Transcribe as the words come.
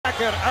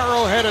at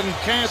Arrowhead in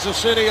Kansas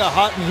City, a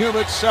hot and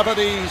humid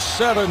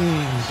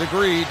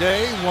 77-degree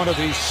day. One of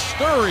the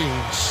stirring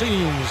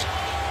scenes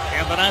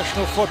in the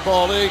National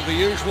Football League. The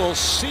usual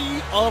sea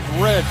of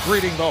red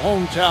greeting the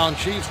hometown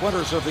Chiefs,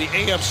 winners of the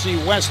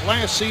AFC West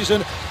last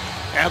season.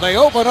 And they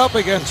open up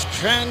against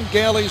Chan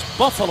Gailey's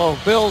Buffalo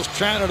Bills.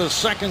 Chan in his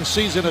second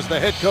season as the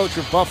head coach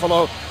of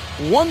Buffalo.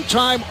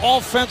 One-time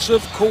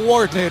offensive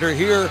coordinator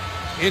here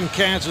in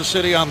Kansas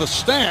City on the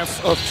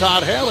staff of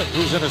Todd Haley,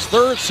 who's in his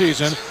third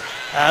season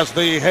as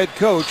the head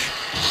coach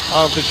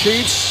of the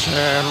Chiefs.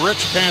 And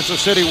Rich,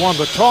 Kansas City won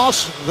the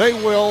toss. They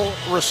will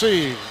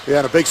receive. Yeah,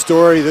 and a big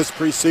story this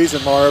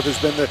preseason, Marv, has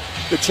been the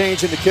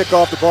change in the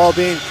kickoff, the ball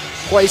being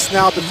placed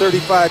now at the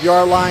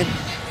 35-yard line.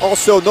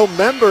 Also, no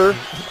member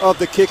of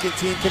the kicking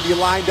team can be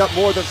lined up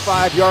more than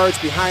 5 yards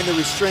behind the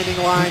restraining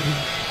line.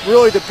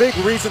 Really, the big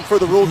reason for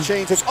the rule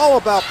change is all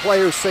about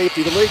player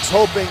safety. The league's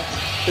hoping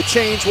the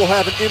change will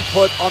have an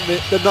input on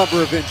the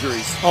number of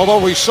injuries. Although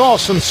we saw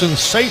some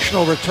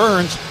sensational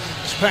returns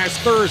this past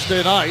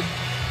Thursday night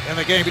in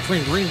the game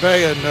between Green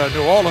Bay and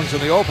New Orleans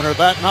in the opener.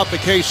 That not the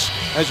case,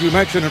 as you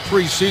mentioned, in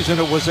preseason.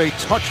 It was a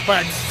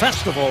touchback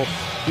festival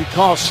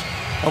because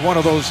of one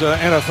of those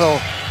NFL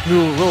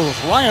new rules.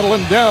 Ryan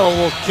Lindell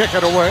will kick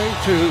it away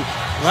to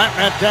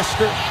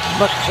Dexter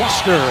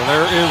McCluster.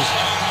 There is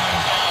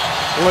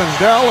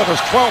Lindell in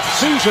his 12th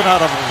season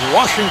out of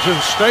Washington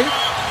State.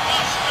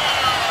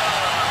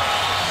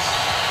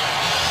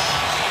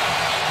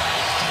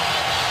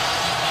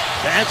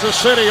 Kansas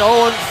City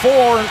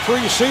 0-4 in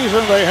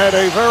preseason. They had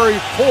a very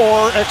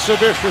poor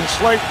exhibition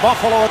slate.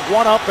 Buffalo had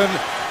 1 up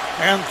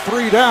and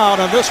 3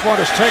 down, and this one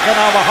is taken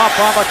on the hop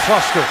on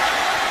McCluster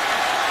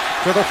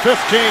to the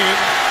 15,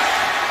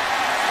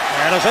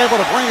 and is able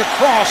to bring it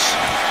across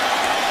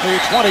the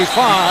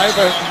 25,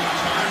 and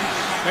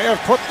they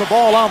have put the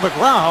ball on the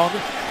ground.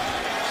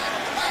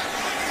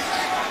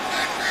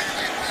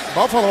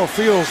 Buffalo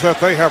feels that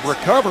they have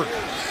recovered.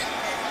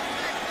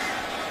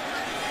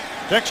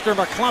 Dexter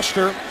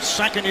McCluster,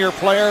 second-year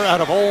player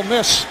out of Ole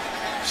Miss,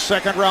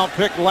 second-round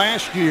pick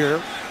last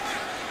year,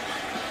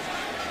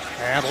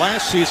 and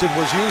last season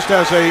was used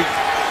as a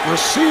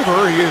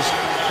receiver. He is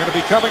going to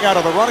be coming out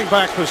of the running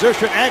back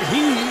position, and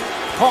he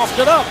coughed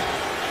it up.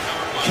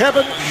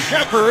 Kevin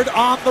Shepard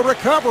on the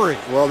recovery.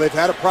 Well, they've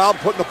had a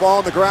problem putting the ball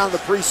on the ground in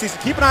the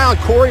preseason. Keep an eye on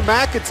Corey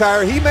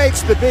McIntyre. He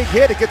makes the big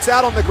hit. It gets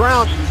out on the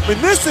ground. I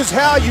mean, this is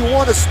how you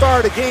want to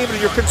start a game,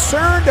 and you're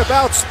concerned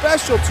about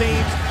special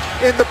teams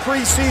in the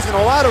preseason.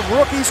 A lot of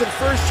rookies and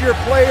first-year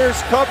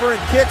players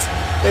covering kicks.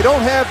 They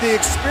don't have the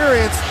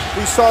experience.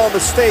 We saw a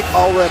mistake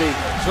already.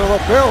 So the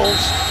Bills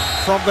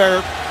from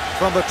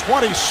the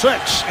 26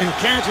 in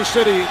Kansas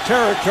City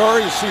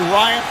territory. You see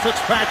Ryan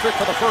Fitzpatrick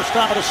for the first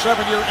time in his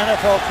 7-year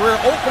NFL career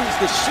opens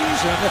the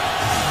season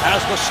as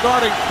the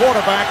starting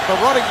quarterback. The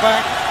running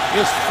back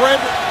is Fred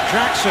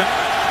Jackson.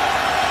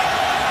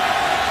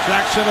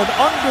 Jackson, an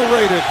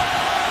underrated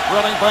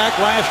running back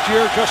last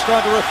year, just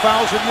under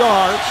 1,000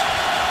 yards.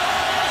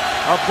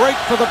 A break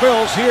for the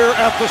Bills here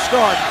at the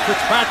start.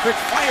 Fitzpatrick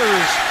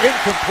fires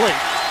incomplete.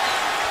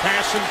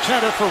 Pass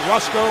intended for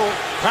Roscoe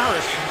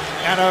Parrish,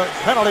 and a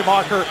penalty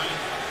marker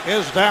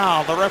is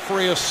down. The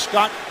referee is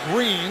Scott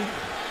Green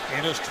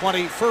in his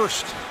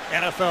 21st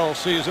NFL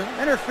season.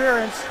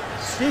 Interference,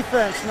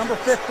 defense, number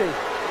 50.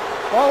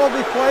 Ball will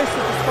be placed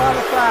at the spot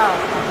of foul.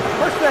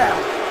 First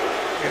down.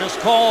 It is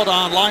called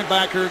on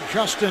linebacker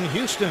Justin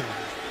Houston.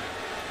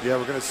 Yeah,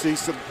 we're going to see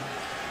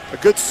a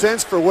good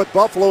sense for what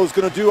Buffalo is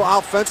going to do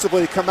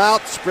offensively. Come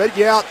out, spread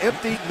you out,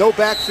 empty, no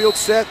backfield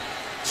set.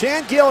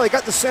 Chan Gailey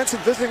got the sense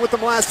in visiting with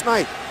them last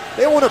night.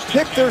 They want to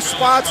pick their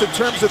spots in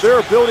terms of their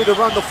ability to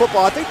run the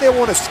football. I think they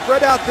want to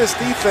spread out this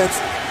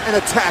defense and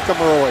attack them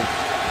early.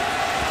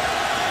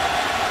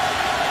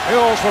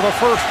 Bills for the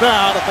first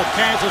down at the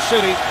Kansas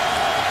City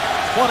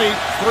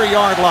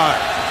 23-yard line.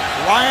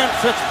 Ryan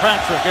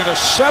Fitzpatrick in his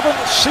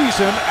 7th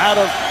season out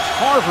of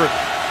Harvard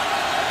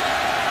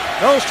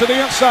goes to the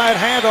inside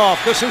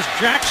handoff. This is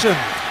Jackson.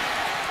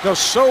 Does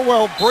so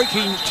well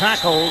breaking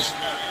tackles,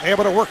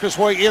 able to work his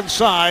way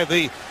inside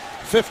the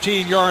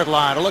 15-yard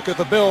line. A look at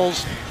the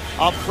Bills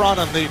up front,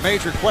 and the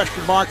major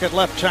question mark at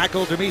left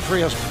tackle,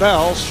 Demetrius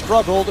Bell,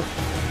 struggled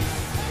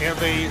in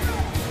the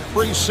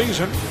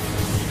preseason.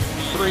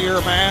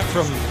 3-year man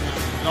from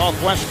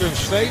Northwestern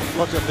State.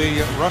 Look at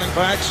the running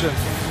backs and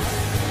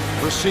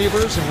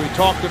receivers, and we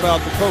talked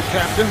about the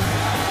co-captain,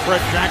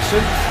 Fred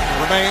Jackson,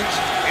 remains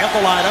in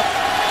the lineup.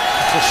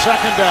 It's a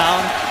second down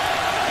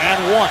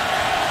and 1.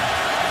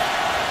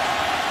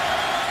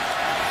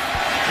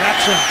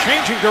 Jackson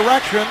changing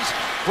directions,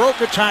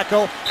 broke a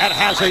tackle, and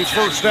has a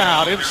first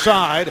down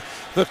inside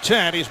the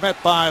 10. He's met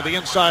by the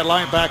inside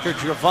linebacker,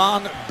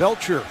 Javon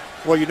Belcher.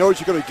 Well, you know what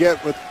you're going to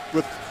get with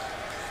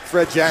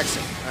Fred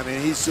Jackson. I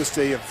mean, he's just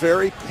a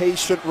very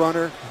patient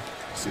runner.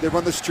 See, they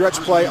run the stretch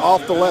play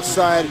off the left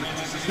side.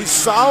 He's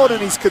solid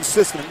and he's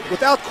consistent.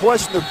 Without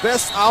question, the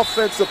best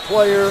offensive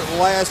player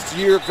last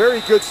year.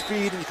 Very good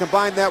speed, and you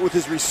combine that with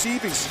his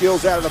receiving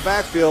skills out of the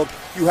backfield,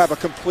 you have a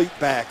complete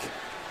back.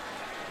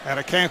 And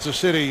a Kansas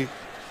City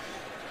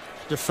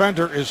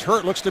defender is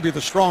hurt. Looks to be the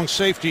strong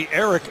safety,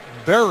 Eric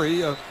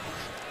Berry, a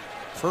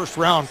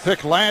first-round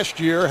pick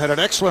last year. Had an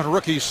excellent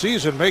rookie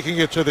season, making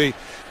it to the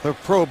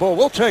Pro Bowl.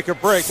 We'll take a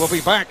break. We'll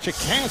be back to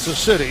Kansas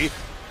City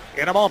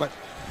in a moment.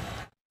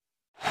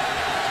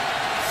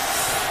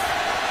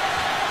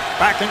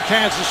 Back in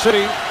Kansas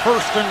City,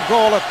 1st and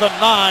goal at the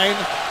 9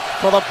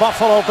 for the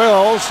Buffalo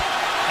Bills.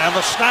 And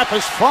the snap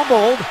is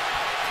fumbled.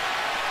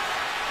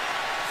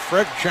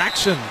 Fred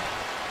Jackson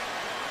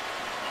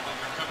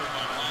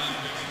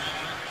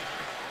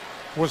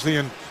was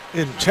the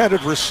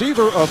intended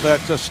receiver of that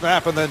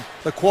snap, and then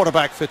the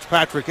quarterback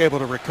Fitzpatrick able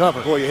to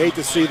recover. Boy, you hate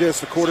to see this,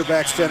 the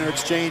quarterback center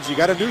exchange. You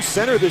got a new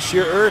center this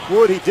year, Eric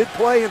Wood. He did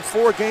play in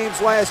 4 games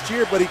last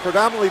year, but he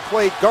predominantly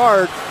played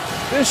guard.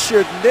 This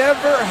should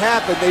never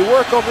happen. They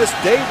work on this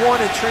day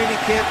 1 in training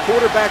camp,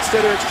 quarterback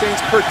center exchange,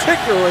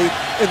 particularly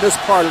in this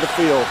part of the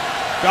field.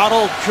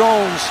 Donald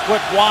Jones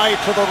split wide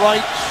to the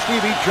right,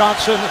 Stevie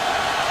Johnson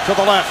to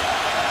the left.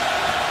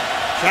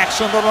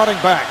 Jackson, the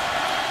running back,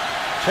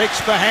 takes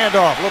the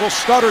handoff, little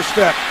stutter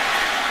step,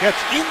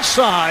 gets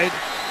inside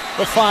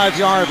the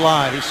 5-yard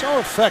line. He's so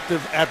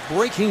effective at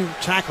breaking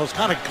tackles,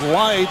 kind of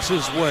glides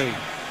his way.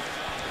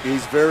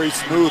 He's very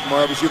smooth,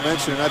 Marv, as you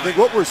mentioned. And I think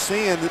what we're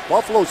seeing,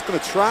 Buffalo's going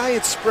to try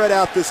and spread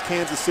out this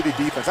Kansas City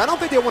defense. I don't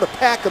think they want to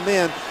pack them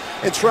in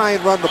and try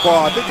and run the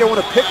ball. I think they want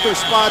to pick their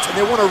spots, and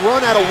they want to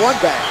run out of one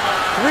back.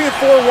 3 and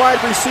 4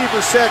 wide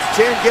receiver sets.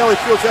 Chan Gailey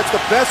feels that's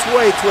the best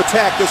way to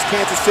attack this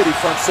Kansas City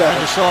front seven.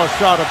 And you saw a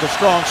shot of the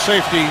strong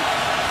safety,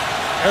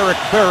 Eric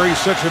Berry,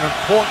 such an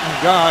important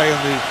guy in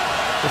the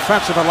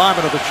defensive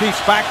alignment of the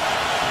Chiefs. Back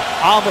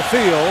on the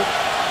field.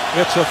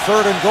 It's a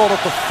 3rd and goal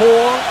at the 4.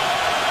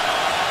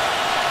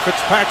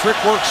 Fitzpatrick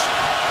works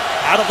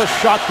out of the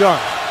shotgun.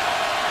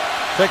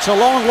 Takes a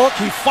long look.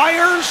 He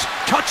fires.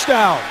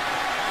 Touchdown.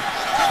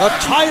 The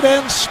tight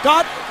end,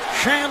 Scott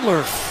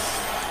Chandler.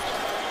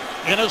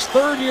 In his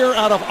 3rd year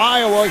out of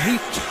Iowa, he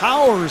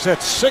towers at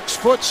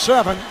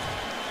 6'7"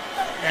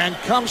 and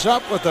comes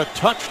up with a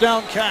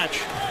touchdown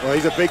catch. Well,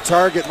 he's a big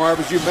target, Marv,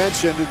 as you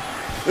mentioned. And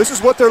this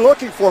is what they're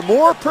looking for.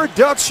 More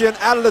production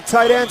out of the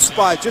tight end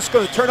spot. Just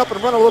going to turn up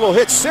and run a little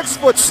hit.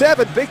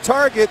 6'7", big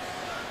target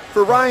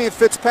for Ryan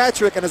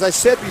Fitzpatrick. And as I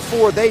said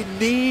before, they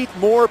need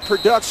more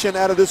production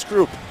out of this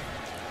group.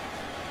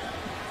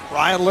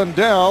 Ryan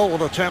Lindell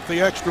will attempt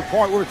the extra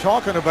point. We were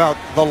talking about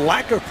the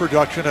lack of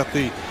production at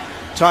the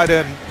tight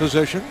end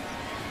position. In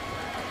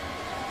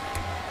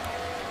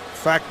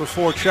fact,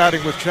 before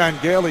chatting with Chan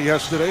Gailey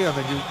yesterday, and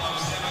then you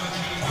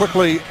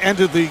quickly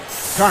ended the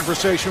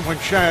conversation when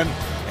Chan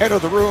entered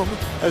the room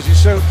as he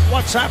said,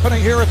 what's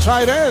happening here at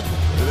tight end?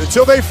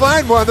 Until they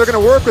find one, they're going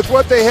to work with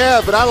what they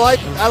have, but I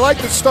like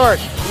the start.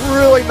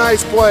 Really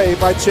nice play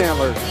by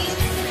Chandler.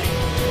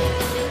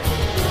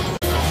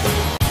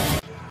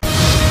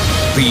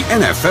 The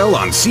NFL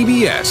on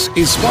CBS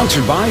is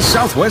sponsored by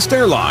Southwest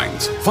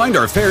Airlines. Find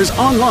our fares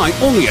online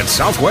only at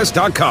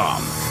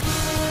southwest.com.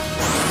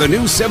 The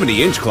new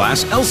 70-inch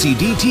class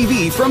LCD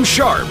TV from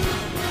Sharp.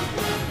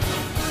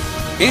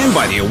 And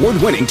by the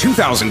award-winning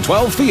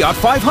 2012 Fiat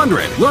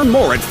 500. Learn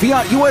more at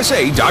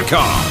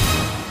fiatusa.com.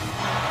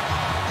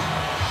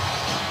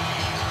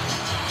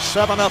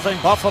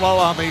 7-0 Buffalo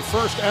on the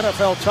first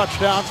NFL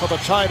touchdown for the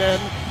tight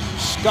end,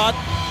 Scott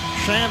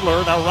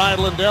Chandler. Now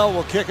Ryan Lindell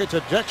will kick it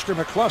to Dexter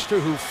McCluster,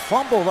 who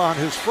fumbled on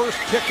his first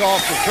kickoff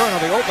return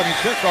on the opening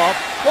kickoff.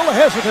 A little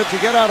hesitant to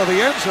get out of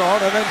the end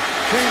zone, and then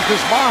changed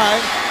his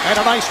mind, and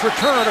a nice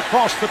return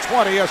across the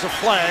 20 as a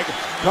flag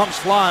comes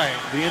flying.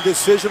 The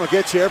indecision will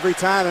get you every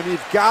time. I mean,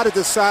 you've got to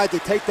decide to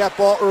take that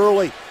ball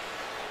early.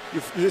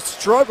 You're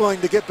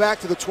struggling to get back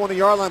to the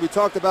 20-yard line. We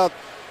talked about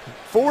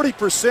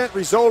 40%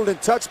 resulted in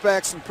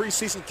touchbacks in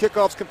preseason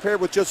kickoffs compared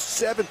with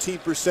just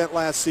 17%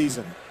 last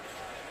season.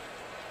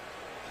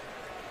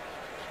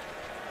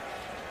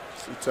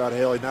 See Todd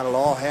Haley not at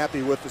all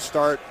happy with the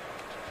start.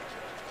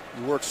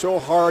 You work so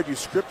hard, you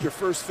script your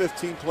first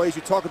 15 plays.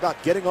 You talk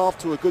about getting off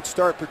to a good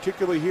start,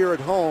 particularly here at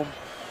home.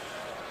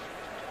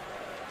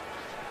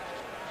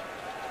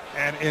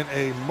 And in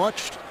a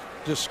much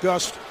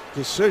discussed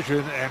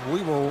decision, and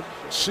we will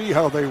see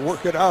how they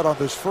work it out on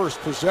this first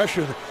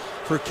possession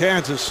for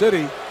Kansas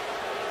City.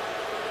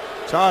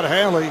 Todd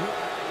Haley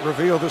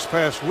revealed this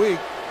past week.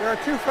 There are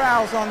 2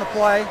 fouls on the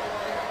play,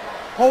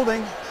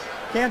 holding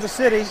Kansas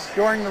City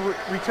during the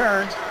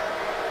return.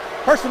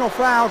 Personal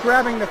foul,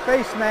 grabbing the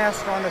face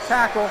mask on the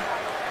tackle.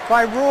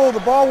 By rule, the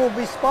ball will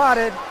be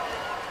spotted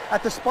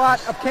at the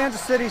spot of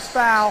Kansas City's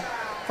foul.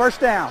 First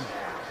down.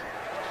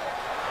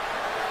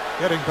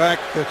 Getting back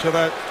to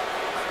that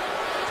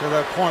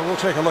point, we'll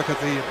take a look at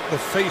the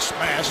face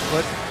mask,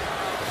 but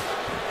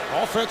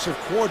offensive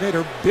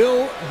coordinator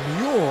Bill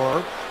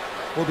Muir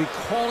will be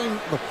calling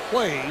the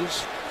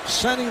plays,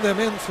 sending them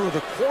in through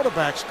the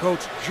quarterback's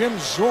coach, Jim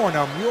Zorn.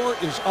 Now, Muir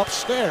is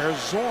upstairs,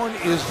 Zorn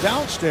is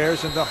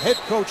downstairs, and the head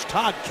coach,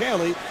 Todd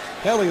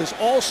Haley is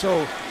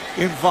also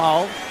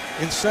involved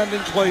in sending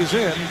plays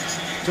in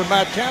to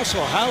Matt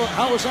Castle.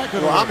 How is that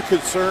going to work? Well, I'm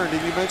concerned,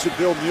 and you mentioned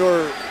Bill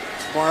Muir,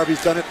 Marv.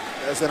 He's done it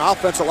as an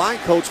offensive line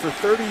coach for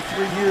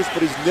 33 years,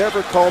 but he's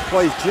never called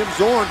plays. Jim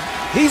Zorn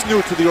he's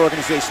new to the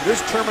organization.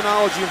 This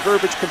terminology and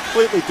verbiage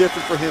completely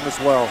different for him as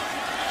well.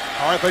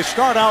 All right, they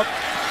start out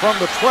from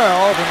the 12,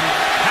 and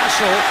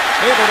Castle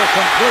able to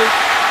complete.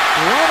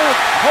 Leonard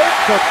Pope,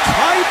 the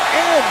tight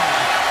end,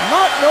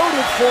 not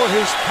noted for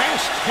his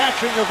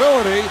pass-catching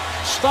ability,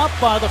 stopped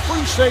by the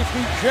free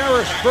safety,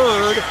 Jairus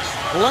Byrd.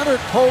 Leonard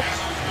Pope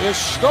is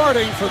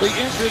starting for the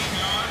injured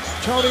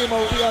Tony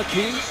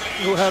Moeaki,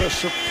 who had a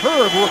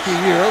superb rookie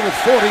year with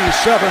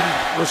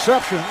 47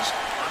 receptions.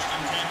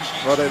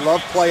 Well, they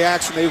love play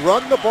action. They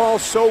run the ball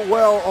so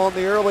well on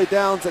the early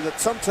downs that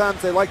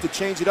sometimes they like to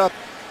change it up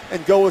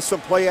and go with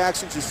some play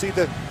actions. You see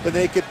the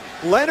naked.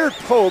 Leonard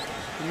Pope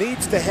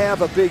needs to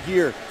have a big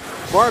year.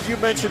 Marv, you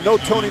mentioned no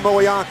Tony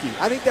Moeaki.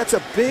 I think that's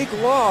a big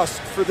loss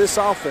for this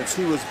offense.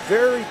 He was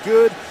very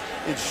good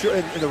in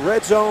the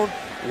red zone,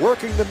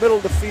 working the middle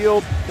of the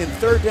field in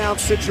third down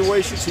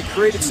situations. He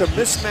created some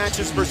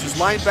mismatches versus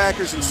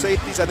linebackers and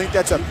safeties. I think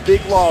that's a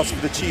big loss for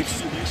the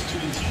Chiefs.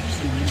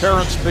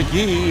 Terrence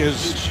McGee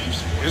is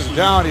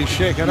down. He's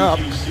shaken up.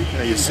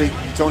 You see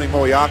Tony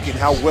Moeaki and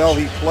how well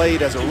he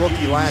played as a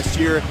rookie last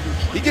year.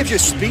 He gives you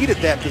speed at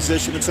that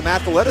position and some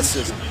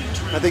athleticism.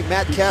 I think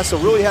Matt Castle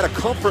really had a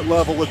comfort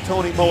level with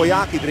Tony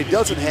Moeaki that he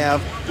doesn't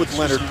have with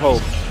Leonard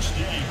Pope.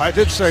 I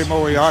did say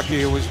Moeaki.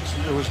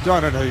 It was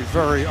done in a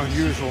very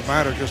unusual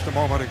manner just a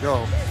moment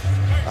ago.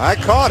 I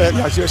caught it.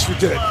 Yes, you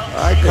did.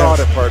 I caught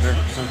it, partner.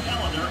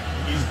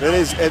 It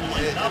is, and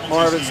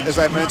Marvin, as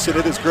I mentioned,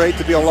 it is great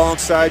to be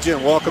alongside you,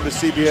 and welcome to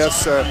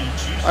CBS.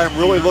 I am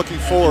really looking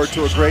forward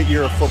to a great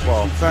year of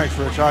football. Thanks,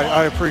 Rich.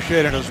 I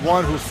appreciate it. As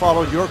one who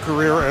followed your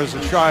career as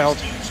a child,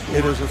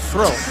 it is a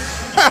thrill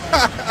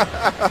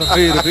for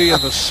me to be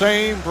in the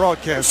same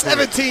broadcast.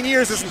 17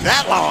 years isn't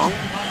that long.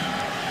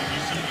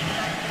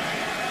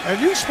 And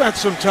you spent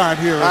some time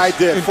here I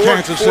did. in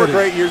Kansas City. 4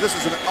 great years. This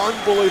is an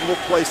unbelievable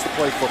place to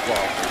play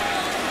football.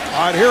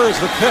 All right, here is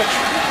the pitch.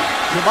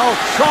 Jamal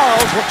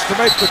Charles looks to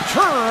make the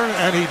turn,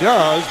 and he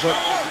does, but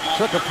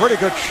took a pretty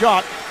good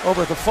shot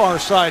over at the far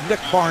side. Nick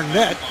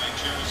Barnett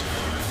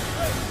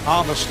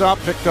on the stop,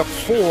 picked up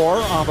 4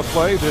 on the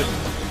play.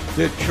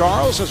 Did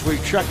Charles, as we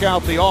check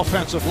out the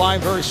offensive line.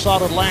 Very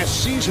solid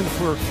last season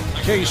for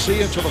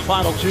KC until the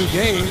final 2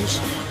 games,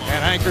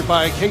 and anchored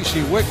by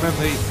Casey Wickman,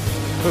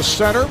 the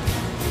center.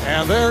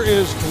 And there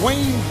is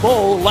Dwayne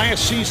Bowe.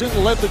 Last season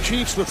led the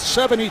Chiefs with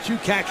 72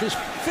 catches,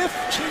 15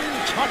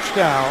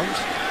 touchdowns,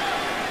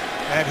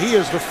 and he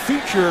is the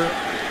feature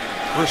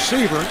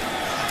receiver.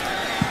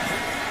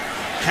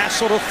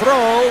 Castle to throw,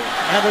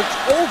 and it's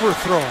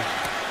overthrown.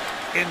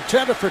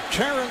 Intended for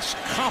Terrence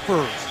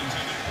Copper.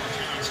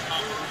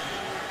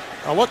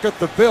 A look at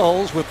the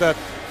Bills with that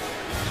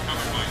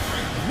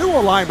new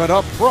alignment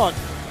up front.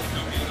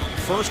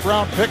 First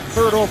round pick,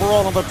 3rd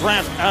overall in the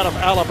draft out of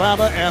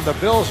Alabama, and the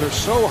Bills are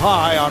so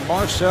high on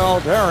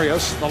Marcell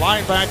Dareus. The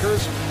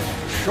linebackers,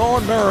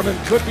 Sean Merriman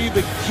could be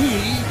the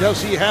key.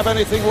 Does he have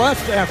anything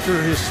left after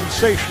his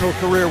sensational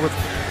career with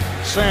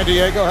San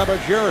Diego? How about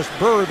Jairus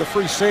Byrd, the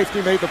free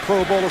safety, made the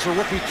Pro Bowl as a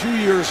rookie 2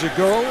 years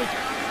ago.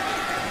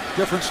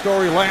 Different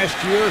story last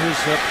year. His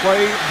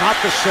play not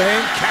the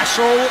same.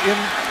 Castle in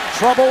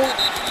trouble,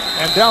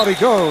 and down he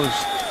goes.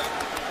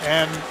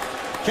 And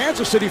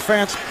Kansas City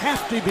fans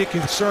have to be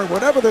concerned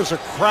whenever there's a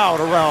crowd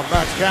around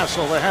Matt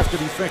Castle. They have to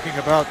be thinking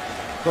about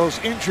those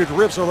injured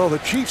ribs, although the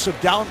Chiefs have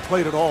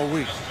downplayed it all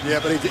week. Yeah,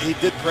 but he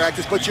did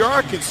practice. But you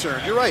are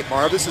concerned. You're right,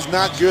 Marv. This is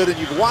not good, and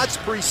you've watched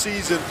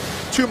preseason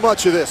too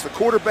much of this. The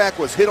quarterback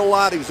was hit a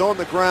lot. He was on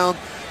the ground.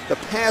 The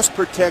pass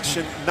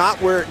protection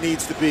not where it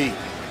needs to be.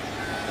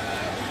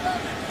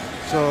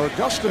 So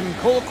Dustin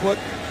Colquitt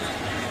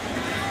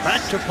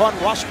back to punt.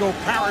 Roscoe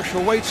Parrish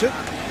awaits it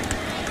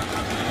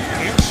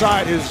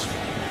inside his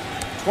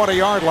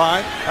 20-yard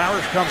line.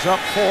 Parrish comes up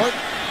for it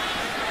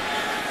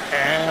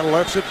and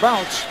lets it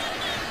bounce.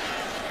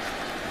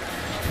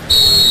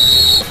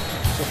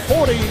 It's a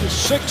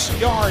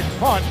 46-yard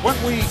punt.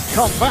 When we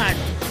come back,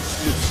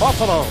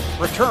 Buffalo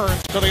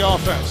returns to the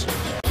offense.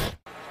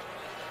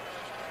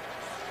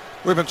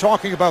 We've been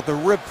talking about the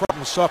rib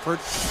problem suffered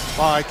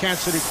by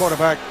Kansas City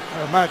quarterback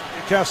Matt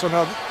Castle.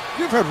 Now,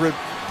 you've had rib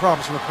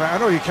problems in the past. I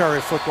know you carry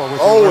a football with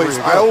you. Always.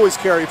 I always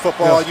carry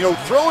football. Yes. You know,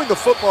 throwing the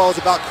football is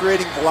about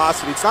creating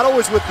velocity. It's not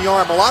always with the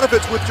arm. A lot of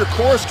it's with your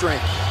core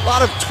strength. A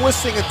lot of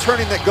twisting and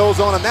turning that goes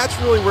on, and that's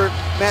really where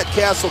Matt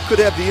Castle could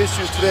have the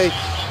issues today.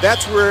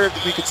 That's where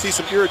we could see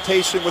some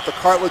irritation with the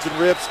cartilage and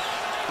ribs.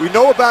 We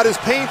know about his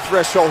pain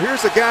threshold.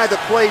 Here's a guy that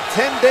played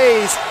 10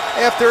 days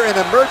after an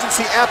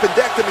emergency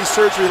appendectomy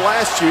surgery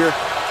last year.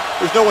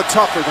 There's no one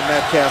tougher than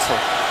Matt Castle.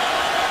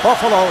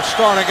 Buffalo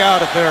starting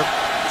out at their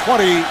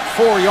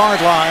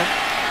 24-yard line,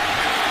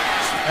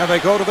 and they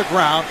go to the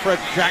ground. Fred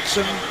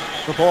Jackson,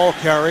 the ball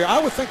carrier. I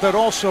would think that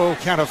also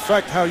can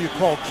affect how you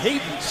call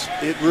cadence.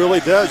 It really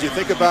does. You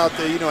think about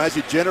the, as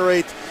you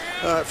generate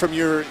from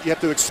you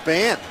have to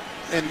expand.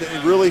 And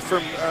really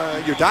from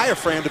your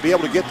diaphragm to be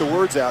able to get the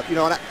words out. And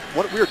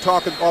what we were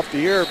talking off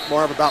the air,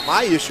 Marv, about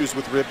my issues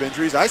with rib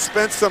injuries. I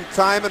spent some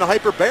time in a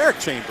hyperbaric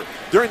chamber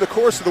during the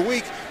course of the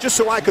week just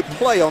so I could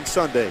play on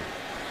Sunday.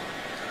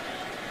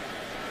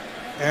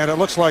 And it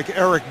looks like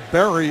Eric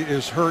Berry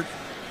is hurt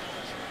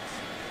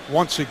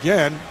once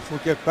again. We'll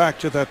get back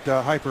to that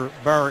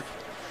hyperbaric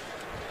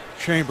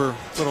chamber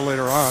a little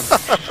later on.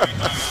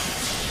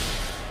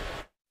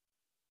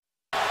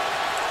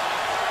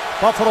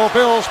 Buffalo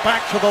Bills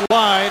back to the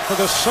line for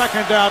the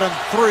 2nd down and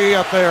 3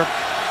 at their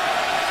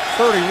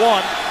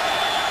 31.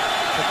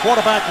 The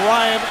quarterback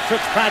Ryan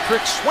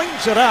Fitzpatrick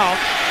swings it out.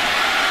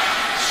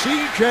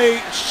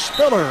 C.J.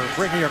 Spiller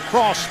bringing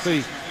across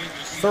the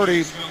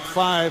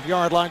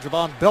 35-yard line.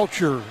 Javon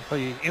Belcher,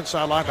 the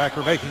inside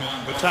linebacker, making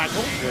the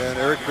tackle. And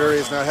Eric Berry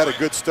has not had a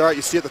good start.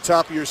 You see at the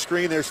top of your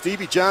screen there,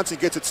 Stevie Johnson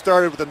gets it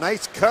started with a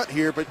nice cut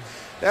here, but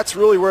that's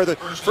really where the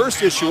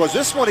first issue was.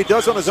 This one he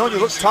does on his own. You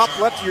look top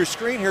left of your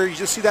screen here, you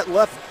just see that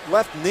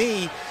left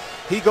knee.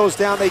 He goes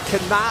down. They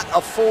cannot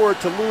afford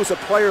to lose a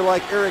player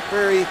like Eric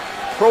Berry,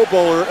 Pro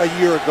Bowler a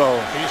year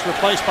ago. He's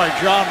replaced by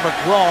John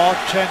McGraw,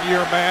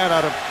 10-year man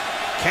out of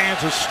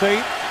Kansas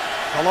State.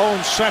 The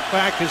lone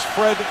setback is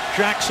Fred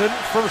Jackson.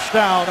 First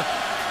down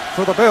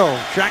for the Bills.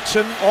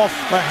 Jackson off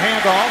the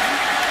handoff,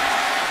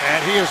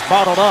 and he is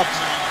bottled up.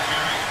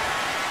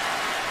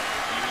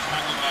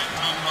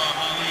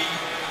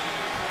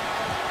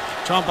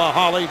 Tumba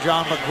Holly,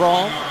 John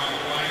McGraw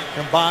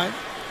combined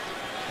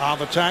on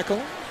the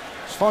tackle.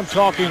 It's fun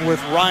talking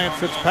with Ryan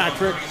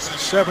Fitzpatrick,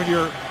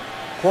 7-year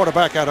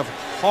quarterback out of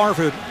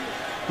Harvard,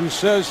 who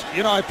says,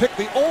 you know, I picked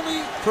the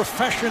only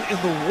profession in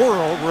the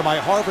world where my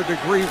Harvard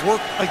degree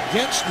worked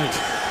against me.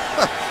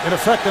 In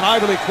effect, an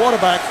Ivy League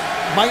quarterback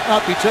might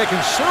not be taken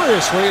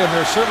seriously, and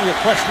there's certainly a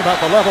question about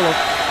the level of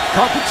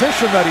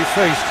competition that he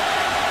faced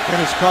in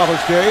his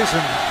college days,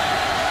 and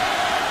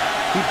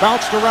he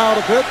bounced around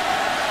a bit.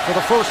 For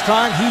the first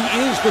time, he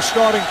is the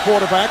starting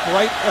quarterback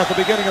right at the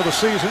beginning of the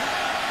season.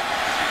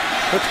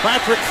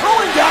 Fitzpatrick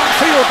throwing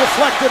downfield,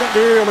 deflected and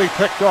nearly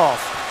picked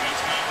off.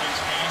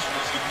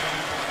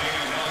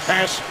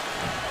 Pass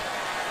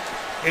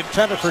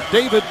intended for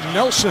David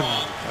Nelson.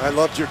 I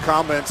loved your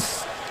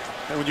comments.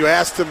 And when you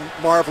asked him,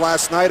 Marv,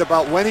 last night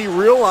about when he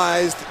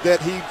realized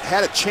that he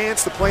had a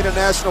chance to play in the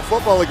National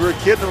Football League, we were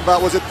kidding him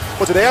about, was it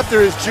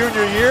after his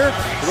junior year?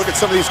 You look at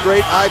some of these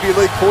great Ivy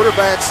League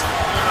quarterbacks.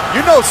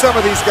 You know some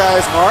of these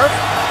guys, Marv.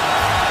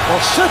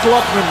 Well, Sid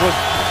Luckman was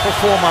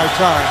before my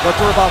time, but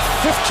there are about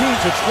 15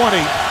 to 20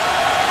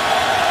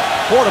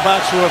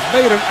 quarterbacks who have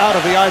made it out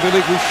of the Ivy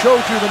League. We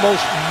showed you the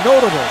most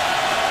notable.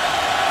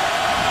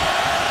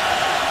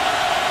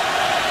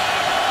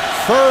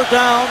 3rd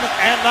down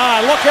and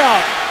 9. Look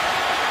out.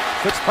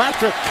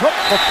 Fitzpatrick took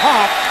the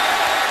pop,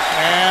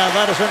 and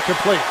that is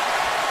incomplete.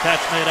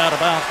 Catch made out of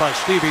bounds by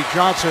Stevie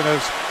Johnson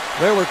as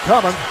they were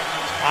coming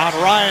on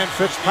Ryan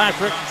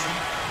Fitzpatrick.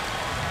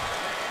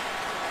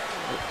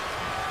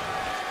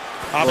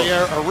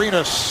 Javier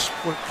Arenas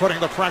putting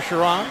the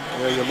pressure on.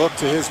 Yeah, you look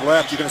to his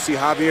left, you're going to see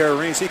Javier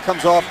Arenas. He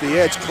comes off the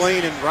edge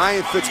clean, and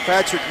Ryan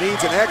Fitzpatrick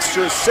needs an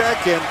extra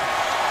second.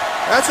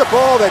 That's a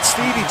ball that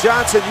Stevie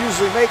Johnson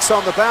usually makes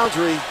on the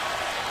boundary.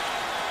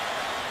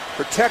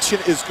 Protection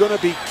is going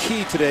to be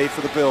key today for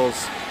the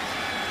Bills.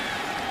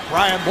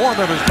 Ryan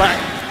Moorman is back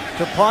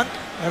to punt,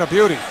 and a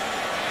beauty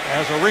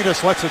as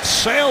Arenas lets it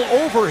sail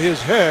over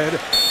his head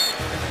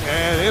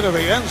and into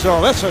the end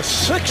zone. That's a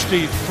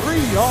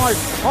 63-yard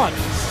punt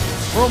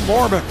from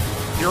Moorman.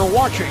 You're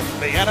watching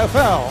the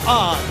NFL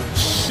on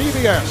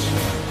CBS.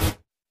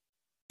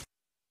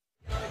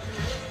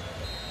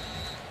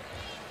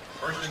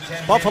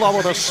 Buffalo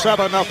with a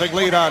 7-0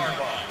 lead on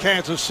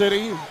Kansas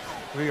City.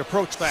 We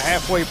approach the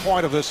halfway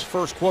point of this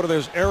first quarter.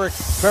 There's Eric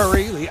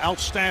Berry, the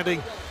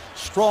outstanding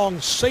strong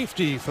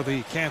safety for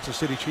the Kansas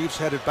City Chiefs,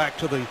 headed back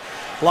to the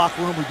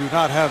locker room. We do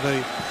not have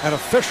an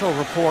official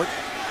report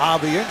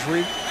on the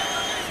injury.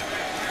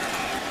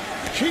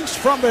 Chiefs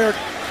from their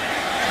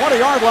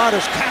 20-yard line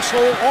as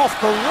Castle off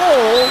the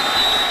roll.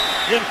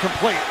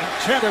 Incomplete.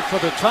 Intended for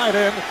the tight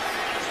end,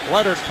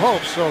 Leonard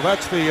Pope. So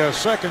that's the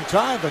second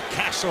time that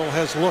Castle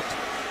has looked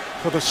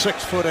for the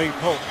 6'8"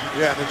 Pope.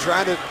 Yeah, and they're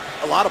trying to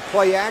a lot of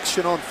play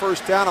action on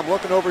first down. I'm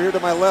looking over here to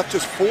my left,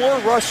 just 4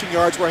 rushing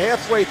yards. We're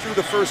halfway through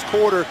the first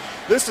quarter.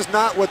 This is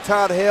not what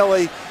Todd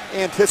Haley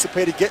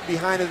anticipated getting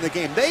behind in the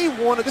game.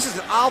 This is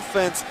an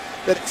offense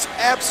that is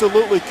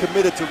absolutely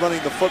committed to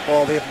running the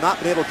football. They have not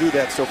been able to do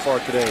that so far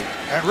today.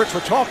 And Rich, we're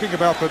talking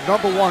about the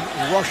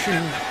 #1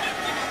 rushing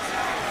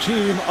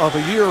team of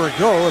a year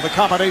ago. The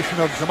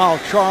combination of Jamal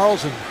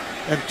Charles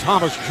and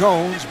Thomas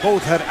Jones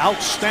both had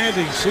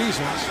outstanding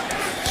seasons.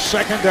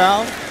 2nd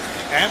down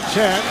and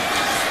 10.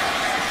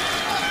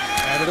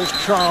 And it is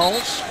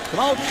Charles.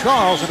 Jamal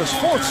Charles in his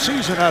 4th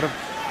season out of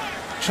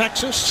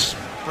Texas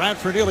ran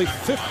for nearly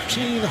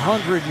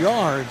 1,500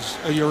 yards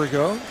a year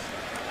ago.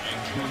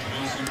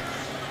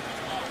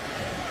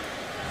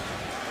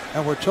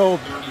 And we're told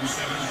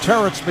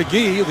Terrence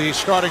McGee, the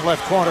starting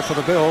left corner for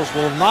the Bills,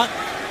 will not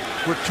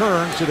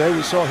return today.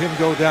 We saw him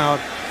go down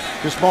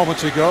just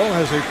moments ago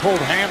as they pulled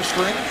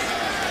hamstring.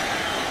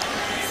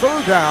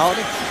 3rd down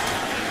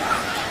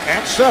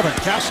and 7.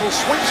 Castle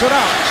swings it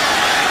out.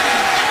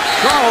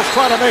 Charles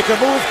trying to make a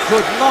move,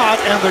 could not,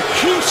 and the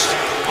Chiefs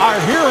are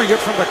hearing it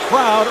from the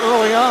crowd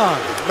early on.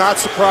 Not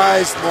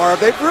surprised, Marv.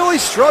 They've really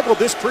struggled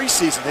this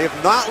preseason. They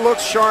have not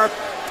looked sharp.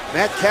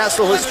 Matt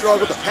Castle has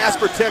struggled. The pass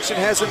protection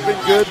hasn't been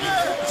good.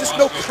 There's just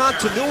no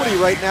continuity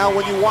right now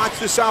when you watch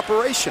this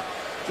operation.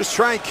 Just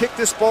try and kick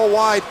this ball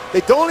wide. They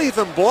don't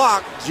even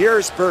block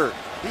Jairus Byrd.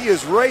 He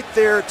is right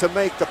there to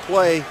make the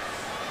play.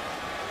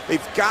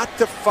 They've got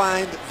to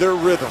find their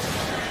rhythm.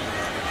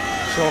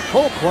 So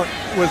Colquitt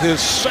with his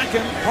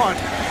second punt.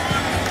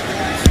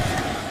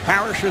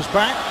 Parrish is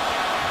back.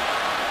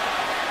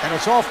 And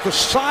it's off the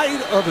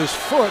side of his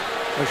foot,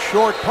 a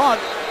short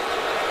punt.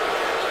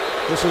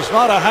 This is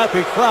not a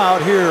happy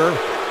crowd here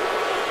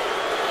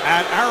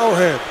at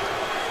Arrowhead.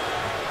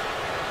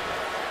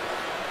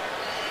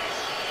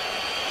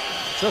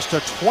 Just a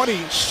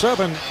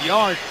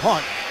 27-yard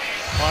punt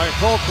by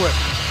Colquitt.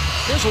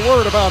 Here's a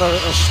word about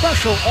a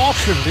special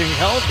auction being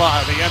held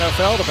by the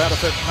NFL to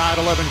benefit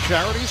 9/11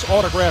 charities.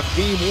 Autographed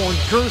game-worn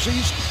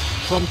jerseys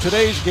from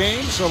today's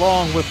games,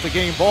 along with the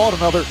game ball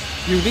and other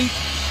unique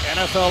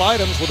NFL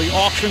items, will be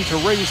auctioned to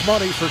raise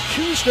money for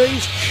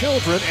Tuesday's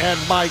Children and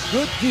My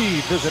Good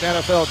Deed. Visit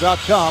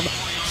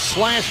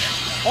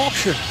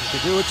NFL.com/auction to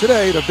do it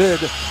today to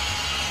bid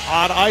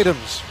on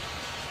items.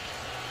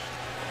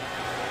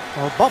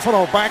 Well,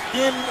 Buffalo back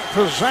in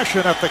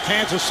possession at the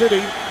Kansas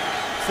City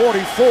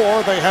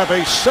 44. They have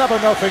a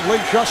 7-0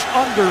 lead, just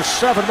under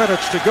 7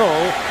 minutes to go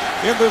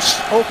in this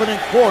opening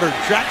quarter.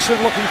 Jackson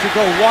looking to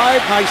go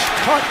wide. Nice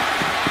cut.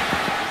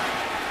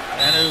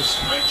 And is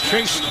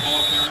chased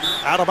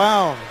out of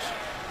bounds.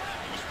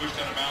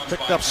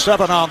 Picked up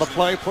 7 on the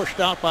play, pushed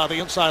out by the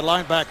inside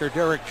linebacker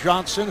Derek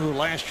Johnson, who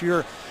last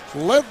year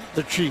led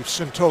the Chiefs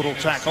in total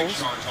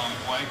tackles.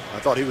 I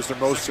thought he was their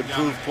most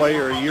improved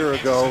player a year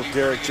ago,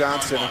 Derek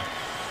Johnson.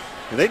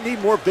 And they need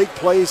more big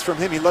plays from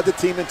him. He led the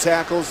team in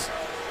tackles.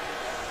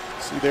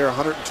 See there,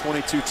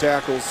 122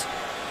 tackles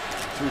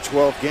through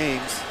 12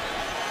 games.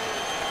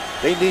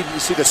 They need, you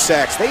see the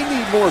sacks. They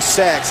need more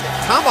sacks.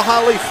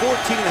 Tomahawley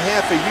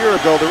 14.5 a year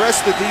ago. The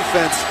rest of the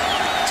defense,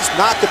 just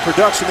not the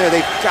production there.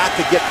 They've got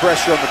to get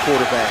pressure on the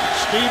quarterback.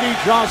 Stevie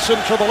Johnson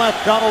to the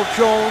left, Donald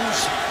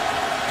Jones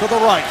to the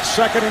right.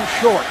 Second and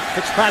short.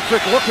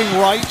 Fitzpatrick looking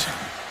right.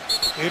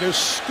 It is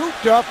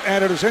scooped up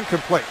and it is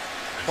incomplete.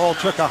 Ball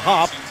took a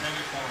hop.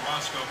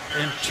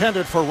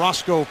 Intended for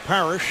Roscoe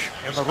Parrish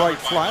in the right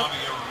flat.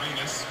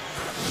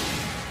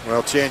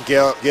 Well, Chan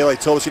Gailey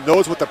told us he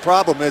knows what the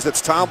problem is.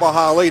 It's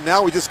Tomahawley.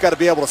 Now we just got to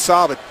be able to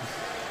solve it.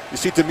 You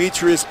see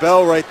Demetrius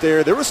Bell right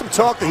there. There was some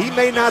talk that he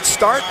may not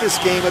start this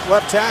game at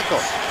left tackle.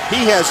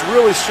 He has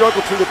really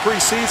struggled through the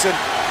preseason.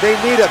 They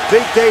need a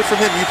big day from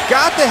him. You've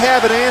got to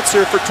have an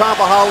answer for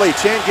Tomahawley.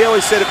 Chan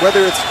Gailey said it,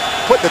 whether it's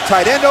putting the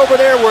tight end over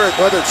there,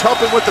 whether it's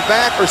helping with the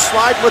back or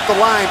sliding with the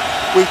line,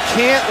 we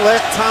can't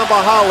let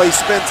Tomahawley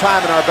spend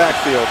time in our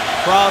backfield.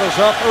 Crowd is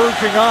up,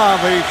 urging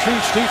on the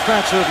Chiefs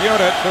defensive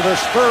unit for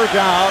this third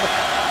down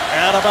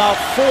at about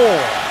 4.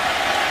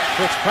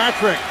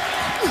 Fitzpatrick,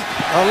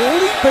 a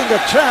leaping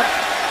attempt,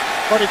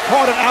 but he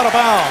caught it out of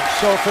bounds.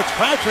 So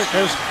Fitzpatrick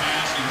has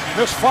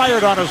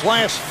misfired on his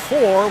last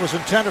 4. Was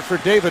intended for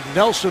David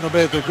Nelson, who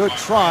made the good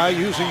try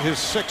using his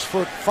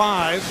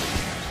 6'5"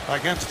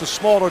 against the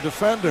smaller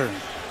defender.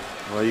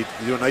 Well, you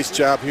do a nice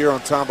job here on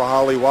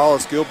Tomahawley.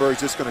 Wallace Gilbert's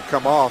just going to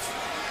come off.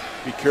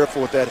 Be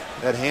careful with that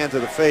hand to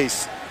the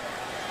face.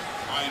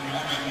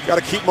 Got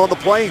to keep them on the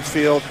playing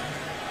field.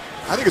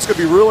 I think it's going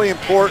to be really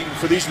important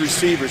for these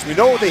receivers. We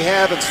know what they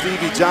have in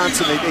Stevie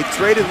Johnson. They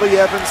traded Lee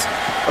Evans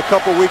a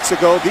couple weeks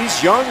ago.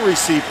 These young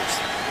receivers,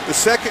 the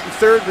second and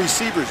third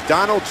receivers,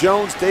 Donald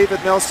Jones,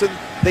 David Nelson,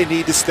 they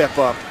need to step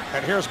up.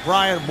 And here's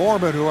Brian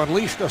Moorman, who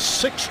unleashed a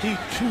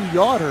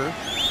 62-yarder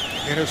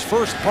in his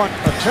first punt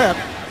attempt.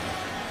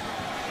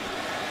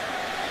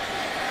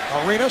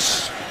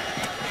 Arenas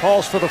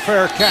calls for the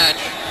fair catch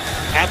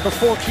at the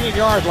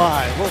 14-yard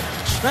line. We'll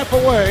step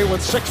away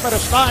with 6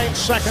 minutes, 9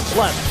 seconds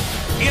left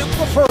in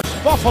the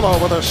first. Buffalo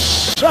with a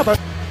 7.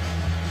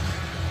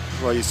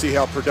 Well, you see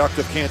how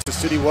productive Kansas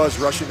City was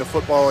rushing the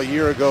football a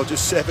year ago,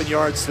 just 7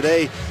 yards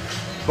today.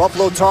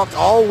 Buffalo talked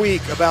all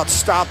week about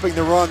stopping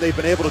the run. They've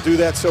been able to do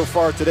that so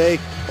far today.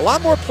 A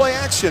lot more play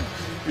action.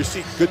 You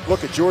see, good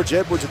look at George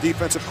Edwards, the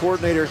defensive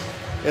coordinator.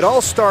 It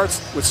all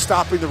starts with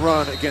stopping the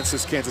run against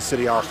this Kansas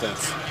City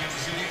offense.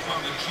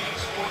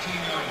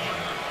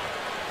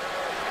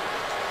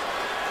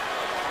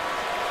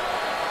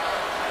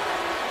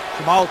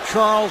 Jamal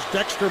Charles,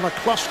 Dexter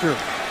McCluster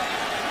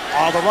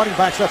are the running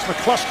backs. That's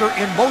McCluster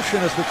in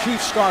motion as the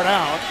Chiefs start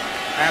out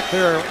at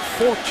their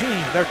 14.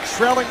 They're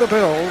trailing the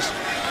Bills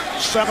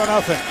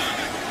 7-0.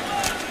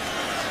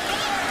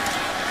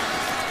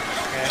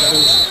 And it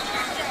is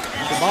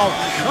Jamal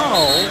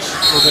Charles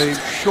with a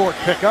short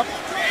pickup.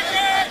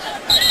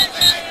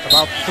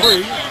 About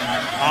 3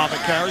 on the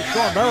carry.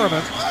 Sean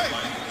Merriman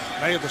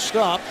made the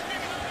stop.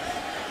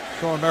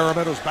 Sean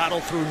Merriman has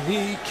battled through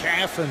knee,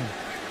 calf, and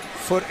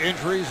foot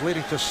injuries,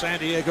 leading to San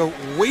Diego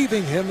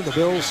waiving him. The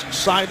Bills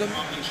signed him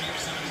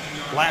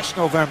last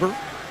November.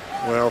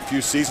 Well, a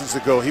few seasons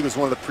ago, he was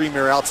one of the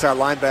premier outside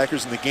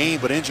linebackers in the game,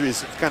 but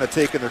injuries have kind of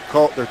taken their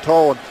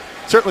toll. And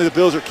certainly the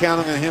Bills are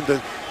counting on him to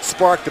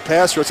spark the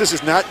pass rush. This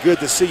is not good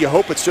to see. You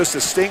hope it's just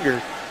a stinger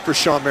for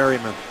Shawne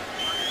Merriman.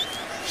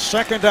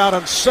 2nd down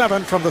and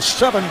 7 from the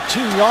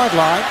 17-yard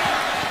line.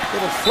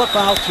 Little flip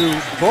out to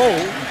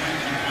Bowe.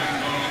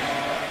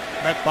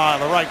 Met by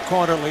the right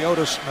corner,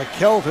 Leotis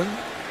McKelvin.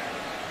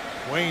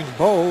 Wayne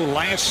Bowe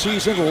last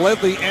season led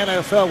the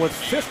NFL with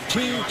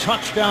 15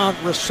 touchdown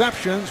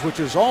receptions, which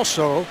is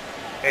also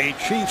a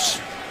Chiefs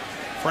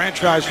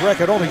franchise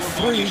record. Only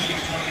 3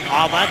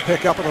 on that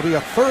pickup. It'll be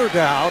a 3rd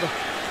down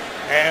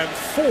and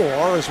 4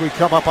 as we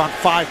come up on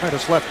 5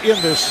 minutes left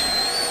in this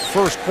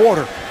first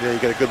quarter. Yeah, you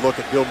get a good look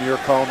at Bill Muir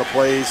calling the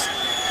plays.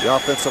 The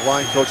offensive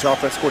line coach,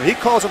 offensive coordinator.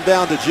 He calls him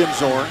down to Jim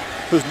Zorn,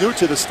 who's new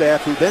to the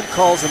staff, who then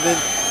calls him in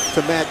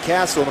to Matt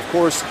Castle. And of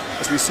course,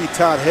 as we see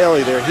Todd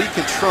Haley there, he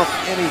can trump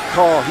any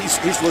call. He's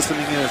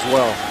listening in as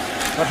well.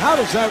 But how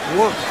does that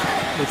work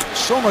with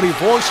so many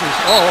voices?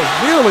 Oh,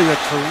 really a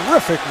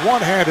terrific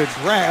one-handed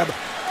grab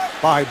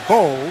by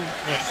Bowe.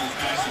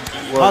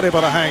 Not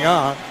able to hang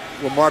on.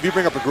 Well, Marv, you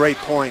bring up a great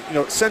point. You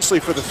know, essentially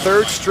for the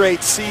 3rd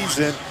straight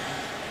season,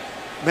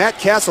 Matt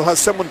Castle has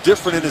someone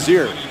different in his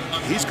ear.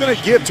 He's going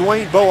to give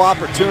Dwayne Bowe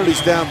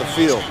opportunities down the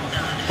field.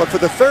 But for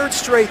the 3rd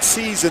straight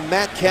season,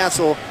 Matt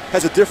Castle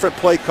has a different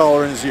play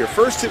caller in his ear.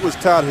 First it was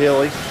Todd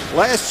Haley.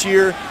 Last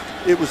year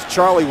it was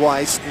Charlie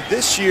Weiss.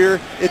 This year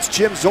it's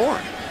Jim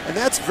Zorn. And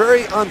that's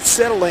very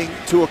unsettling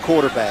to a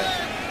quarterback.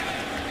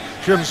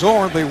 Jim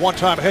Zorn, the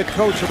one-time head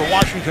coach of the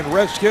Washington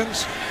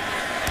Redskins.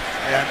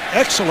 An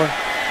excellent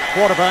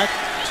quarterback,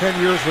 10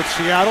 years with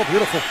Seattle.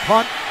 Beautiful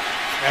punt.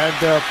 And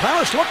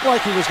Parrish looked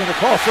like he was going to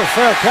call for a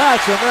fair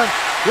catch. And then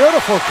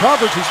beautiful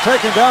coverage. He's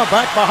taken down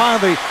back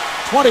behind the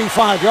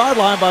 25-yard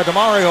line by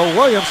Demario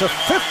Williams. A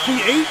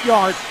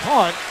 58-yard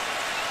punt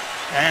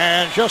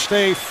and just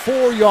a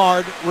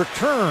 4-yard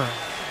return.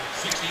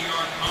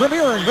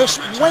 Premiering this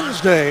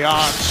Wednesday on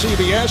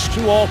CBS,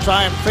 2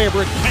 all-time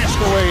favorite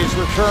castaways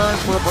return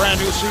for a brand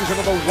new season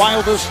of the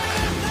wildest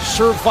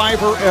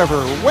Survivor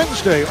ever.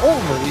 Wednesday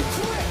only,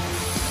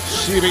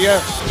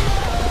 CBS.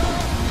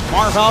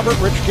 Marv Albert,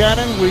 Rich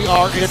Gannon, we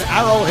are in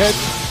Arrowhead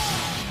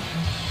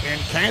in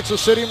Kansas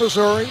City,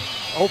 Missouri.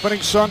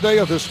 Opening Sunday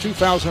of this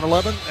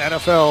 2011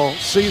 NFL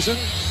season.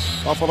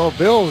 Buffalo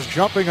Bills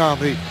jumping on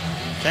the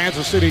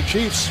Kansas City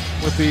Chiefs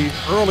with the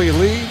early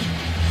lead.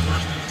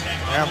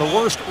 And the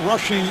worst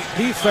rushing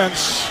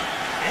defense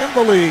in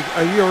the league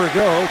a year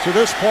ago to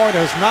this point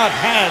has not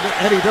had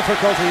any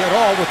difficulty at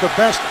all with the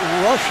best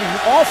rushing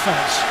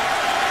offense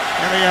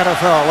in the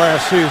NFL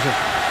last season.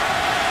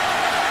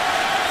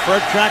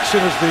 Fred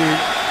Jackson is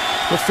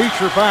the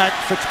feature back.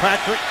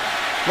 Fitzpatrick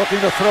looking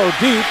to throw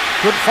deep.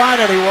 Couldn't find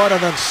anyone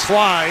and then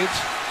slides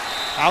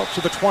out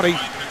to the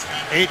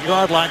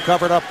 28-yard line,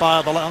 covered up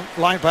by the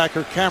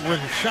linebacker Cameron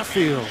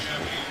Sheffield.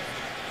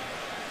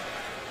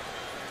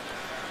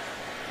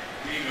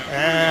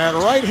 And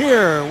right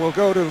here, we'll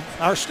go to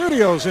our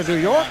studios in New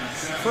York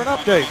for an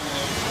update.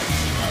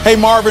 Hey,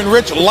 Marvin,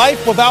 Rich,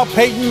 life without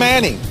Peyton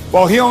Manning.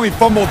 Well, he only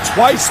fumbled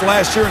twice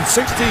last year in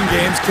 16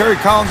 games. Kerry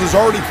Collins has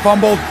already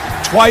fumbled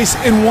twice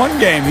in 1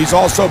 game. He's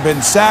also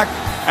been sacked,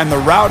 and the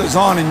rout is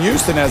on in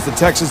Houston as the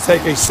Texans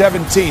take a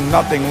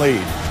 17-0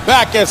 lead.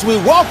 Back as we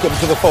welcome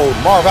to the fold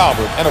Marv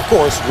Albert and, of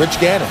course, Rich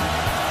Gannon.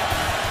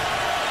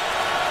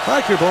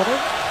 Thank you, Boomer.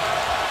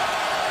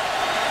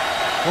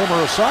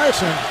 Boomer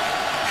Esiason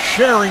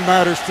sharing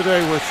matters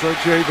today with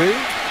JB.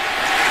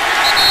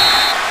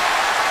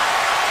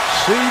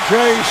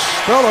 C.J.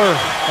 Spiller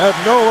had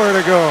nowhere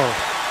to go.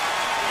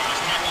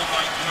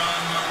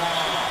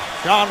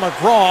 John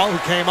McGraw, who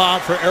came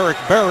on for Eric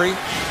Berry,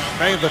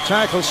 made the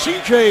tackle.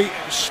 C.J.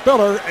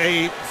 Spiller,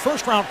 a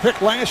first-round pick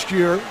last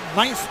year,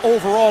 9th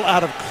overall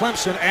out of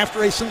Clemson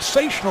after a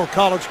sensational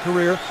college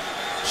career.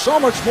 So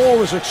much more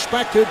was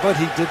expected, but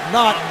he did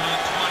not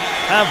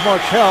have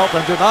much help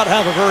and did not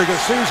have a very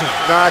good season.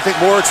 No, I think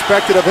more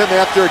expected of him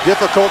after a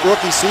difficult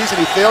rookie season.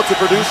 He failed to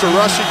produce a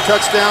rushing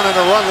touchdown and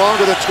a run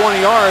longer than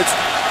 20 yards.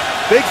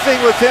 Big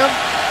thing with him,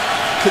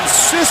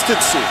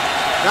 consistency.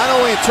 Not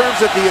only in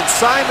terms of the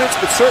assignments,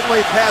 but certainly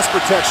pass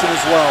protection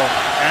as well.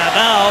 And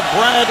now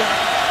Brad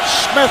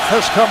Smith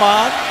has come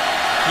on.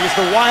 He's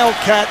the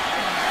Wildcat.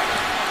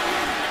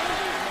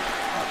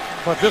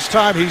 But this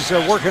time he's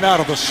working out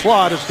of the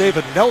slot as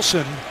David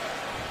Nelson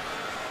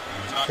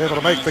able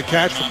to make the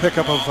catch for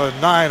pickup of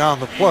 9 on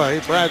the play.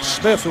 Brad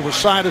Smith, who was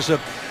signed as a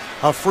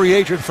free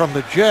agent from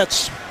the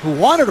Jets, who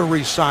wanted to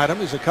re-sign him.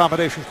 He's a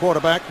combination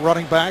quarterback,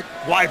 running back,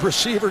 wide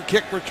receiver,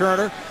 kick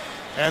returner,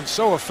 and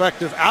so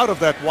effective out of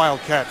that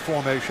Wildcat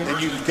formation. And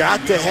you've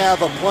got to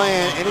have a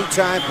plan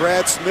anytime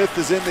Brad Smith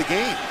is in the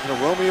game. You know,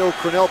 Romeo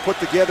Crennel put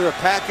together a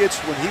package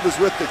when he was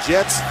with the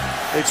Jets.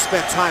 They've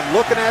spent time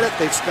looking at it.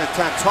 They've spent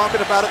time talking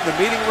about it in the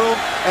meeting room,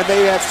 and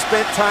they have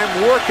spent time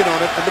working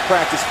on it in the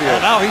practice field.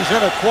 And now he's in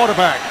at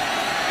quarterback.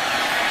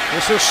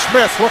 This is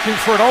Smith looking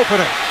for an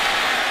opening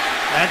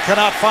and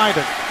cannot find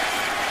it.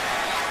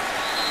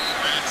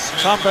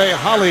 Sambe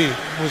Holly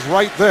was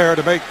right there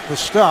to make the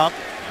stop.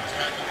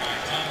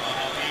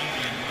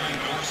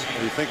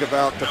 You think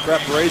about the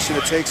preparation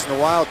it takes in the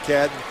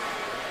Wildcat.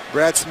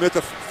 Brad Smith,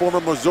 a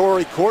former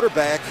Missouri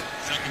quarterback.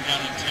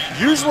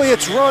 Usually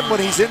it's run when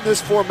he's in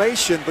this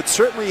formation, but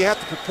certainly you have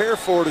to prepare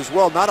for it as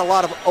well. Not a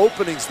lot of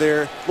openings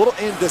there. A little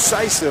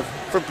indecisive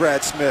from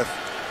Brad Smith.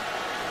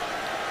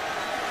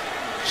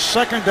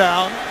 2nd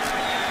down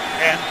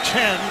and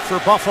 10 for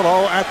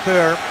Buffalo at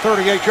their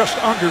 38, just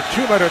under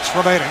 2 minutes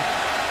remaining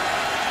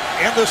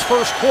in this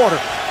first quarter.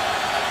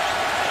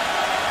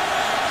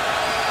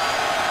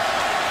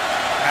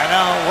 And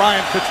now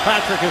Ryan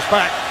Fitzpatrick is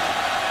back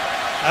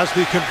as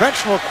the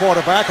conventional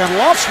quarterback and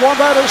lofts one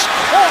that is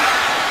caught.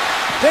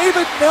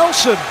 David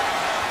Nelson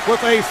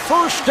with a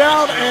 1st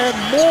down and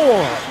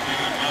more.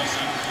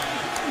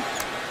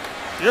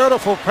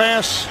 Beautiful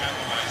pass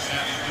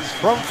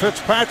from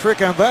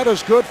Fitzpatrick, and that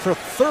is good for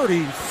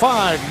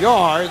 35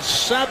 yards.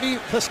 Savvy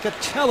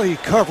Piscatelli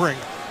covering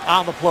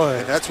on the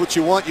play. And that's what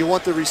you want. You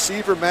want the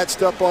receiver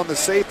matched up on the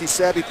safety.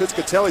 Savvy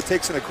Piscatelli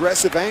takes an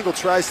aggressive angle,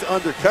 tries to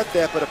undercut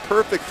that, but a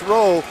perfect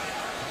throw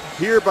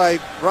here by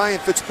Ryan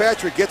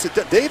Fitzpatrick gets it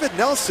done. David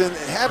Nelson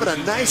having a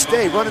nice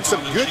day, running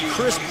some good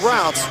crisp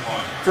routes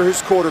for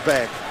his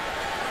quarterback.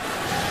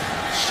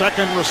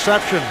 2nd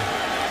reception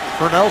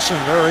for Nelson.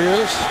 There he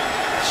is.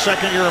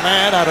 2nd-year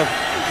man out of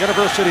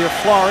University of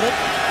Florida.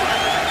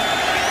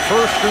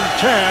 1st and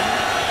 10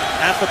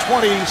 at the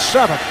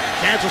 27.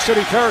 Kansas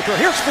City territory.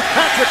 Here's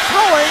Fitzpatrick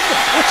throwing.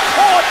 It's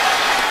caught.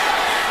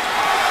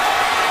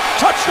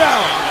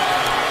 Touchdown.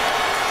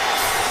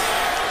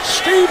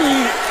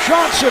 Stevie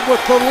Johnson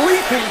with the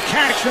leaping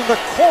catch in the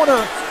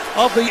corner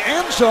of the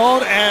end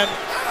zone, and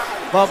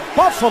the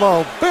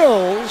Buffalo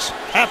Bills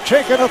have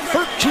taken a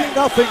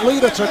 13-0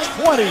 lead. It's a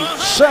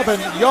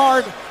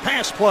 27-yard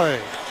pass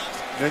play.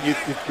 And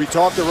we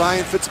talked to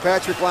Ryan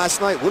Fitzpatrick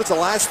last night. What is the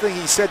last thing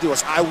he said to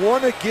us? I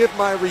want to give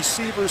my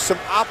receivers some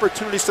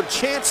opportunities, some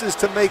chances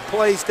to make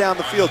plays down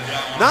the field.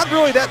 Not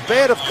really that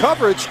bad of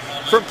coverage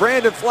from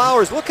Brandon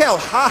Flowers. Look how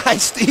high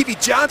Stevie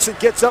Johnson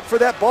gets up for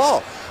that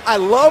ball. I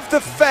love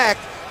the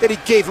fact that he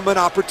gave him an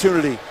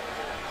opportunity.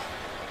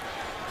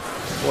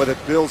 Boy, the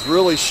Bills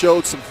really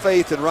showed some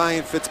faith in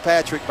Ryan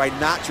Fitzpatrick by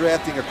not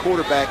drafting a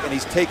quarterback, and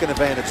he's taken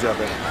advantage of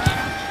it.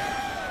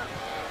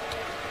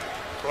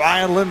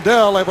 Ryan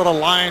Lindell able to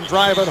line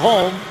drive it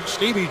home.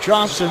 Stevie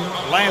Johnson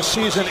last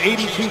season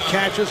 82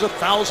 catches,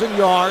 1,000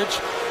 yards,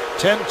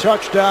 10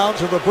 touchdowns,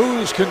 and the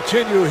boos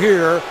continue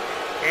here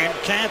in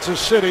Kansas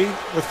City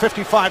with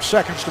 55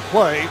 seconds to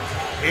play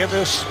in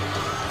this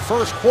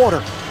first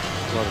quarter.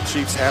 Well, the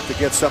Chiefs have to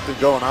get something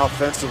going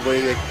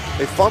offensively.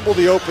 They fumble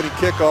the opening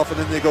kickoff, and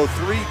then they go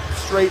 3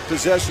 straight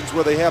possessions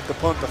where they have to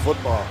punt the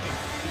football.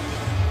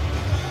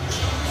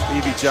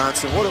 Stevie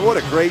Johnson, what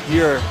a great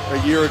year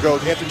a year ago.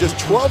 After just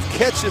 12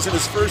 catches in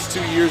his first 2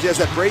 years, he has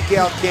that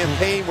breakout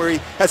campaign where he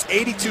has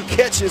 82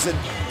 catches and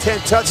 10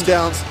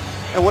 touchdowns.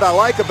 And what I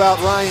like about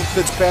Ryan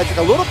Fitzpatrick,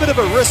 a little bit of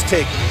a risk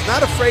taker. He's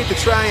not afraid to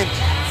try and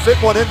fit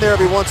one in there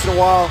every once in a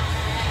while.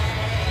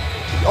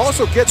 He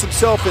also gets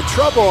himself in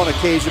trouble on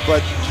occasion,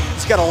 but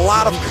he's got a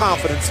lot of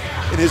confidence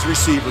in his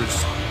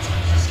receivers.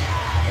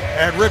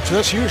 And Rich,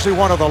 this is usually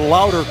one of the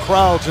louder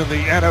crowds in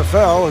the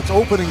NFL. It's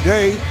opening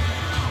day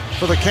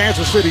for the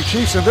Kansas City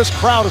Chiefs, and this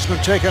crowd has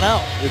been taken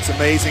out. It's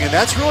amazing, and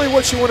that's really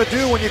what you want to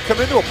do when you come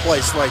into a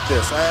place like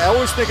this. I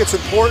always think it's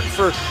important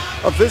for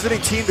a visiting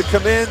team to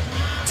come in,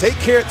 take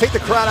the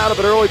crowd out of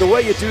it early. The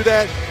way you do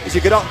that is you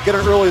get out and get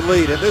an early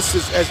lead, and this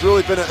has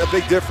really been a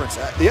big difference.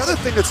 The other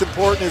thing that's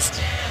important is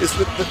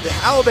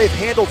how they've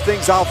handled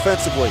things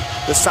offensively.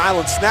 The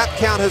silent snap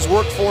count has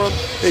worked for them.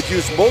 They've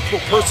used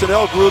multiple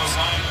personnel groups.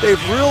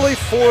 They've really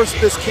forced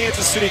this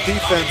Kansas City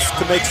defense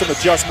to make some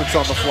adjustments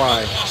on the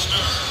fly.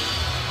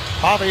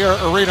 Javier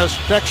Arenas,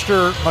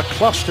 Dexter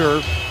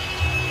McCluster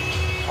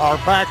are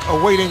back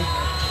awaiting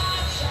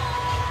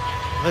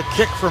the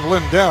kick from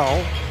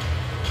Lindell.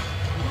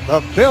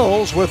 The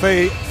Bills with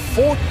a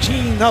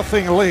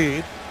 14-0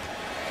 lead.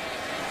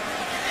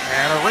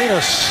 And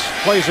Arenas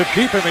plays it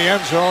deep in the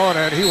end zone,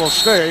 and he will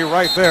stay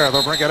right there.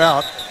 They'll bring it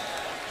out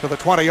to the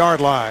 20-yard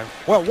line.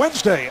 Well,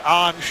 Wednesday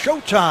on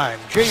Showtime,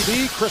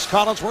 JV, Chris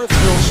Collinsworth,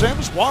 Phil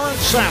Simms, Warren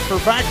Sapp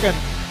are back and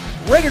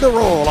ready to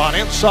roll on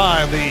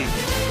Inside the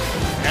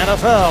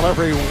NFL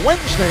every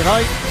Wednesday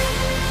night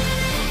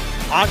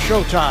on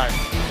Showtime.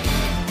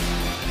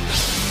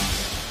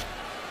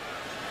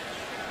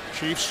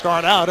 Chiefs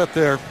start out at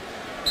their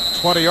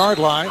 20-yard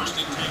line.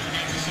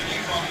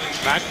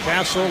 Matt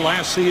Castle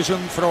last season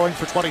throwing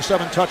for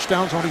 27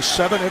 touchdowns, only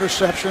 7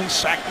 interceptions.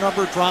 Sack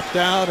number dropped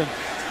down, and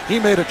he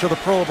made it to the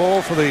Pro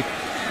Bowl for the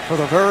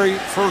very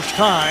first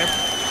time.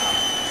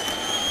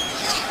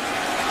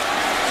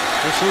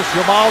 This is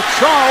Jamal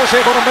Charles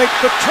able to make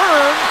the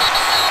turn.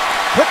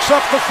 Picks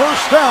up the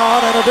first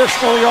down and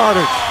additional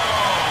yardage.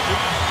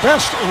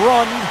 Best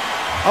run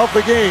of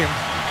the game.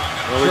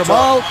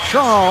 Jamal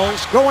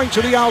Charles going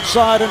to the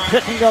outside and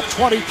picking up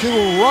 22,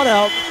 run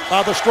out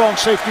by the strong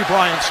safety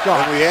Brian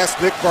Scott. And we asked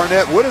Nick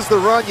Barnett, what is the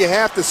run you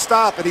have to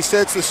stop? And he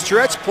said it's the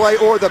stretch play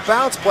or the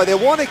bounce play. They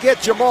want to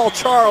get Jamal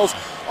Charles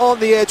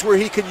on the edge where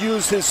he can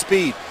use his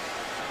speed.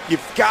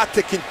 You've got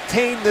to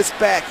contain this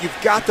back. You've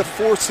got to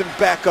force him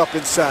back up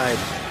inside.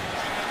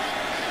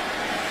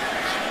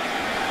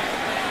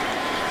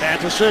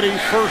 Kansas City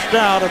first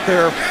down at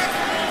their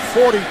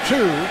 42.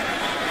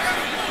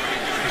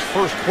 This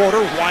first quarter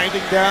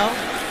winding down.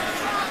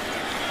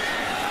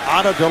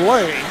 On a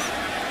delay.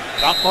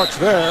 Not much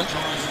there.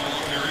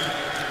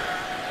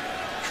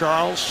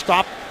 Charles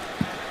stopped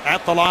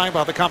at the line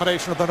by the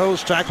combination of the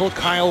nose tackle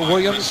Kyle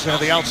Williams and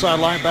the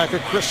outside linebacker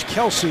Chris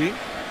Kelsey.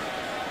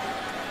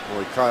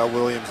 Boy, Kyle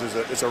Williams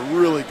is a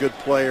really good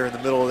player in the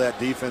middle of that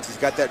defense. He's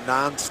got that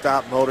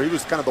non-stop motor. He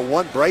was kind of the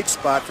one bright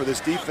spot for this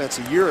defense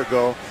a year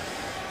ago.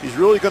 He's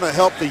really going to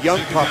help the young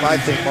pup, I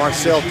think,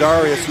 Marcel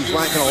Darius, who's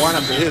going to line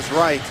up to his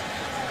right.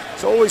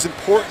 It's always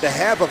important to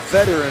have a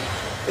veteran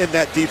in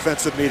that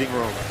defensive meeting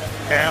room.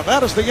 And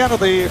that is the end of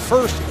the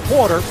first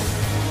quarter.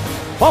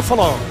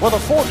 Buffalo with a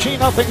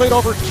 14-0 lead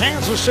over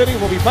Kansas City.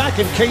 We'll be back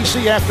in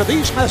KC after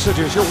these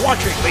messages. You're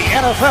watching the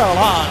NFL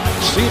on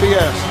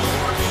CBS.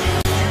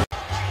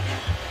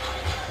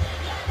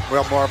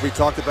 Well, Marv, we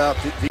talked about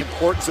the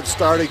importance of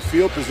starting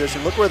field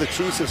position. Look where the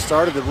Chiefs have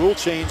started. The rule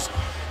change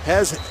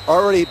has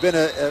already been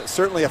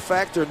certainly a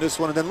factor in this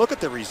one. And then look at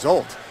the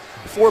result.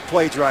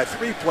 4-play drive,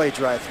 3-play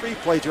drive,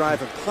 3-play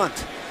drive, and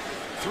punt.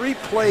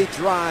 3-play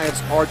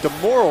drives are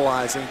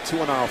demoralizing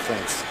to an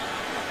offense.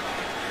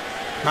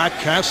 Matt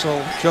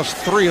Castle just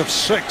 3 of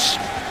 6,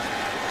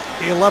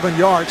 11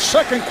 yards.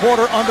 Second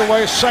quarter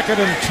underway, 2nd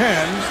and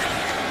 10.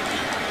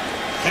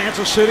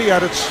 Kansas City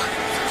at its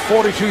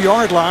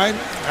 42-yard line.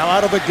 Now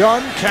out of the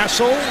gun,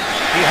 Castle. He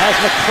has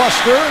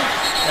McCluster,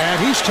 and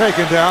he's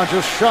taken down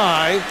just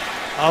shy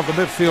of the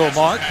midfield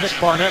mark. Nick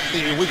Barnett,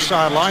 the weak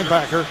side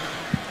linebacker,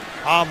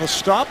 on the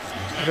stop.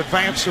 An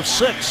advance of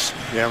 6.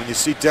 Yeah, when you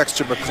see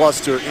Dexter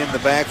McCluster in the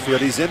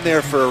backfield, he's in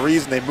there for a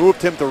reason. They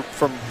moved him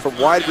from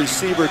wide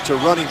receiver to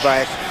running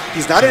back.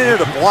 He's not in there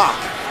to block.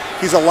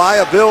 He's a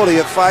liability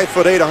at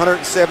 5'8",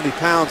 170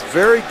 pounds.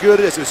 Very good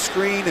as a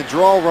screen and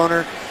draw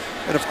runner.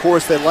 And of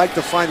course, they like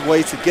to find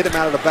ways to get him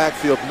out of the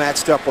backfield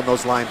matched up on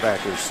those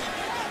linebackers.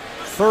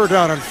 3rd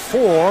down and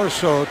 4,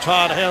 so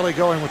Todd Haley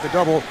going with the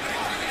double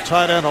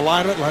tight end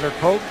alignment. Leonard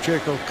Pope,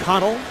 Jake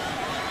O'Connell.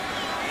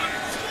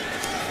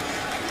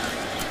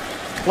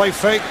 Play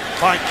fake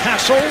by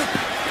Castle.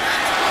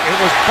 It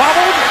was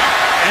bobbled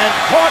and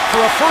caught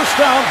for a first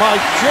down by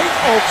Jake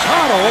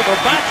O'Connell, the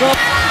backup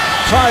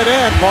tight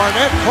end.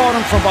 Barnett caught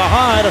him from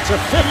behind. It's a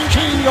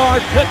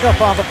 15-yard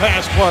pickup on the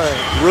pass play.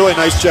 Really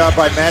nice job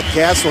by Matt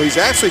Castle. He's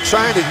actually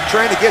trying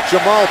to get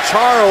Jamal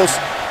Charles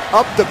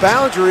up the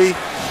boundary.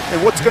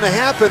 And what's going to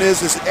happen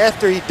is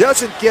after he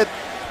doesn't get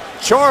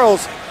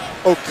Charles,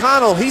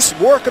 O'Connell, he's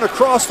working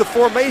across the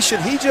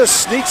formation. He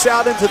just sneaks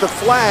out into the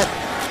flat.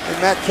 And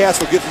Matt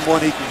Castle gives him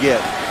one he can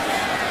get.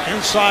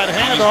 Inside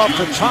handoff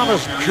to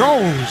Thomas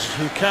Jones,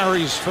 who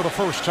carries for the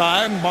first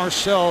time.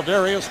 Marcel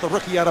Darius, the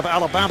rookie out of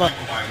Alabama,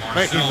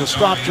 making the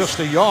stop just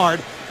a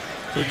yard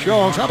to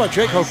Jones. How about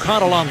Jake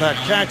O'Connell on that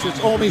catch? It's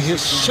only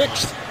his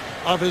 6th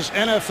of his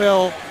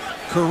NFL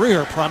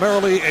career,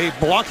 primarily a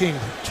blocking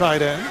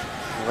tight end.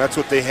 Well, that's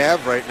what they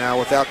have right now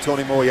without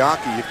Tony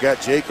Moeaki. You've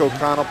got Jake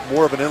O'Connell,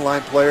 more of an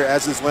inline player,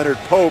 as is Leonard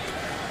Pope,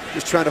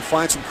 just trying to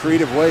find some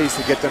creative ways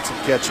to get them some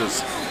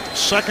catches.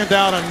 2nd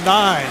down and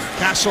 9.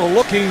 Castle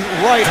looking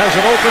right, has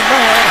an open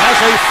man, has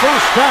a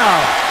first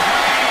down.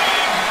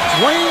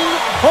 Dwayne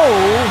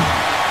Bowe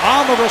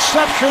on the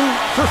reception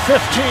for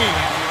 15.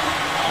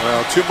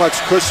 Well, too much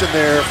cushion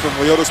there from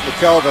Leotis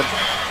McKelvin.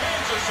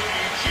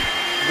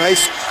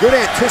 Nice, good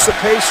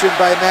anticipation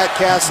by Matt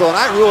Castle, and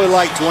I really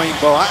like Dwayne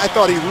Bowe. I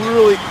thought he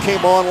really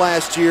came on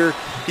last year.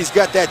 He's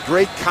got that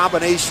great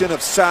combination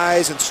of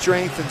size and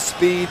strength and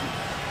speed.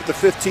 With the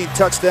 15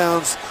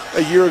 touchdowns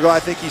a year ago, I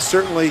think he's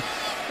certainly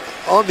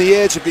on the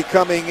edge of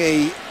becoming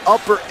a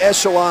upper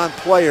echelon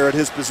player at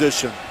his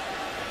position.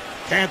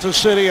 Kansas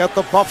City at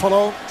the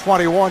Buffalo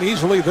 21,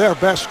 easily their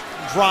best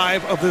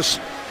drive of this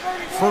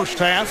first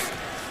half.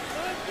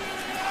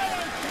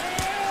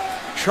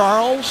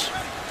 Charles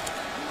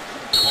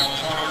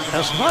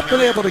has not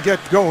been able to get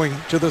going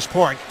to this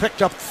point.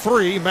 Picked up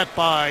 3, met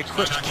by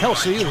Chris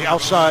Kelsey, the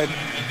outside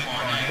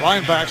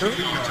linebacker.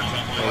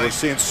 Well, we're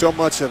seeing so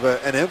much of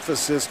an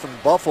emphasis from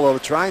Buffalo to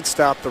try and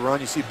stop the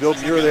run. You see Bill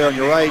Muir there on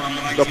your right,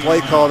 the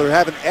play call. They're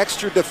having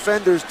extra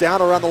defenders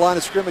down around the line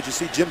of scrimmage. You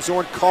see Jim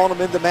Zorn calling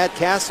them into Matt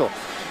Castle.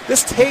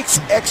 This takes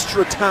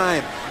extra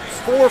time,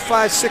 4,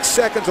 5, 6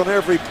 seconds on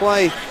every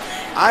play.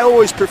 I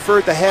always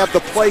preferred to have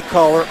the play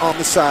caller on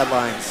the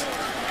sidelines.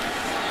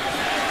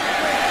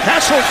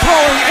 Castle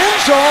throwing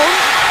end zone.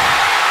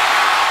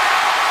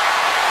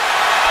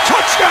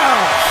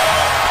 Touchdown.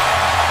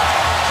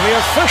 The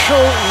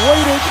official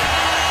waited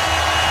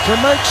to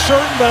make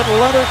certain that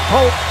Leonard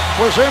Pope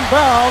was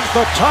inbounds.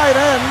 The tight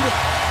end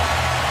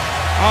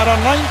on a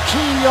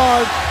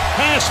 19-yard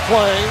pass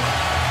play.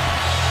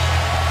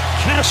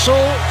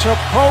 Castle to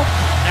Pope,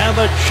 and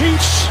the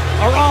Chiefs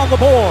are on the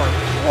board.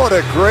 What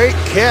a great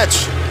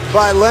catch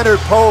by Leonard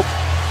Pope.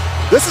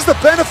 This is the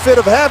benefit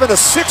of having a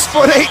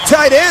 6'8"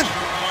 tight end.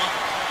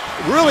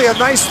 Really a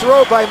nice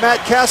throw by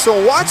Matt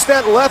Castle. Watch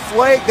that left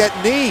leg, that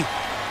knee.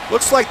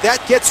 Looks like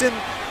that gets in.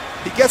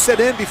 He gets that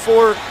in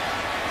before.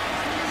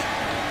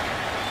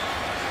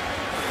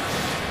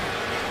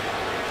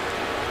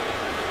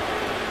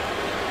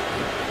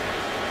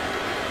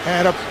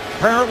 And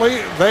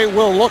apparently they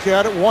will look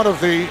at it. One of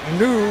the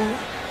new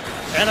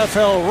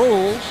NFL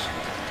rules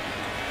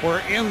where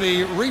in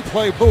the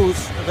replay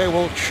booth they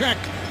will check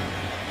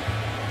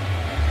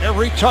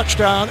every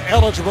touchdown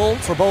eligible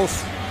for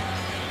both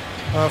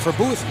for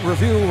booth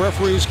review.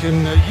 Referees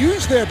can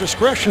use their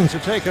discretion to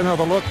take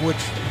another look,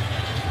 which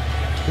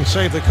can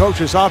save the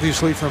coaches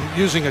obviously from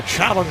using a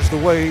challenge the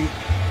way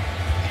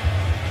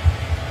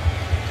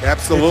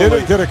absolutely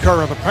it did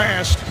occur in the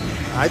past.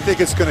 I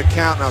think it's going to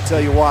count, and I'll tell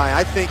you why.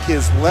 I think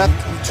his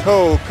left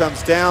toe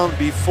comes down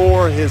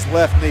before his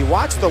left knee.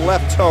 Watch the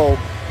left toe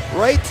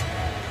right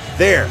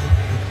there.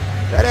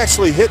 That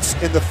actually hits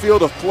in the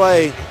field of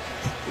play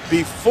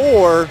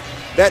before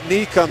that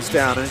knee comes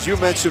down. And as you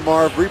mentioned,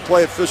 Marv,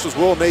 replay officials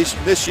will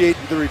initiate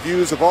the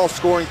reviews of all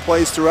scoring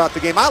plays throughout the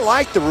game. I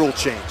like the rule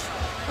change.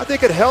 I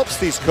think it helps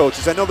these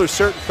coaches. I know there's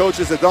certain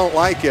coaches that don't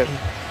like it.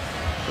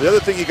 The other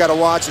thing you got to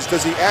watch is,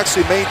 does he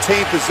actually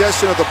maintain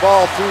possession of the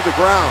ball through the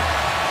ground?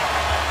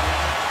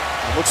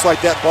 It looks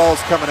like that ball is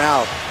coming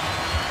out.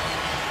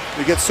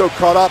 He gets so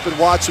caught up in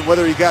watching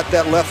whether he got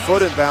that left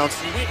foot in bounds.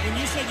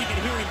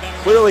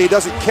 Clearly he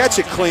doesn't catch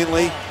it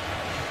cleanly.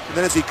 And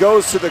then as he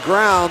goes to the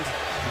ground,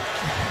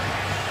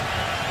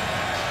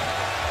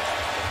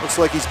 looks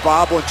like he's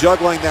bobbling,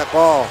 juggling that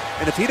ball.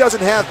 And if he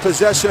doesn't have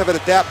possession of it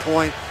at that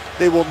point,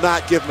 they will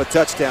not give him a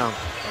touchdown.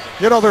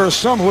 You know, there are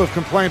some who have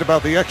complained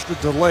about the extra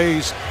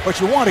delays, but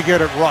you want to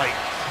get it right.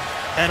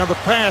 And in the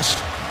past,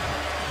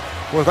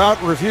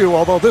 without review,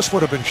 although this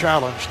would have been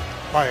challenged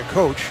by a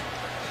coach,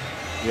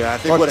 yeah, I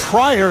think but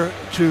prior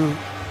to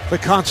the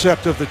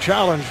concept of the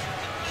challenge,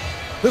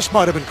 this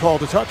might have been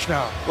called a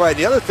touchdown. Right, and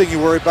the other thing you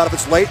worry about, if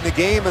it's late in the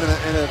game and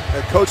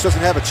a coach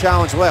doesn't have a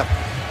challenge left,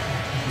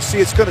 you see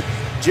it's going to,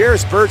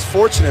 Jairus Byrd's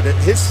fortunate that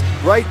his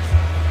right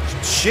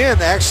shin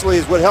actually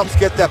is what helps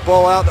get that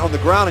ball out on the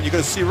ground, and you're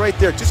going to see right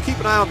there, just keep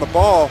an eye on the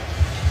ball.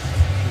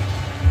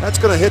 That's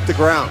going to hit the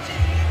ground,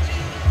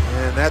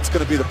 and that's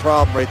going to be the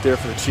problem right there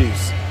for the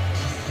Chiefs.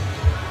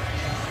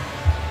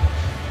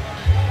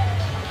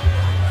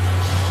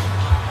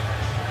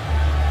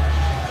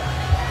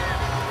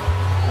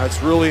 That's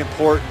really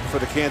important for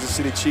the Kansas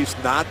City Chiefs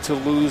not to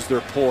lose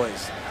their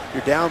poise.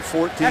 You're down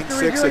 14-6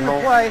 at home.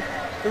 The play,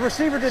 the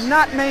receiver did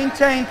not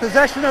maintain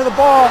possession of the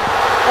ball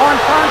on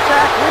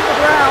contact with the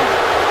ground.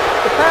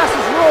 The pass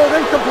is ruled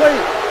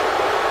incomplete.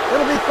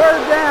 It'll be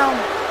third down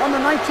on the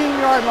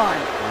 19-yard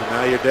line. And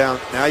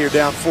now you're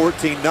down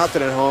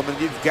 14-0 at home, and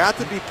you've got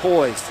to be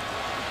poised.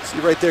 See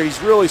right there, he's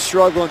really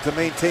struggling to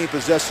maintain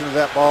possession of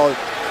that ball. It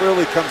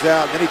clearly comes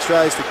out, and then he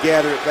tries to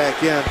gather it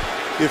back in.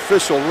 The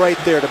official right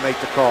there to make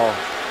the call.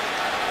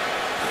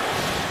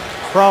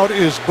 Crowd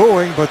is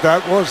booing, but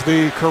that was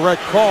the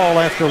correct call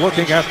after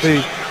looking at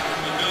the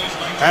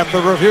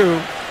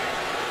review.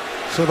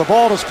 So the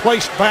ball is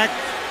placed back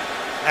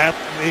at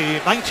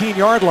the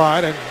 19-yard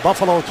line in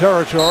Buffalo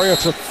territory.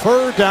 It's a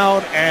third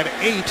down and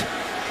 8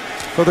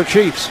 for the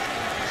Chiefs.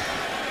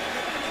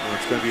 Well,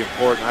 it's going to be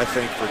important, I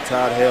think, for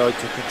Todd Haley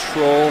to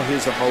control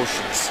his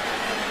emotions.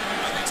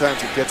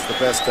 Sometimes it gets the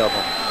best of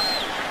him.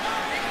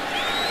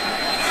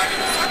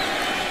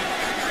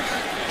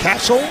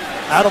 Castle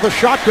out of the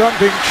shotgun,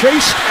 being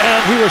chased,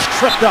 and he was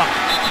tripped up.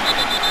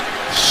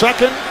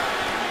 Second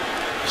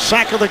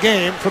sack of the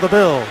game for the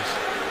Bills.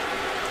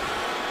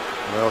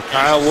 Well,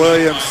 Kyle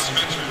Williams.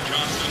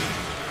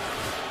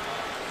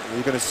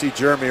 You're going to see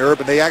Jeremy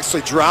Urban. They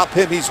actually drop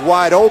him. He's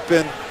wide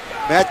open.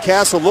 Matt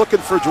Castle looking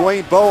for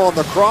Dwayne Bowe on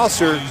the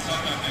crosser.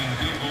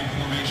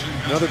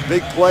 Another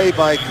big play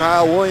by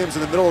Kyle Williams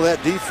in the middle of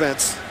that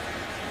defense.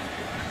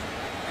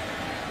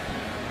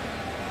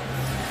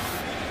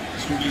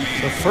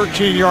 The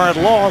 13-yard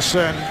loss,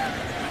 and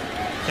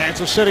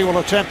Kansas City will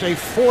attempt a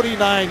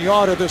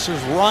 49-yarder. This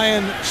is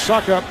Ryan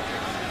Succop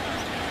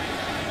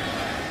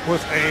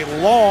with a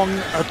long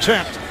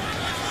attempt.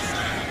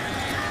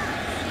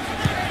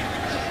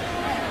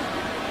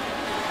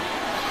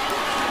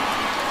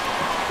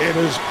 It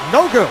is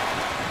no good.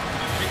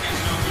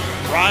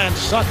 Ryan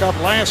Succop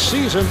last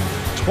season,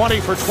 20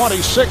 for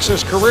 26,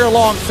 his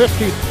career-long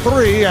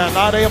 53, and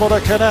not able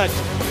to connect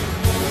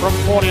from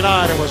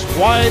 49. It was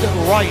wide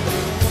right.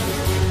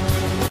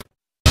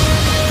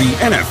 The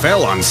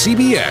NFL on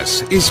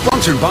CBS is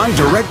sponsored by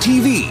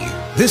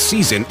DirecTV. This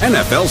season,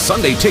 NFL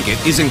Sunday Ticket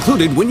is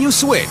included when you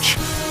switch.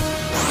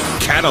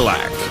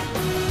 Cadillac.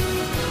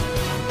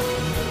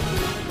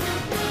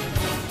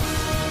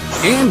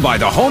 And by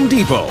the Home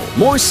Depot.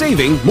 More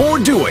saving, more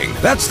doing.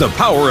 That's the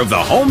power of the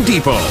Home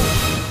Depot.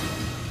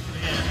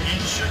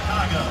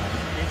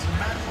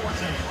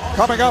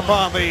 Coming up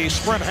on the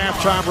Sprint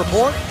Halftime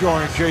Report,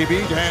 join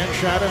JB, Dan,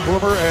 Shannon,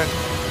 Boomer, and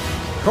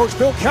Coach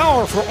Bill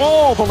Cowher for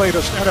all the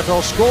latest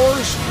NFL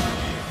scores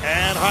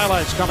and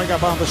highlights coming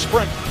up on the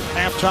Sprint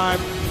Halftime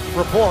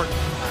Report.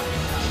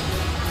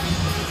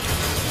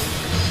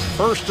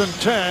 First and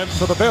 10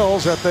 for the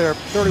Bills at their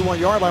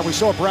 31-yard line. We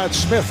saw Brad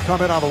Smith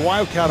come in on the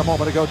Wildcat a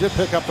moment ago, did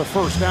pick up the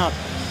first down.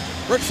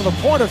 Rich, from the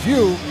point of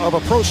view of a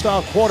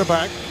pro-style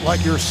quarterback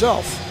like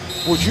yourself,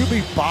 would you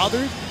be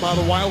bothered by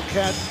the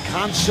Wildcat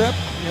concept?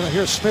 You know,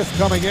 here's Smith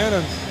coming in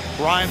and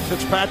Ryan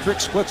Fitzpatrick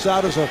splits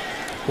out as a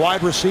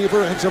wide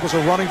receiver, ends up as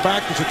a running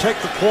back. Does it take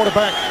the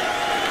quarterback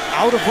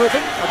out of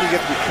rhythm? I think you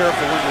have to be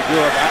careful when you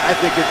do it. I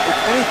think if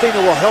anything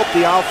that will help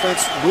the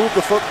offense move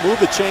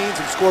the chains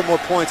and score more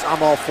points,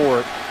 I'm all for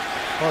it.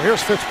 Well,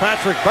 here's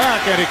Fitzpatrick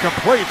back, and he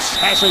completes,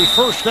 has a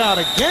first down.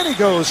 Again, he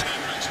goes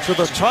to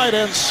the tight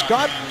end,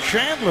 Scott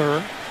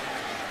Chandler,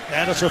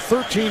 and it's a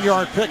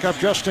 13-yard pickup.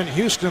 Justin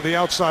Houston, the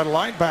outside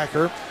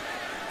linebacker,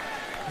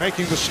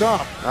 making the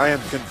stop. I am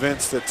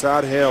convinced that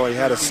Todd Haley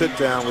had a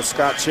sit-down with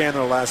Scott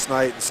Chandler last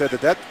night and said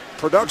that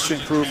production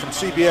crew from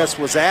CBS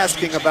was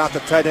asking about the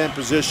tight end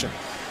position.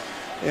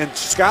 And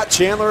Scott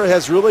Chandler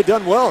has really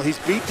done well. He's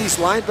beat these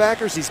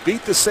linebackers. He's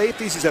beat the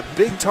safeties. He's a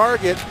big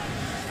target.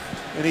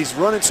 And he's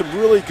running some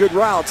really good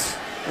routes.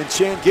 And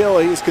Chan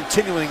Gilly is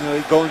continually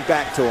going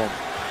back to him.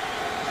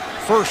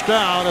 First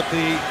down at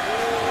the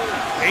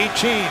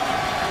 18.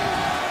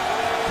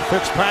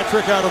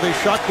 Fitzpatrick out of the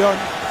shotgun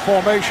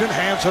formation,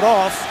 hands it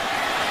off.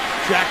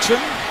 Jackson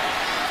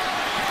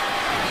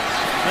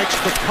makes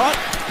the cut.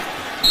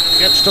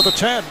 Gets to the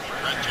 10.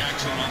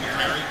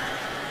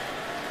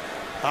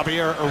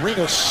 Javier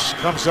Arenas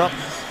comes up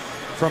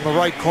from the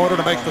right corner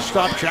to make the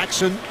stop.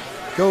 Jackson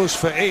goes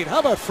for 8. How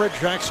about Fred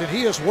Jackson?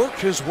 He has worked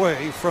his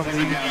way from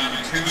the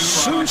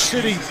Sioux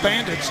City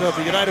Bandits of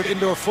the United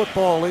Indoor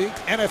Football League,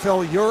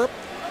 NFL Europe,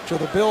 to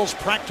the Bills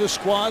practice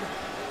squad,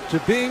 to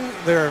being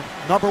their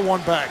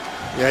 #1 back.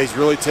 Yeah, he's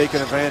really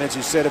taken advantage,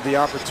 he said, of the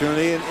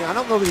opportunity. And I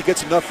don't know that he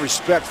gets enough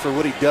respect for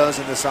what he does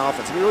in this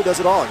offense. He really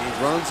does it all. I mean,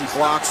 he runs, he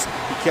blocks,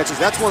 he catches.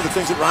 That's one of the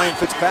things that Ryan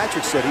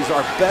Fitzpatrick said. He's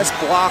our best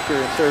blocker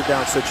in third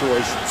down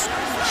situations.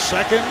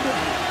 Second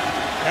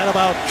and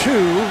about 2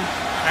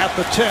 at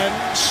the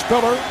 10.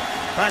 Spiller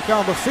back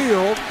on the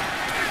field.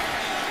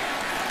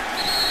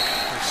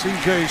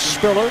 C.J.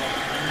 Spiller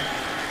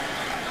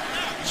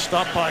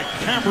stopped by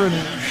Cameron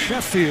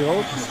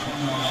Sheffield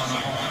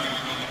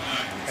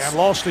and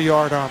lost a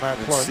yard on that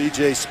play.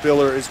 C.J.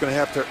 Spiller is going to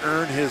have to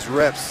earn his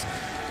reps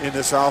in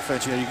this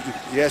offense. You know,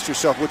 you ask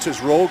yourself, what's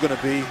his role going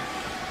to be?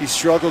 He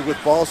struggled with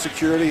ball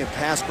security and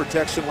pass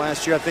protection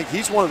last year. I think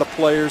he's one of the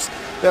players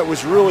that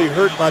was really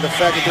hurt by the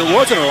fact that there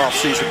wasn't an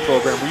off-season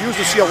program. We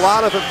usually see a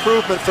lot of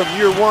improvement from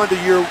year 1 to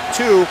year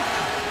 2,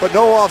 but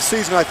no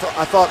off-season I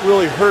thought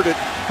really hurt a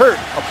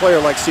player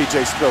like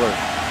C.J. Spiller.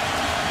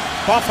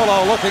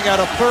 Buffalo looking at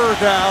a third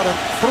down and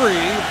 3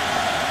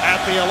 at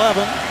the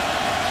 11.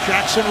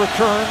 Jackson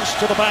returns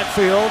to the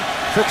backfield.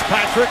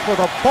 Fitzpatrick with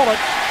a bullet,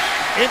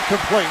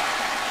 incomplete.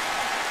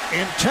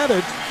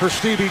 Intended for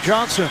Stevie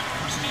Johnson.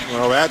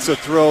 Well, that's a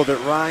throw that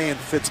Ryan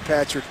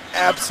Fitzpatrick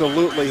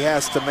absolutely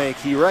has to make.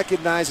 He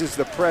recognizes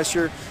the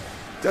pressure,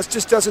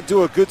 just doesn't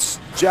do a good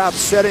job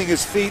setting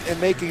his feet and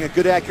making a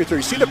good accurate throw.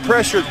 You see the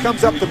pressure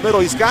comes up the middle.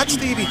 He's got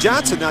Stevie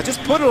Johnson now.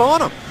 Just put it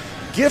on him.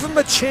 Give him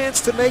a chance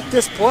to make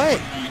this play.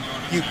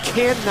 You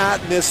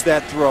cannot miss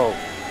that throw.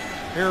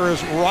 Here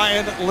is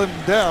Ryan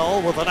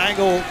Lindell with an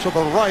angle to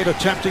the right,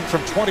 attempting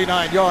from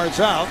 29 yards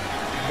out.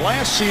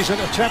 Last season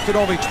attempted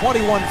only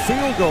 21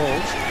 field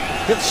goals.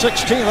 Hit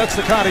 16, that's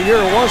the kind of year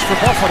it was for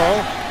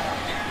Buffalo.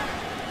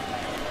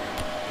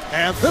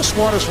 And this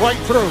one is right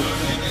through.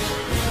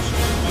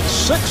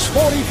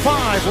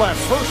 6:45 left,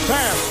 first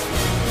half.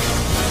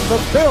 The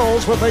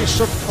Bills with a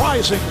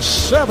surprising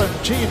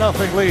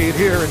 17-0 lead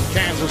here in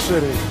Kansas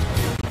City.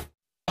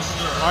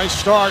 Nice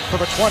start for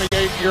the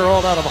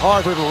 28-year-old out of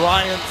Harvard,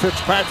 Ryan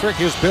Fitzpatrick.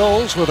 His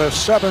Bills with a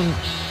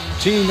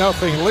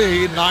 17-0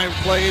 lead, 9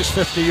 plays,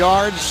 50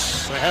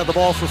 yards. They had the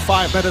ball for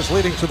 5 minutes,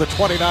 leading to the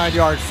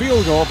 29-yard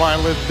field goal by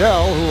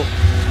Lindell, who will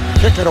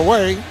kick it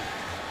away.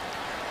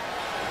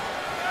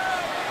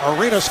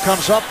 Arenas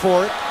comes up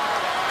for it.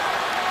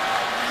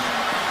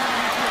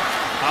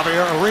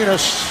 Javier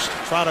Arenas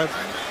trying to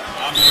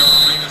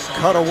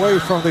cut away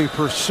from the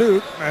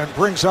pursuit and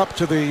brings up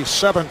to the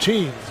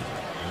 17.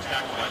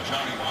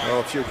 Well,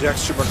 if you're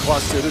Dexter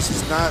McCluster, this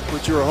is not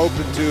what you were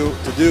hoping to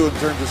do in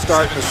terms of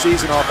starting the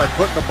season off by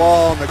putting the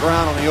ball on the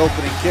ground on the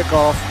opening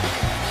kickoff.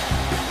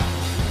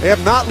 They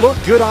have not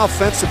looked good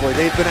offensively.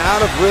 They've been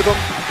out of rhythm,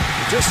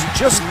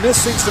 just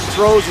missing some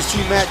throws. You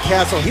see Matt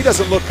Castle, he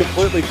doesn't look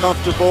completely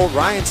comfortable.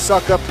 Ryan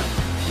Suckup,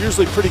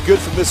 usually pretty good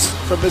from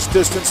this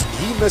distance.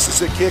 He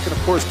misses a kick, and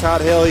of course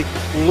Todd Haley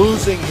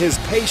losing his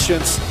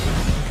patience.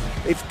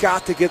 They've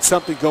got to get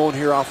something going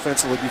here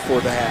offensively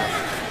before the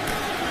half.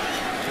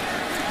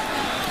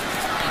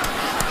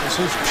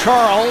 This is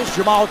Charles,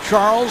 Jamal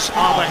Charles,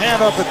 on the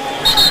hand of the...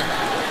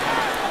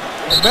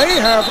 May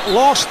have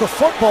lost the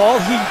football.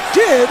 He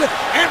did,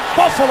 and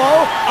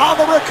Buffalo on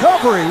the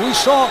recovery. We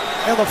saw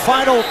in the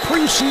final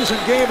preseason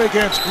game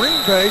against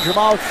Green Bay,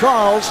 Jamal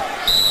Charles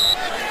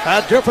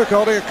had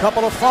difficulty, a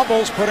couple of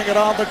fumbles, putting it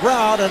on the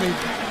ground, and he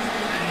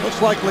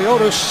looks like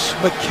Leotis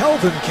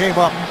McKelvin came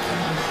up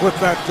with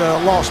that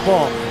lost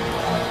ball.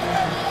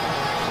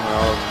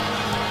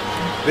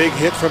 Big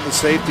hit from the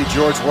safety,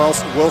 George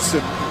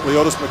Wilson.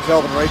 Leotis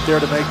McKelvin right there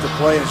to make the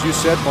play. As you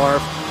said,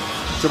 Marv,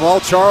 Jamal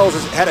Charles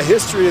has had a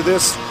history of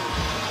this,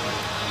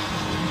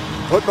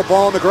 putting the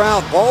ball on the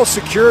ground, ball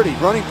security,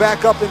 running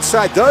back up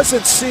inside,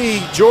 doesn't see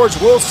George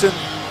Wilson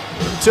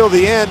until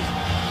the end.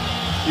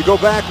 You go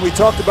back and we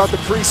talked about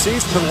the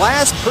preseason. The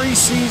last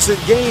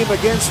preseason game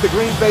against the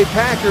Green Bay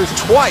Packers,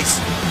 twice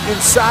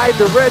inside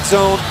the red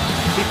zone,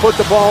 he put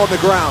the ball on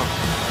the ground.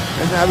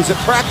 And I was at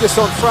practice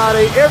on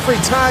Friday. Every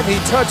time he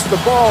touched the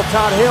ball,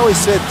 Todd Haley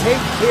said, take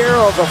care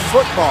of the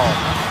football.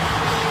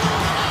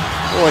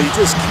 Boy, you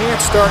just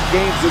can't start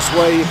games this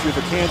way if you're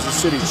the Kansas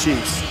City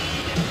Chiefs.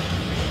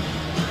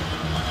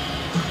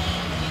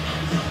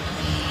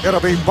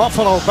 It'll be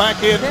Buffalo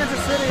back in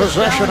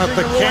possession at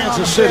the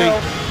Kansas City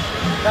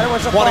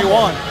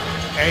 21.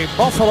 A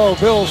Buffalo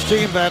Bills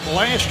team that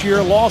last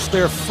year lost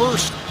their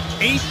first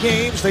 8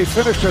 games. They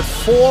finished at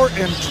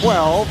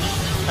 4-12.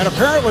 And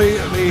apparently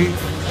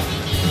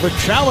the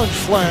challenge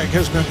flag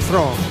has been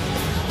thrown.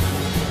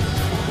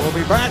 We'll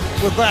be back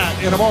with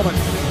that in a moment.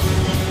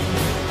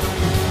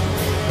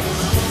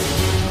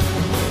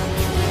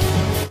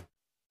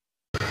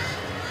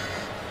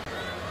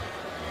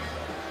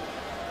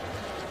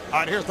 All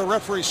right, here's the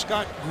referee,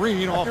 Scott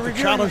Green, off the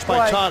challenge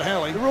by Todd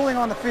Haley. The ruling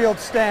on the field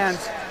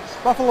stands.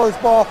 Buffalo's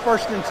ball,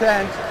 1st and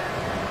 10.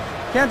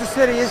 Kansas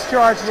City is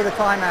charged with a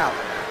timeout.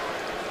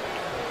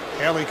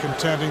 Haley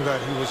contending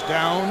that he was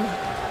down.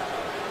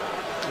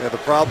 Yeah, the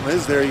problem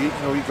is there, you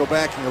go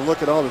back and you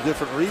look at all the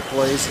different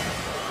replays.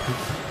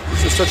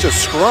 It's just such a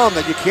scrum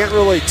that you can't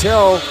really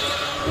tell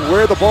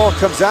where the ball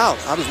comes out.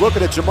 I was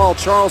looking at Jamal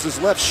Charles'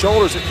 left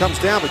shoulder as it comes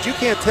down, but you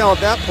can't tell at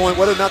that point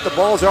whether or not the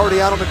ball is already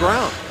out on the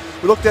ground.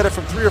 We looked at it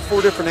from 3 or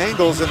 4 different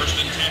angles and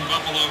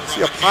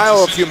see a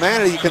pile of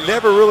humanity. You can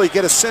never really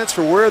get a sense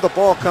for where the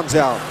ball comes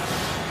out.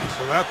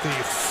 So that's the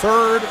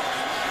 3rd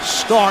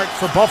start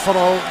for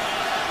Buffalo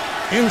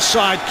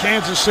inside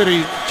Kansas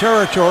City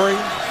territory.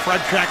 Fred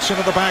Jackson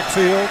in the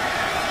backfield.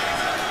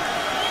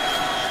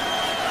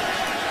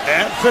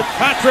 And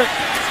Fitzpatrick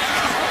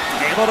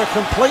able to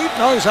complete.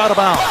 No, he's out of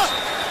bounds.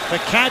 The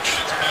catch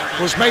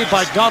was made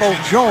by Donald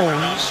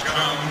Jones,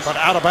 but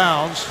out of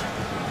bounds.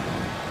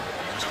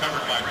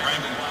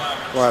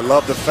 Well, I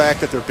love the fact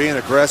that they're being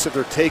aggressive.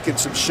 They're taking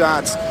some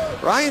shots.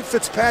 Ryan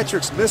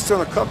Fitzpatrick's missed on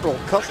a couple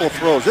of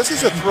throws. This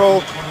is a throw.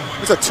 It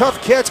was a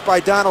tough catch by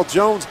Donald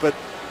Jones, but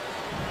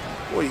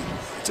boy, it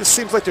just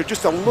seems like they're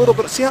just a little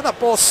bit. See how that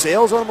ball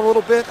sails on him a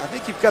little bit? I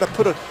think you've got to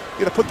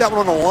put that one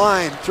on the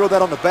line, throw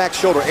that on the back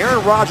shoulder.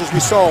 Aaron Rodgers, we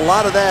saw a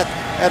lot of that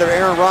out of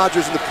Aaron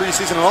Rodgers in the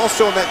preseason and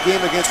also in that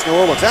game against New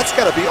Orleans. That's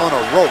got to be on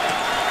a rope.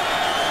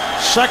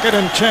 2nd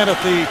and 10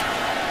 at the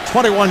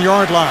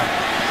 21-yard line.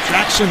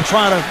 Jackson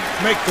trying to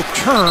make the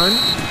turn.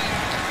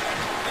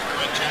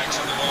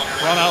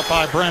 Run out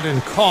by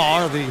Brandon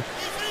Carr, the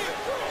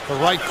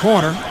right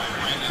corner.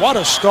 What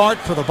a start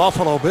for the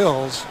Buffalo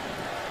Bills.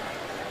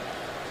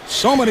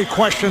 So many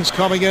questions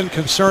coming in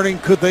concerning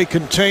could they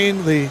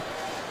contain the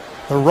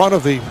run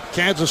of the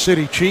Kansas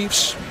City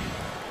Chiefs.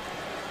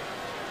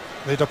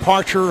 The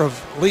departure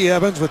of Lee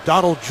Evans with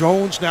Donald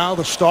Jones now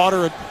the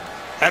starter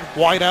at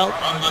wideout.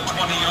 On the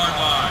 20-yard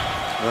line.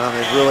 Well,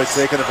 they've really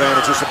taken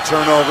advantage of some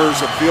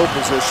turnovers and field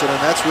position, and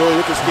that's really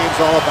what this game's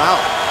all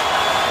about.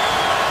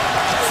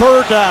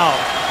 3rd down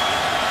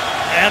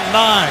and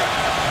 9.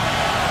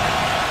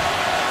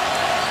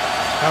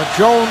 Now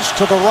Jones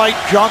to the right,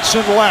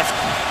 Johnson left.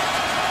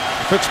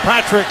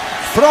 Fitzpatrick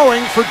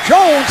throwing for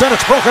Jones, and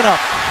it's broken up.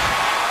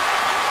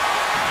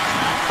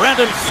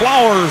 Brandon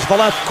Flowers, the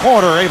left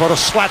corner, able to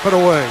slap it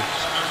away.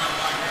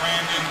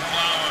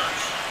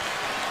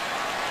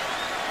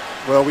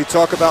 Well, we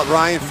talk about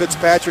Ryan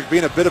Fitzpatrick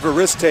being a bit of a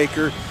risk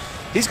taker.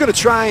 He's going to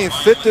try and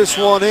fit this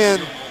one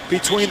in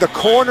between the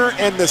corner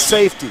and the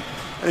safety.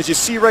 And as you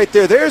see right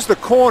there, there's the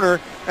corner,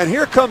 and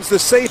here comes the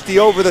safety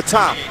over the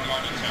top.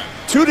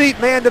 2 deep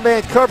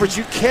man-to-man coverage.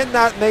 You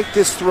cannot make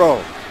this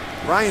throw.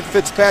 Ryan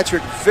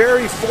Fitzpatrick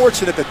very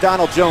fortunate that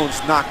Donald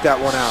Jones knocked that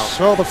one out.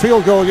 So the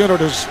field goal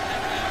unit is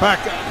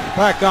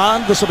back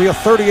on. This will be a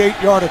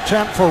 38-yard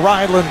attempt for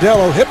Ryan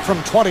Lindell, hit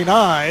from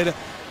 29.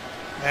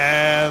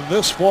 And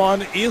this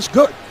one is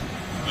good.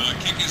 The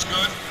kick is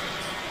good.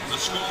 The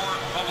score,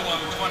 Buffalo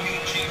 20,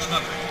 Chiefs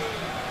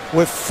nothing.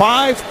 With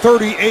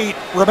 5:38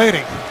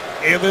 remaining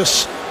in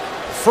this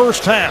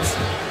first half,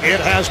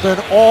 it has been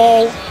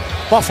all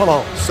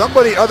Buffalo.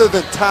 Somebody other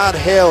than Todd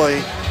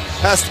Haley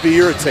has to be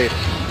irritated.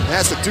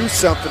 Has to do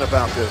something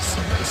about this.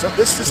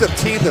 This is a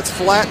team that's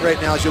flat right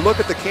now. As you look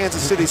at the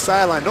Kansas City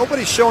sideline,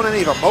 nobody's showing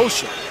any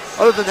emotion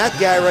other than that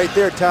guy right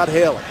there, Todd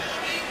Haley.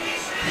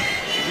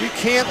 You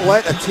can't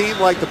let a team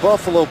like the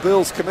Buffalo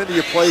Bills come into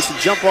your place and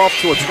jump off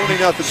to a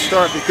 20-0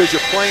 start because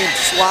you're playing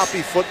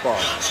sloppy football.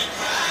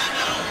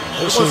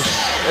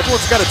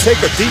 Everyone's got to take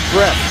a deep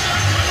breath.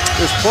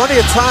 There's plenty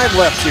of time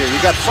left here. You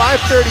got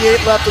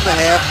 5:38 left in the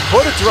half.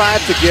 Put a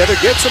drive together,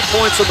 get some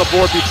points on the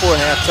board before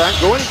halftime.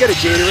 Go in and get a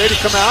Gatorade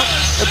and come out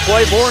and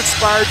play more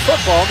inspired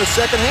football in the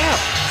second half.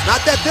 It's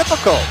not that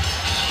difficult.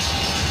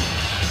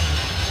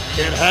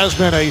 It has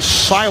been a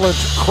silent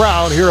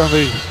crowd here in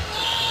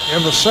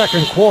the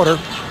second quarter.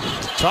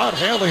 Todd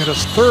Haley in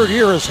his 3rd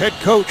year as head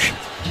coach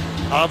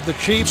of the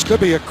Chiefs.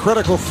 Could be a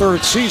critical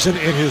 3rd season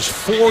in his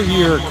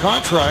 4-year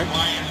contract.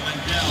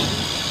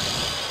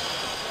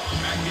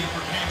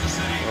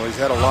 Well, he's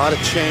had a lot of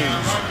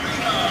change.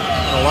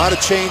 A lot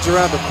of change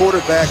around the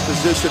quarterback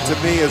position to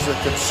me is a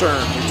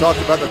concern. We talked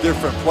about the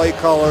different play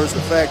callers,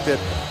 the fact that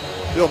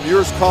Bill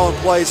Muir's calling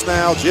plays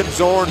now. Jim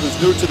Zorn,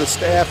 who's new to the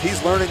staff,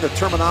 he's learning the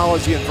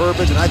terminology and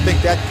verbiage, and I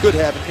think that could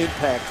have an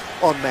impact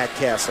on Matt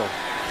Cassel.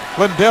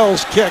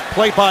 Lindell's kick,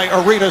 played by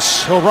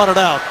Arenas. He'll run it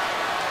out.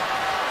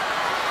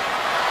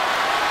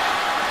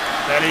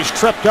 And he's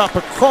tripped up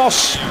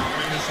across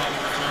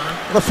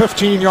the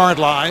 15-yard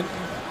line.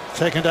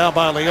 Taken down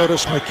by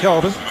Leotis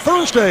McKelvin.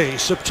 Thursday,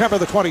 September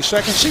the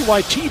 22nd. See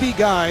why TV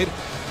Guide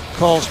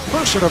calls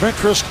Person of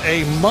Interest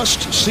a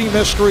must-see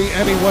mystery.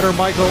 Emmy winner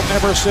Michael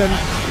Emerson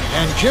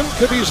and Jim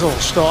Caviezel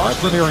star,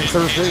 premiering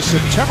Thursday,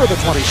 September the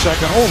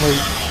 22nd, only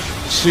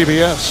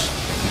CBS.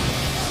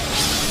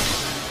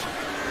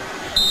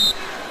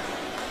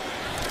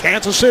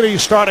 Kansas City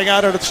starting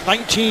out at its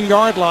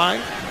 19-yard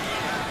line.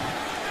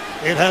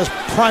 It has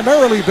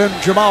primarily been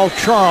Jamal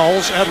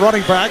Charles at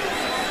running back.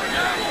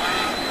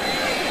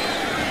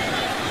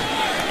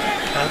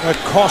 And that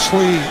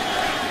costly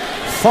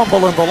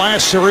fumble in the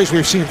last series.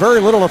 We've seen very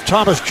little of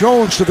Thomas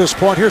Jones to this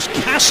point. Here's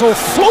Cassel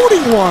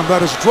floating one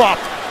that is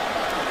dropped.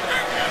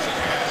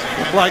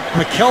 Looked like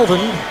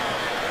McKelvin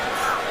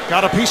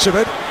got a piece of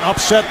it.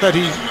 Upset that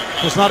he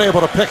was not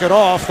able to pick it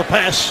off. The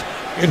pass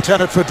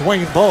intended for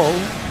Dwayne Bowe.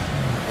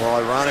 Well,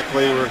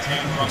 ironically, the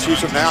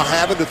Chiefs are now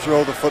having to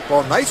throw the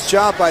football. Nice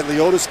job by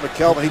Leotis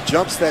McKelvin. He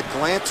jumps that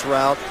glance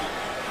route.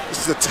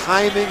 This is a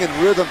timing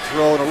and rhythm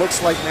throw, and it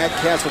looks like Matt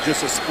Cassel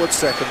just a split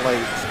second late.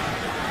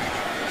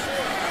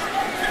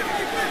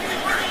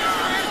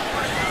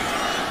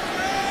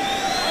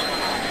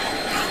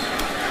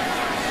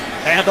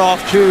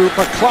 Handoff to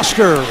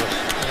McCluster.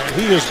 And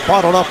he is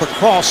bottled up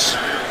across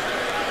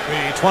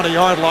the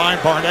 20-yard line.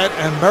 Barnett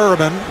and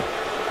Merriman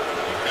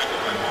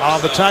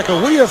on the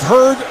tackle. We have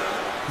heard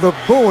the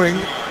booing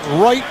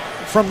right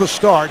from the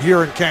start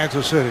here in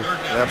Kansas City.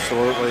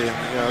 Absolutely.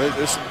 And,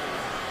 this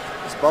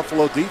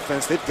Buffalo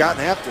defense, they've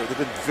gotten after it. They've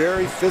been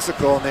very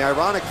physical, and the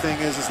ironic thing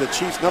is the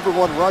Chiefs'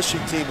 #1 rushing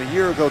team a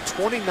year ago,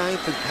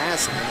 29th in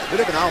passing, a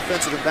bit of an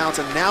offensive imbalance,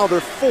 and now they're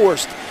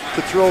forced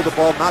to throw the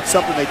ball, not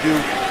something they do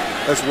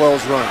as well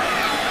as run.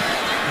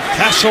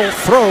 Cassel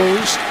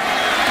throws,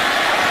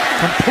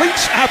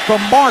 completes at the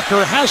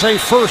marker, has a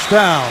first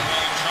down.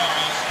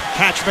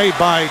 Catch made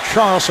by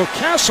Charles. So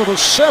Cassel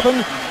is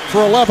 7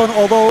 for 11,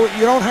 although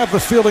you don't have the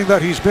feeling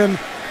that he's been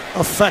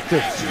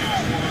effective.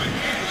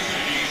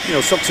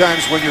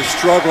 Sometimes when you're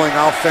struggling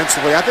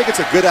offensively, I think it's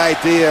a good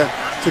idea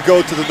to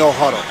go to the no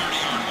huddle.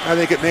 I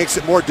think it makes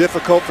it more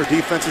difficult for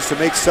defenses to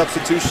make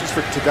substitutions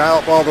to dial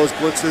up all those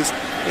blitzes.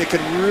 It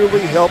can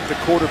really help the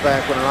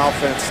quarterback when an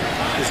offense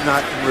is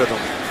not in rhythm.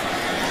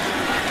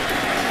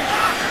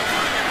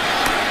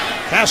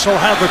 Cassel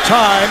had the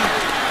time,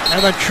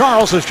 and then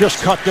Charles is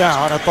just cut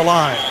down at the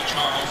line.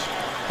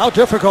 How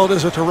difficult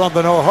is it to run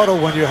the no huddle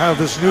when you have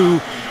this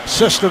new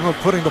system of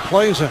putting the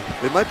plays in?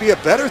 It might be a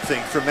better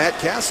thing for Matt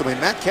Cassel. I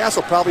mean, Matt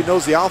Cassel probably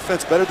knows the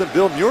offense better than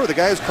Bill Muir, the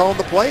guy who's calling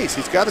the plays.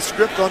 He's got a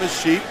script on his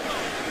sheet.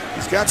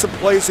 He's got some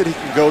plays that he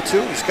can go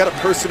to. He's got a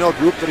personnel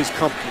group that he's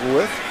comfortable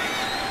with.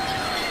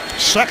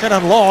 Second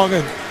and long,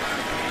 and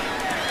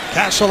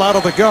Cassel out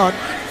of the gun.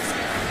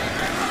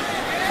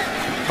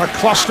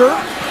 McCluster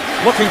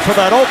looking for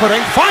that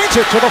opening, finds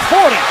it to the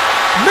 40,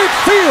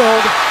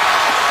 midfield,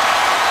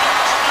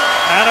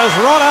 and has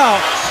run out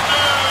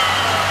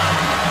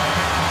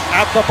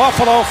at the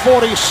Buffalo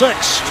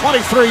 46.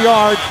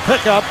 23-yard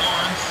pickup.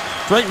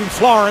 Drayton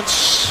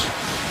Florence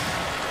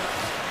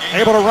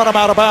able to run him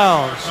out of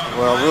bounds.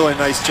 Well, really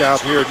nice job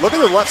here. Look at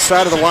the left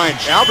side of the line.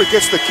 Albert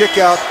gets the kick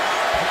out.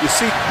 You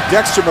see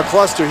Dexter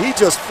McCluster, he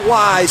just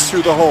flies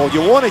through the hole.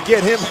 You want to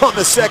get him on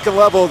the second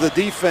level of the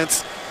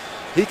defense.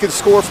 He can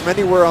score from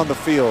anywhere on the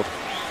field.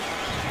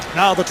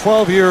 Now the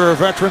 12-year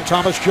veteran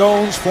Thomas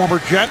Jones, former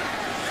Jet,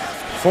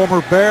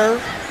 former Bear,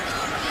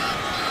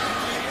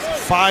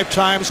 5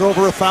 times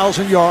over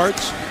 1,000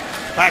 yards,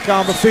 back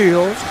on the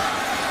field.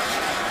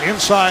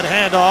 Inside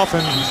handoff,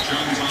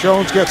 and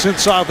Jones gets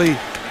inside the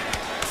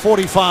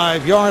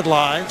 45-yard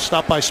line,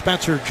 stopped by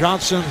Spencer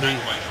Johnson, the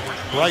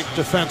right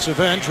defensive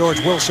end. George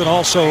Wilson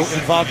also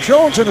involved.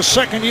 Jones in his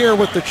second year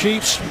with the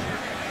Chiefs,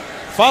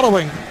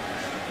 following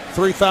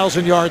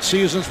 3,000-yard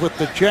seasons with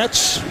the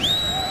Jets.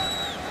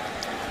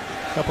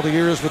 A couple of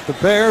years with the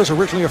Bears,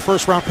 originally a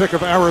first-round pick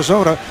of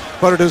Arizona,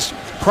 but it has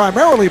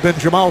primarily been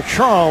Jamal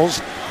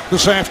Charles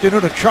this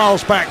afternoon, and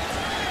Charles back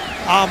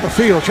on the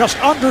field. Just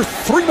under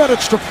 3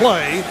 minutes to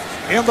play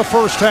in the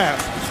first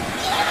half.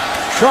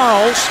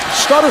 Charles,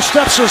 stutter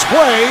steps his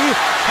way,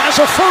 has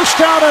a first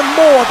down and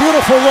more.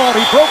 Beautiful run.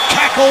 He broke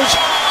tackles,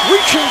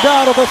 reaching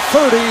down to the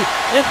 30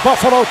 in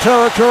Buffalo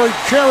territory.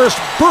 Jairus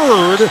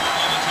Byrd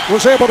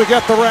was able to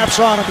get the wraps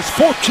on him. It's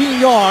 14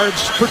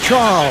 yards for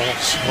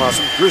Charles. Well,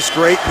 some just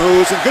great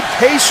moves and good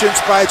patience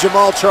by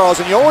Jamal Charles.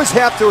 And you always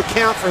have to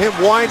account for him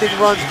winding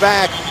runs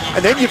back.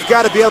 And then you've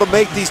got to be able to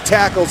make these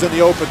tackles in the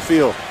open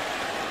field.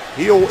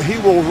 He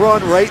will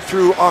run right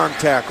through arm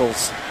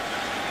tackles.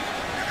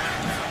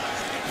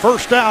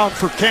 First down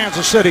for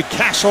Kansas City.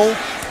 Cassel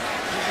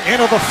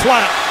into the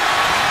flat.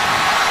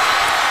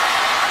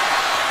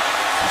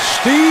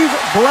 Steve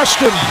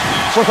Breston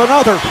with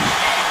another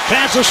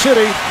Kansas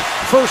City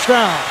first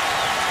down.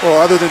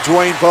 Well, other than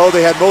Dwayne Bowe,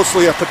 they had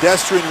mostly a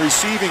pedestrian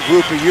receiving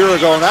group a year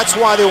ago, and that's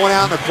why they went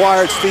out and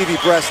acquired Stevie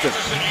Breston.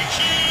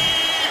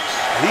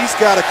 He's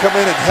got to come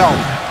in and help.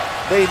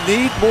 They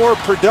need more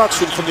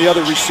production from the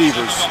other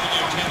receivers.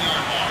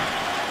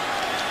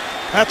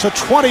 That's a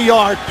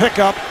 20-yard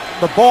pickup.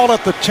 The ball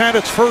at the 10,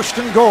 it's first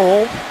and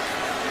goal.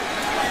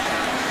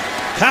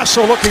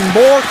 Castle looking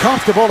more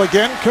comfortable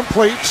again,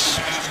 completes.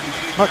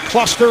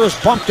 McCluster is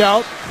bumped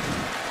out.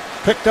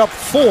 Picked up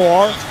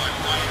 4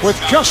 with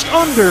just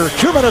under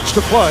 2 minutes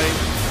to play.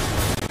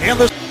 And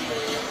the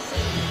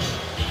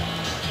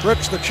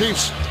Rich, the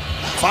Chiefs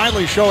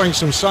finally showing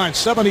some signs.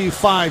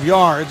 75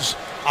 yards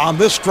on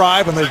this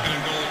drive, and they've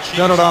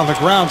done it on the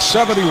ground.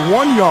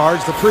 71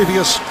 yards the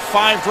previous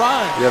 5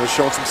 drives. Yeah, they've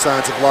shown some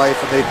signs of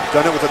life, and they've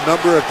done it with a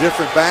number of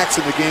different backs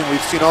in the game.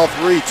 We've seen all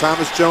 3,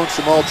 Thomas Jones,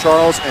 Jamal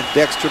Charles, and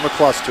Dexter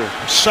McCluster.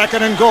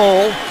 Second and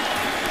goal,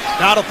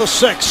 out at the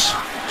 6.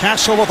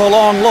 Castle with a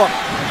long look.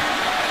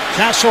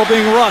 Castle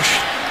being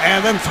rushed,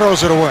 and then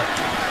throws it away.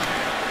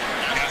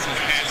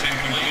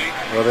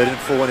 Well, they didn't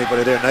fool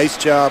anybody there. Nice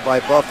job by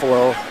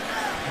Buffalo.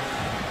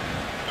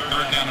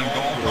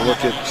 You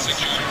look at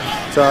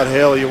Todd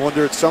Haley. You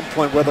wonder at some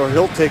point whether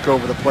he'll take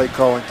over the play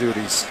calling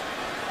duties.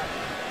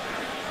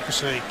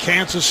 It's a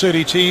Kansas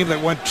City team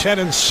that went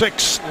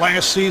 10-6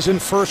 last season,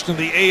 first in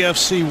the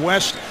AFC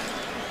West.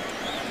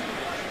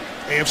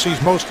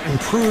 AFC's most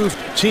improved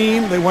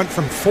team. They went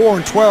from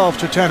 4-12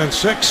 to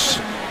 10-6,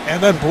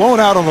 and then blown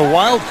out on the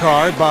wild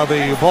card by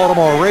the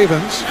Baltimore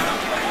Ravens.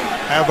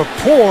 Have a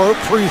poor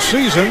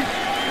preseason,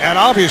 and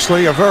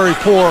obviously a very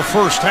poor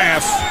first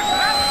half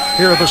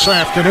here this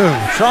afternoon.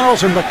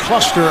 Charles and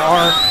McCluster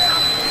are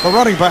the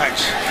running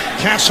backs.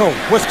 Castle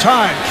with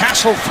time.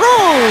 Castle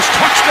throws.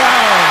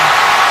 Touchdown.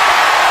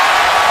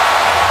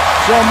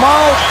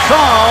 Jamal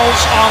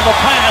Charles on the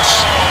pass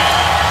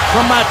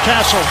from Matt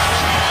Castle.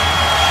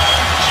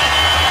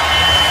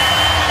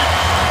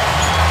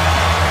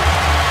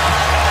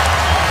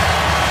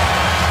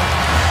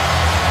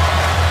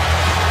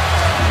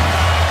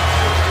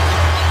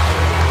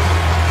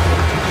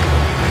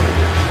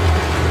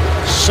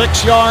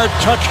 Six-yard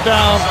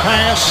touchdown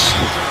pass.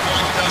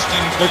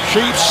 The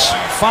Chiefs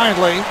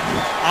finally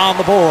on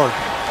the board.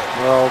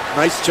 Well,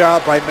 nice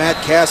job by Matt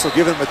Castle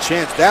giving him a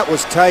chance. That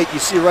was tight. You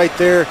see right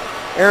there,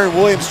 Aaron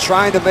Williams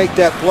trying to make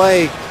that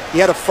play. He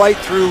had to fight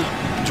through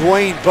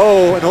Dwayne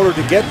Bowe in order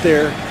to get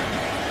there.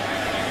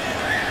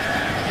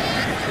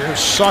 Here's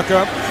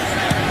Suckup.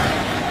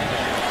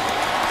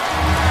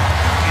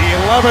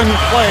 11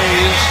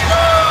 plays,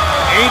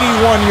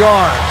 81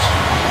 yards.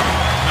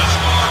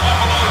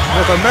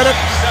 With a minute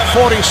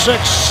 46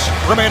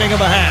 remaining in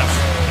the half.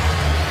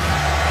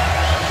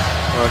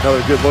 Well,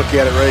 another good look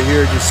at it right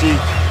here. You see,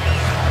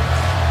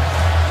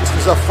 this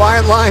is a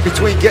fine line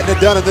between getting it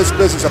done in this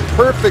business. A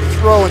perfect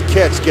throw and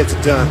catch gets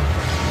it done.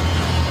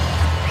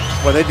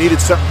 Well, they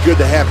needed something good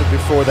to happen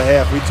before the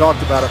half. We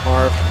talked about it,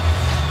 Marv.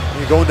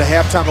 When you go into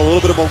halftime, a little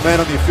bit of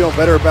momentum, you feel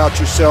better about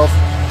yourself.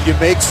 You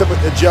make some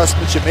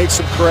adjustments, you make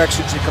some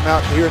corrections, you come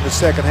out here in the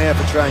second half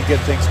and try and get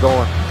things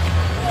going.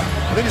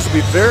 I think this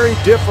will be very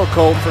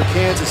difficult for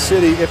Kansas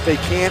City if they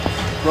can't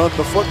run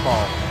the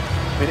football.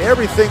 I mean,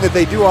 everything that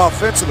they do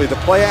offensively, the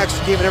play action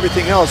game and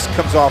everything else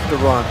comes off the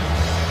run.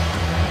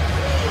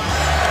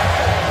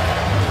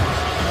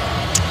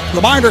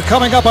 Reminder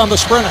coming up on the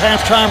Sprint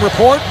Halftime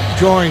Report.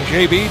 Join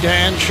JB,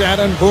 Dan,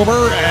 Shannon,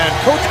 Boomer, and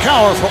Coach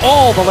Cowher for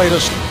all the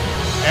latest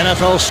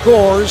NFL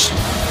scores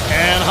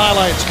and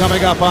highlights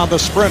coming up on the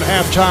Sprint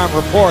Halftime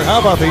Report. How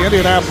about the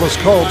Indianapolis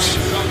Colts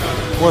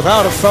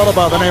without a fellow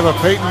by the name of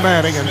Peyton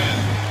Manning and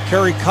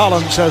Kerry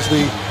Collins as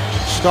the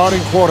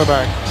starting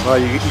quarterback? Well,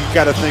 you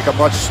got to think a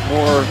much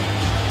more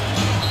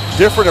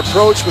different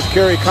approach with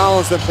Kerry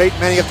Collins than Peyton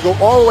Manning. You have to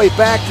go all the way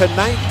back to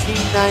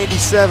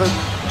 1997,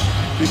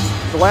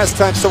 the last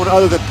time someone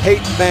other than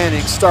Peyton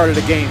Manning started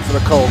a game for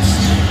the Colts.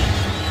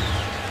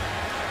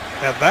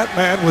 And that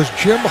man was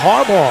Jim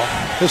Harbaugh.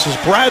 This is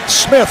Brad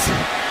Smith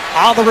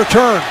on the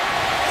return.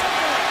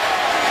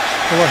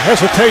 A little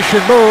hesitation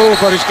move,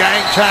 but his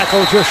gang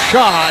tackle just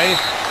shy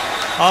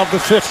of the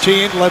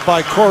 15, led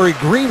by Corey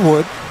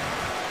Greenwood.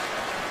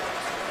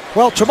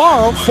 Well,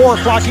 tomorrow, 4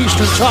 o'clock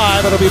Eastern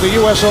Time, it'll be the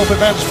U.S. Open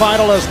men's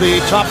final as the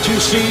top 2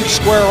 seeds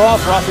square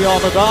off. Rafael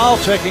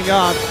Nadal taking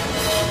on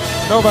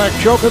Novak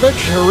Djokovic,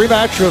 a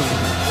rematch of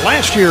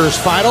last year's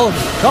final. And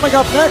coming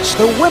up next,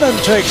 the women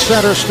take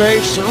center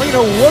stage.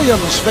 Serena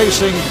Williams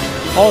facing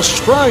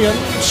Australian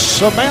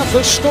Samantha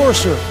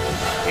Stosur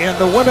in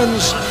the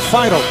women's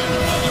final.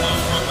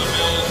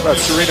 About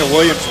Serena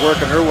Williams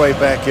working her way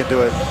back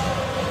into it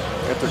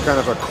after kind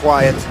of a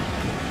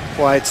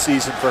quiet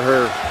season for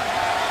her.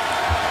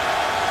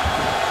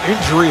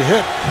 Injury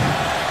hit.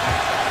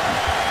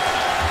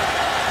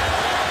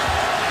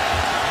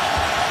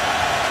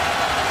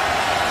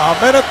 A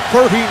minute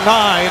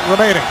 39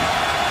 remaining.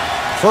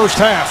 First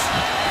half.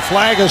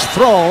 Flag is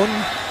thrown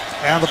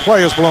and the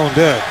play is blown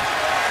dead.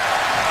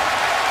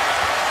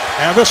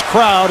 And this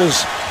crowd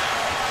is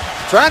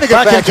Trying to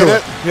get back in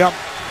it. Yep.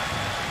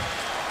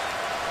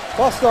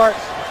 False start.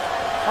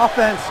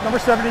 Offense, number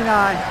 79.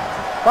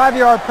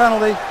 5-yard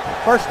penalty.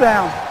 First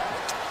down.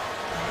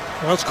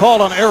 Well, it's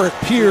called on Eric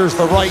Piers,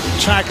 the right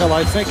tackle.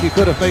 I think he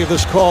could have made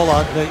this call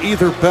on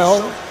either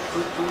Bell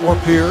or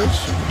Piers.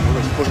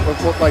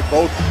 Looked like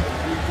both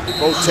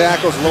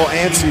tackles a little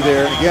antsy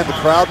there. And again, the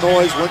crowd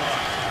noise, when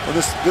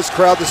this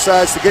crowd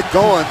decides to get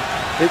going,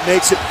 it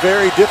makes it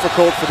very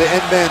difficult for the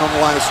end man on the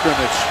line of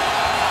scrimmage.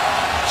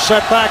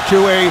 Set back to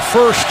a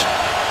 1st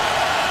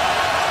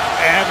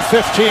and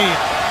 15.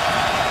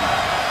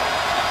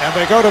 And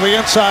they go to the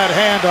inside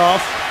handoff.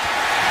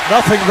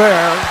 Nothing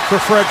there for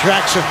Fred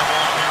Jackson.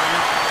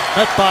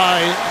 Met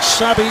by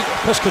Savvy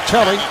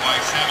Piscatelli.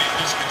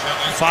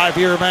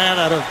 5-year man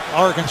out of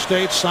Oregon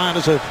State, signed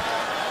as a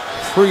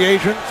free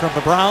agent from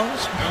the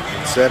Browns.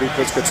 Savvy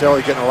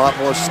Piscatelli getting a lot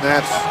more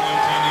snaps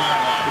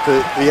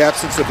with the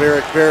absence of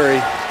Eric Berry.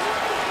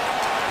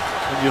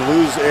 When you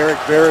lose Eric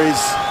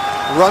Berry's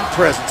run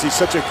presence, he's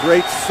such a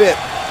great fit.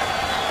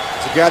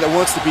 It's a guy that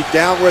wants to be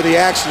down where the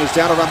action is,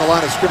 down around the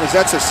line of scrimmage.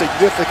 That's a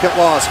significant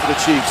loss for the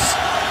Chiefs.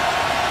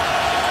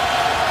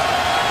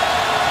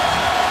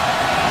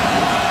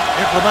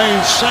 It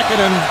remains 2nd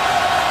and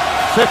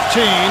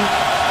 15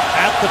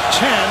 at the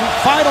 10.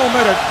 Final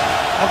minute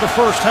of the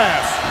first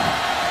half.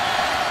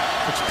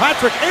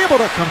 Fitzpatrick able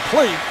to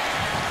complete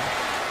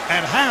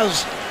and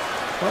has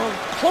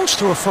close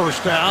to a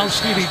first down.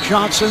 Stevie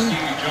Johnson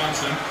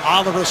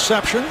on the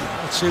reception.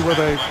 Let's see where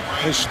they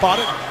spot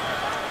it.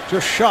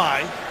 Just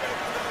shy.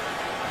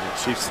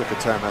 The Chiefs took a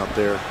timeout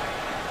there.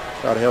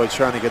 Todd Haley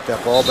trying to get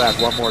that ball back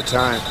one more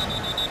time.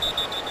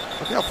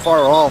 Look how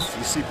far off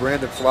you see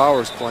Brandon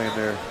Flowers playing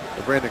there.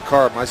 Or Brandon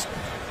Carr, my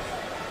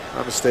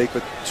mistake,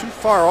 but too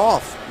far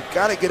off. You've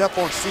got to get up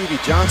on Stevie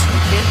Johnson.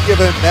 You can't give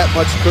him that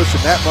much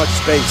cushion, that much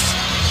space.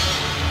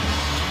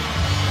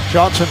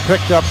 Johnson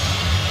picked up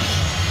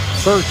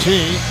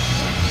 13.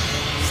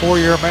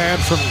 4-year man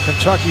from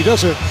Kentucky.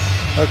 Does a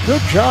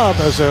good job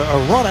as a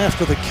run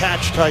after the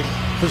catch type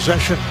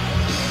possession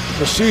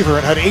receiver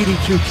and had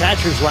 82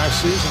 catches last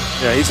season.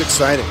 Yeah, he's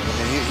exciting.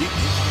 I mean, he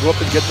go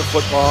up and get the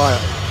football.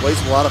 Plays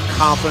with a lot of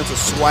confidence, a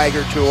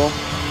swagger to him.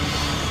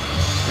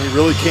 And he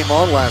really came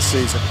on last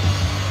season.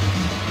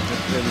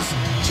 And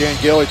as Jan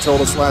Gilly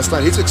told us last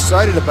night, he's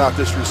excited about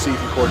this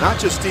receiving corps. Not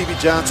just Stevie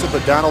Johnson,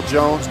 but Donald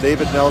Jones,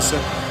 David Nelson,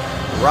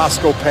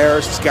 Roscoe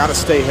Parrish. He's got to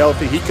stay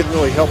healthy. He can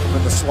really help him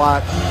in the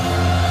slot.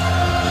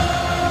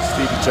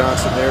 Stevie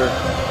Johnson there.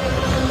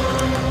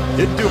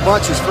 Didn't do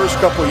much his first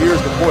couple of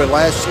years, but boy,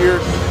 last year,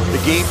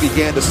 the game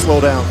began to slow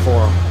down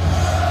for him.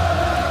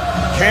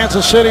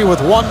 Kansas City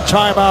with 1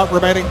 timeout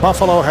remaining.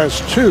 Buffalo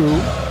has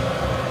 2.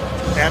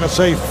 And it's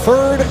a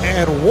 3rd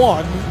and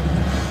 1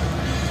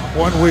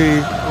 when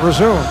we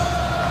resume.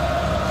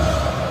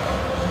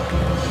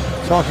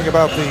 Talking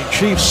about the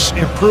Chiefs'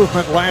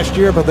 improvement last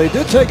year, but they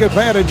did take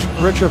advantage,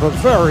 Rich, of a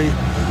very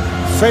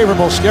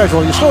favorable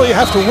schedule. You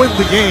have to win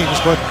the games,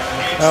 but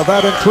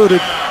that included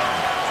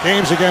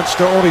games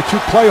against only 2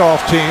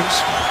 playoff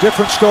teams.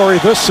 Different story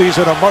this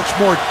season, a much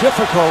more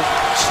difficult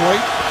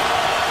slate.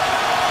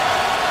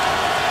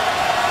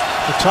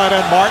 The tight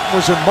end Martin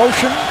was in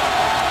motion.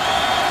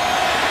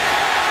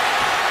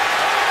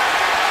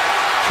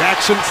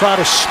 Jackson tried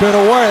to spin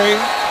away,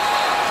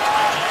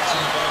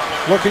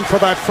 looking for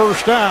that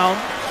first down.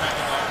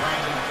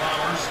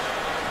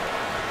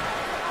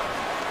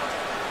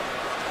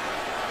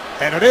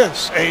 And it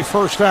is a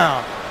first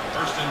down.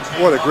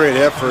 What a great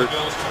effort.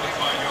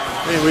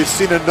 I mean, we've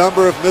seen a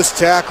number of missed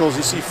tackles.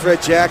 You see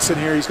Fred Jackson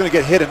here. He's going to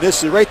get hit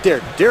initially right there.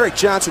 Derek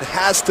Johnson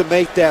has to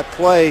make that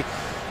play.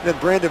 Then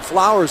Brandon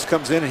Flowers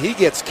comes in and he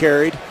gets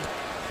carried.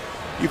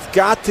 You've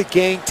got to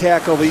gang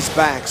tackle these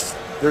backs.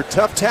 They're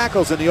tough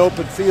tackles in the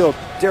open field.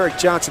 Derek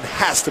Johnson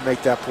has to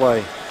make that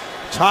play.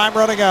 Time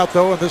running out,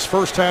 though, in this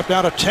first half,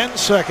 down to 10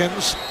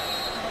 seconds.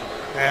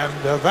 And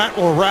that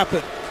will wrap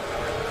it.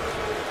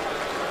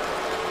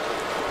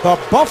 The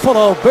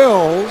Buffalo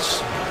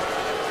Bills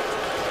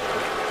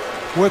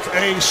with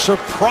a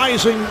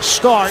surprising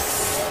start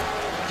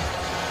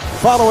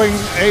following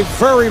a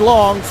very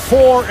long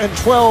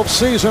 4-12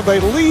 season. They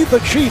lead the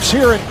Chiefs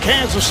here in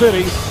Kansas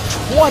City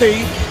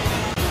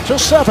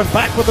 20-7.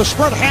 Back with the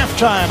Sprint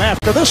halftime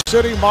after this.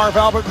 City, Marv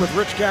Albert with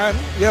Rich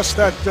Gannon. Yes,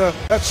 that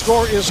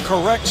score is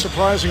correct,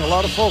 surprising a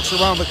lot of folks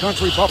around the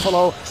country.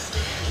 Buffalo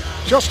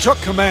just took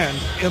command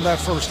in that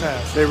first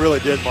half. They really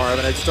did, Marv,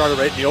 and it started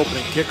right in the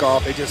opening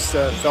kickoff. They just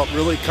felt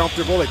really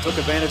comfortable. They took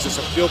advantage of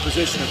some field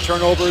position and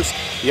turnovers.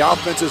 The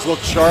offenses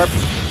looked sharp.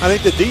 I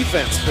think the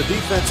defense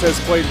has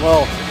played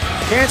well.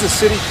 Kansas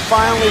City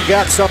finally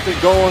got something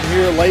going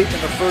here late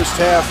in the first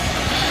half.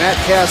 Matt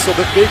Castle,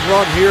 the big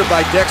run here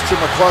by Dexter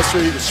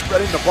McCluster. He was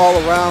spreading the ball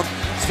around.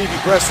 Stevie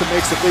Preston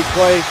makes the big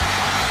play.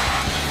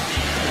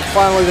 And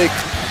finally, they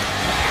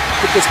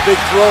get this big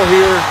throw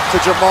here to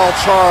Jamal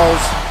Charles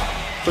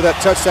for that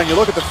touchdown. You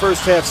look at the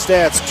first half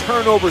stats,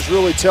 turnovers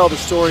really tell the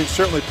story,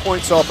 certainly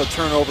points off of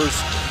turnovers.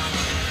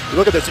 You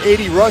look at this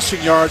 80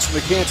 rushing yards from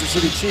the Kansas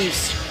City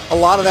Chiefs, a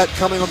lot of that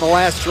coming on the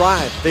last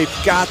drive. They've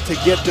got to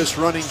get this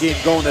running game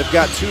going. They've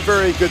got two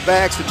very good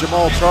backs in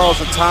Jamal Charles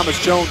and Thomas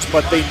Jones,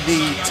 but they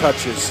need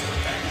touches.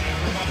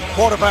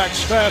 Quarterback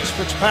stats,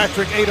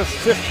 Fitzpatrick 8 of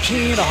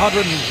 15,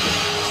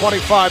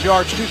 125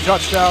 yards, 2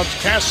 touchdowns.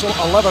 Castle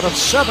 11 of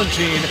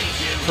 17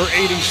 for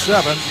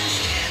 87.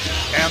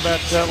 And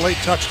that late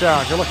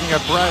touchdown. You're looking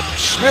at Brad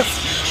Smith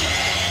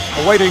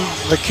awaiting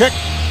the kick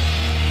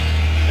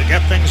to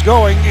get things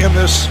going in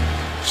this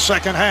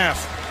second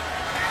half.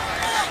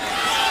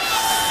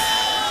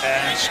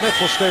 And Smith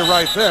will stay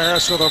right there,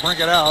 so they'll bring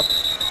it out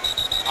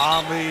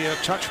on the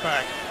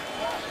touchback.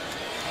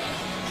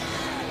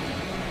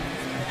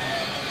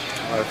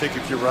 I think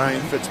if you're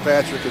Ryan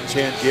Fitzpatrick and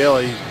Chan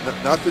Gailey,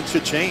 nothing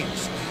should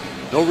change.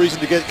 No reason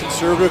to get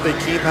conservative. They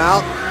came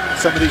out,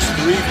 some of these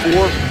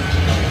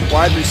 3-4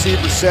 wide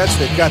receiver sets.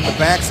 They've got the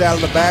backs out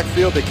of the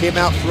backfield. They came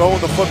out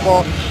throwing the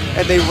football,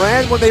 and they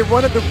ran when they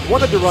wanted to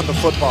run the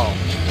football.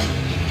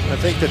 I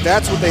think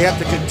that's what they have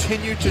to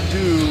continue to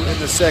do in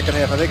the second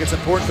half. I think it's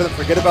important for them to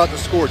forget about the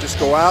score. Just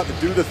go out and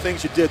do the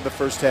things you did in the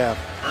first half.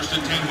 First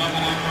and 10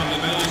 Buffalo from the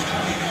Bills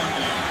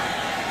 20-yard line.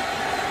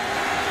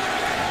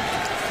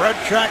 Fred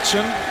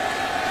Jackson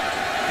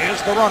is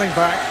the running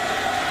back.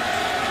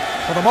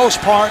 For the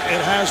most part,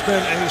 it has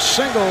been a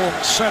single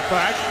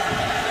setback.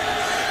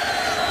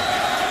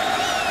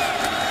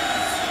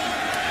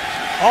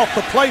 Off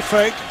the play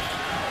fake,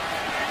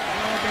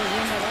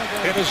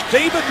 it is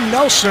David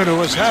Nelson who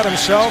has had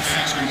himself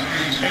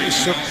a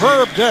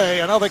superb day.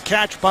 Another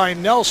catch by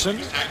Nelson.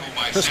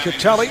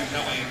 Piscatelli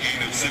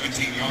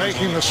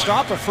making the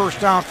stop, a first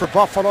down for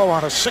Buffalo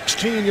on a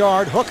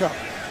 16-yard hookup.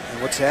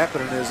 And what's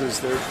happening is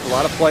there's a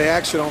lot of play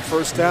action on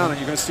first down, and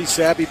you're going to see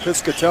Sabby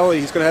Piscatelli.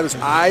 He's going to have his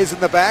eyes in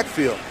the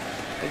backfield,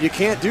 and you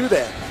can't do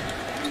that.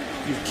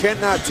 You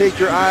cannot take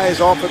your eyes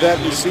off of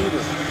that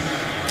receiver.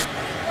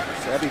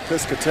 Sabby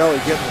Piscatelli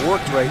getting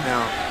worked right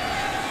now.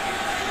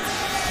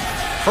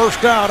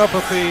 First down up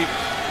at the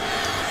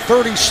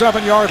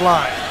 37-yard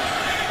line.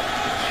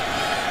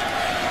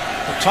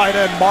 The tight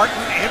end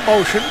Martin in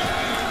motion.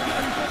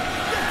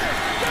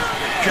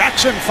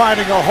 Jackson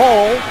finding a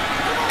hole.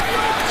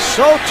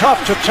 So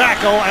tough to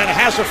tackle and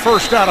has a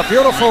first down. A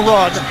beautiful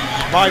run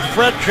by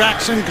Fred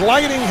Jackson,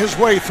 gliding his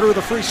way through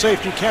the free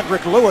safety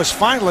Kendrick Lewis,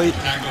 finally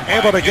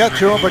able to get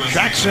to him, but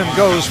Jackson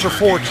goes for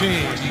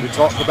 14. We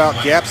talk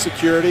about gap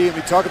security, and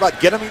we talk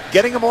about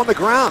getting him on the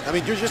ground. I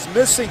mean, you're just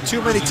missing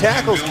too many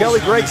tackles.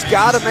 Kelly Gregg's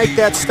got to make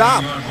that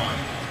stop.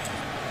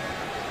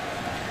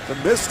 The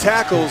missed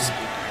tackles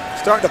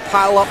starting to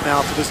pile up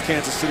now for this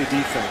Kansas City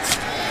defense.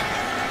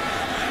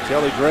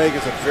 Kelly Gregg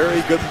is a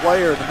very good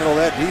player in the middle of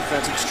that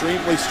defense,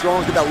 extremely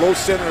strong, get that low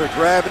center of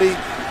gravity.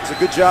 Does a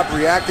good job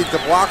reacting to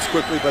blocks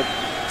quickly, but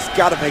he's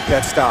got to make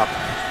that stop.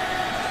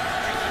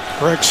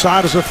 Gregg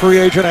signed as a free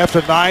agent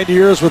after 9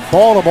 years with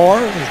Baltimore.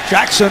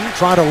 Jackson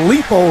trying to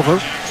leap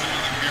over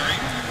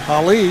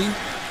Ali.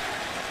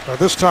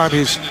 This time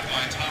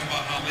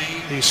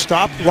he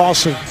stopped,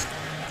 lossing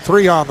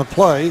 3 on the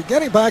play.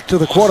 Getting back to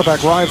the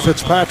quarterback, Ryan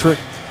Fitzpatrick,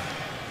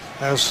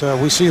 as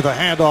we see the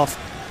handoff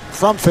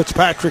from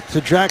Fitzpatrick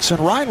to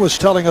Jackson. Ryan was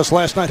telling us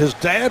last night his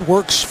dad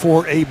works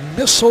for a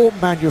missile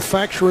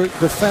manufacturer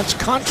defense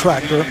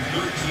contractor,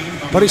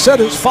 but he said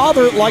his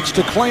father likes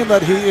to claim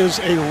that he is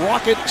a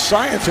rocket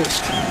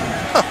scientist.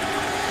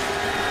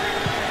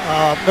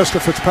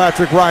 Mr.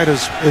 Fitzpatrick, Ryan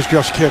is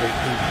just kidding.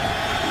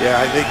 Yeah,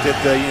 I think that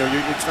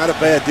it's not a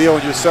bad deal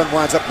when your son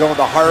winds up going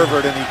to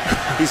Harvard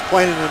and he's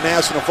playing in the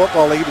National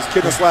Football League. He was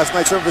kidding us last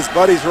night. Some of his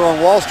buddies are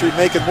on Wall Street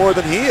making more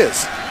than he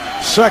is.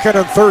 2nd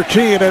and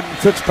 13, and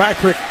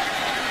Fitzpatrick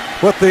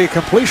with the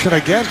completion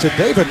again to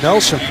David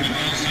Nelson.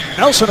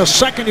 Nelson, a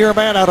second-year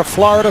man out of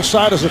Florida,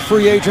 signed as a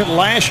free agent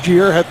last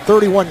year, had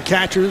 31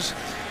 catches,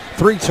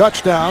 3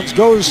 touchdowns,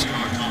 goes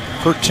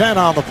for 10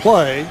 on the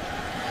play.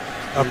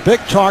 A big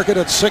target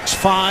at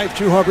 6'5",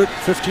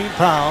 215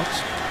 pounds.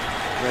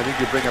 I think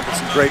you bring up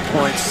some great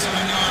points,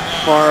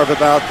 Marv,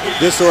 about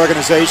this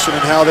organization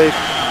and how they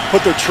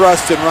put their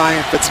trust in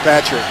Ryan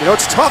Fitzpatrick. You know,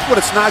 it's tough when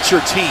it's not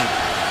your team.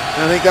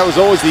 And I think that was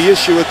always the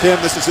issue with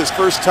him. This is his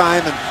first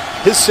time in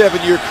his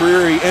 7-year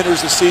career. He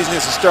enters the season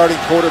as a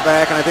starting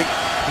quarterback, and I think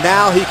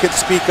now he can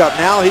speak up.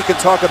 Now he can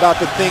talk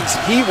about the things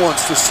he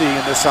wants to see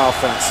in this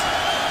offense.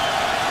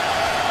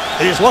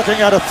 He's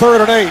looking at a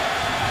 3rd and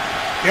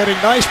 8. Getting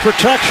nice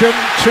protection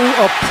to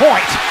a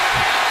point.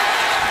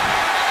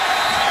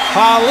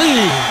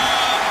 Ali,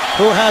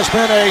 who has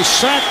been a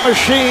sack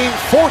machine,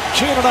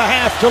 14.5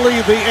 to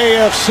lead the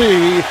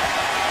AFC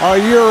a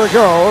year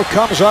ago,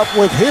 comes up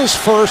with his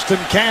first and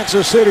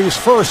Kansas City's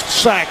first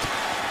sack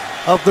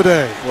of the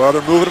day. Well,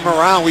 they're moving him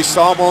around. We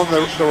saw him on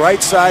the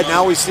right side.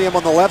 Now we see him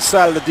on the left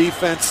side of the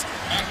defense.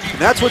 And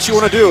that's what you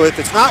want to do. If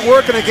it's not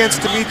working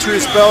against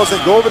Demetrius Bells,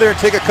 then go over there and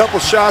take a couple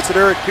shots at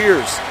Eric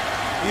Pierce.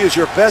 He is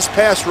your best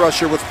pass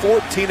rusher with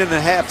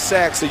 14.5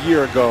 sacks a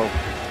year ago.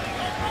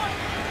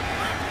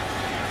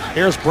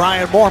 Here's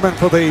Brian Moorman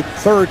for the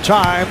 3rd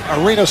time.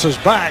 Arenas is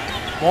back.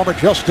 Moorman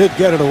just did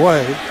get it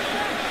away.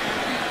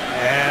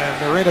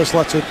 And Arenas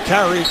lets it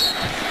carry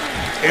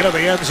into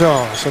the end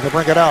zone. So they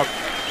bring it out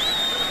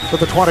to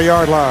the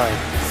 20-yard line.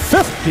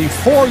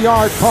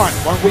 54-yard punt.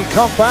 When we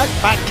come back,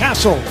 Matt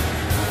Castle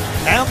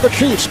and the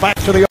Chiefs back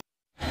to the...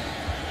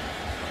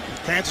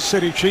 Kansas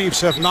City Chiefs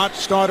have not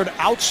started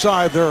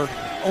outside their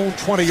own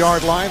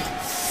 20-yard line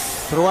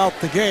throughout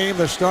the game.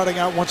 They're starting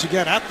out once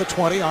again at the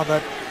 20 on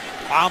the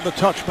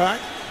touchback.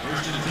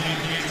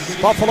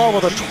 Buffalo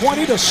with a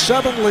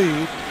 20-7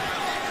 lead.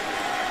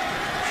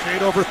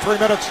 Shade over 3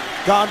 minutes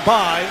gone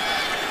by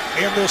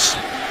in this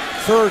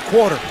third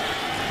quarter.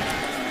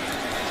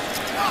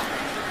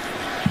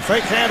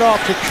 Fake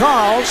handoff to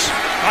Charles.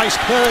 Nice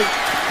play.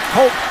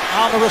 Hope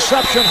on the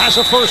reception has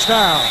a first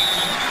down.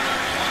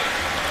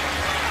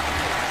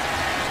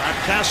 Matt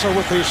Castle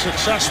with the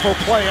successful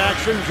play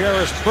action.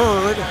 Jarris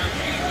Byrd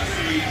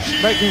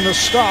making the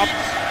stop.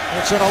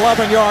 It's an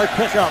 11-yard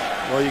pickup.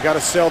 Well, you got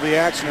to sell the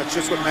action. That's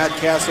just what Matt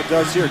Castle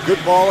does here.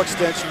 Good ball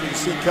extension. You can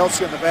see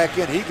Kelsey on the back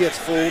end. He gets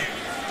fooled.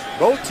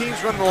 Both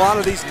teams running a lot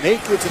of these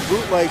nakeds and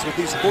bootlegs with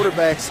these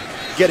quarterbacks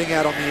getting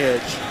out on the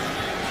edge.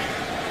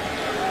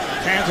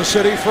 Kansas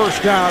City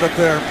first down at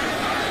their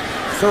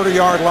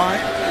 30-yard line.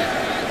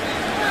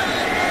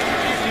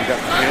 You got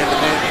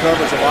man-to-man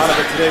coverage, a lot of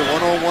it today.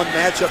 One-on-one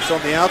matchups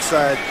on the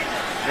outside.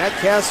 Matt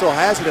Castle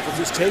has it if he'll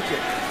just take it.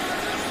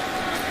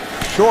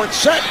 Short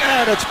set,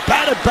 and it's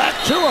batted back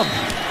to him.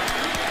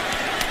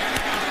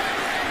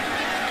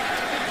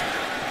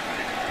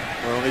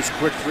 Well, these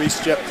quick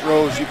three-step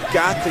throws, you've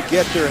got to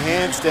get their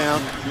hands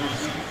down.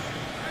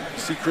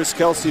 See Chris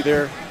Kelsey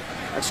there.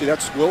 Actually,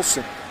 that's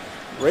Wilson.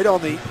 Right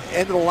on the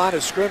end of the line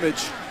of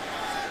scrimmage.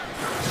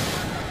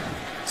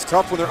 It's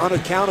tough when they're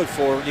unaccounted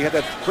for, when you have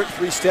that quick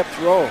three-step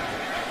throw.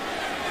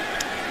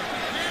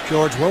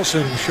 George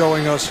Wilson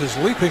showing us his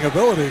leaping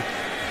ability.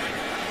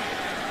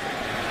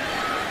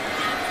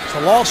 It's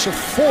a loss of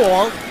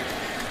 4.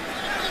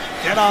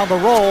 Get on the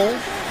roll.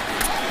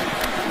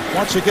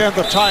 Once again,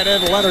 the tight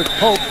end, Leonard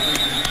Pope,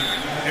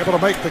 able to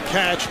make the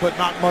catch, but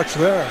not much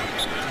there.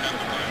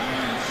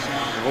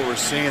 And what we're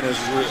seeing is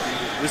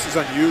this is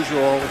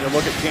unusual when you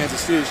look at Kansas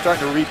City. They're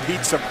starting to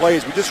repeat some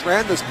plays. We just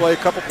ran this play a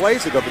couple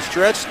plays ago. The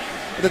stretch,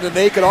 and then the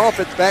naked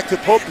offense back to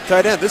Pope, the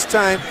tight end. This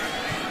time,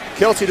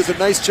 Kelsey does a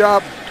nice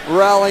job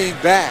rallying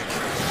back.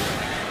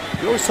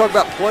 We always talk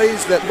about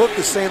plays that look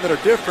the same that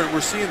are different.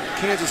 We're seeing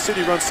Kansas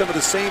City run some of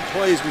the same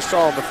plays we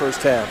saw in the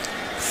first half.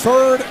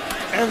 3rd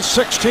and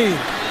 16.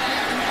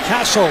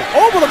 Castle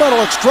over the middle,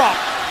 it's dropped.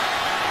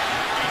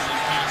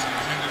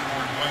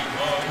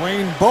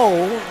 Dwayne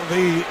Bowe,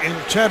 the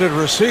intended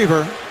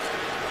receiver.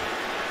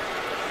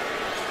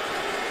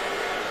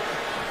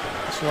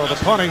 So the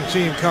punting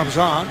team comes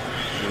on.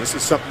 This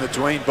is something that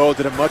Dwayne Bowe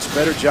did a much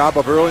better job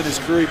of early in his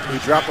career. He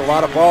dropped a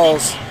lot of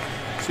balls.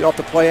 See off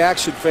the play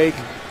action fake.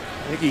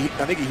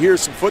 I think he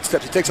hears some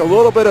footsteps. He takes a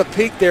little bit of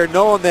peek there,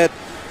 knowing that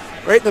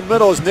right in the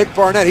middle is Nick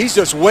Barnett. He's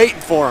just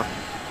waiting for him.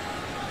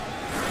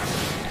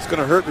 It's going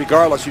to hurt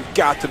regardless. You've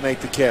got to make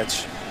the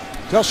catch.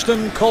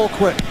 Dustin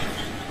Colquitt.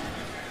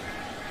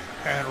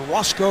 And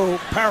Roscoe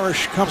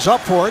Parrish comes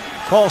up for it,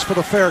 calls for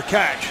the fair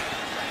catch.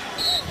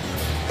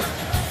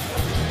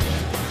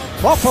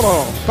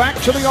 Buffalo back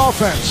to the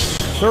offense.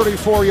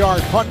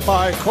 34-yard punt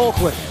by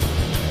Colquitt.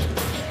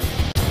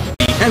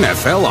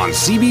 NFL on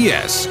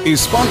CBS is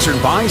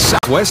sponsored by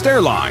Southwest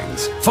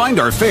Airlines.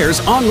 Find our fares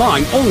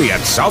online only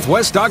at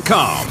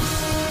southwest.com.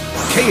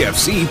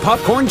 KFC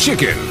Popcorn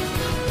Chicken.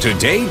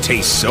 Today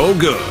tastes so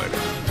good.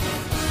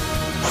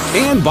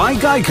 And by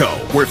Geico,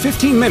 where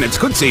 15 minutes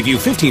could save you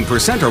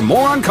 15% or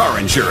more on car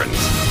insurance.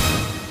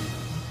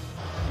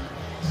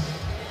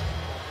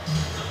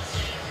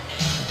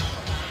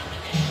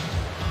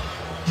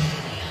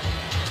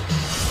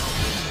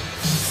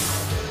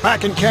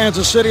 Back in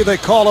Kansas City, they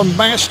call him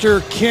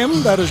Master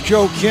Kim. That is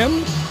Joe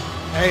Kim,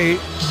 a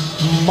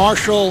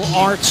martial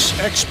arts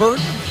expert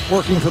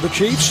working for the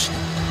Chiefs,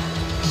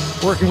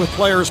 working with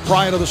players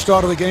prior to the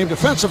start of the game.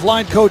 Defensive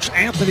line coach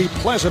Anthony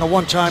Pleasant, a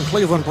one-time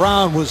Cleveland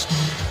Brown, was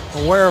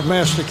aware of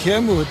Master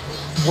Kim, who had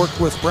worked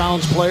with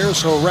Browns players,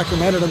 so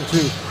recommended him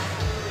to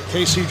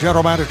KC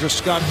General Manager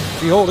Scott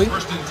Pioli.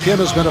 Kim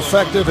has been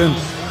effective in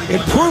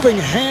improving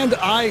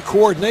hand-eye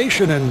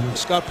coordination, and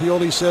Scott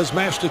Pioli says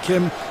Master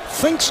Kim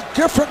thinks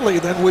differently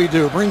than we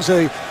do, brings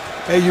a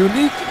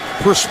unique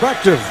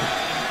perspective,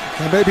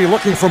 and maybe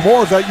looking for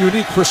more of that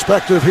unique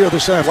perspective here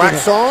this afternoon.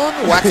 Wax on,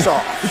 wax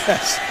off.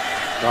 Yes.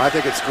 No, I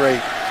think it's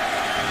great.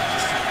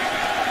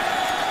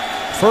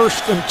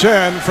 1st and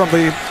 10 from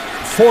the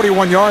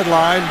 41-yard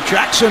line.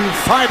 Jackson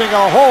finding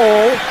a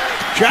hole.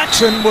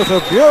 Jackson with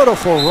a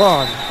beautiful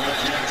run.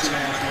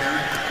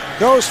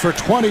 Goes for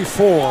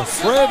 24.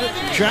 Fred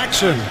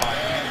Jackson.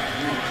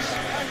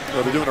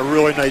 Well, they're doing a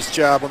really nice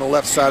job on the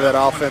left side of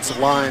that offensive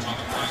line.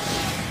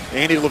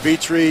 Andy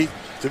Levitre,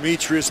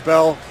 Demetrius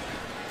Bell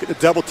get the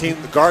double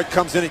team. The guard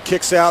comes in and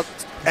kicks out,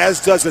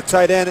 as does the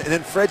tight end, and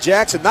then Fred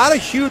Jackson. Not a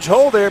huge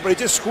hole there, but he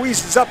just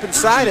squeezes up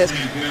inside it.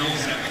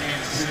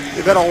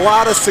 They've had a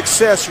lot of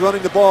success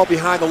running the ball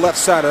behind the left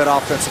side of that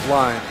offensive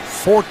line.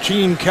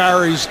 14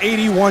 carries,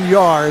 81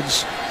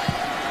 yards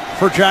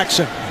for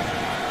Jackson.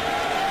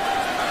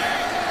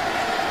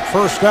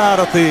 First down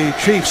at the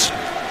Chiefs'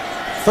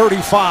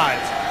 35.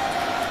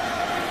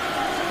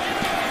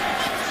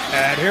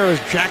 And here is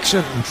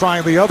Jackson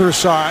trying the other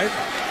side.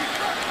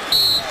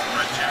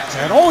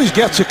 And always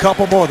gets a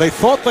couple more. They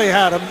thought they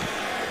had him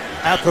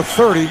at the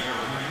 30.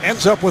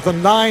 Ends up with a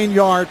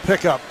 9-yard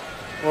pickup.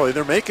 Well,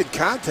 they're making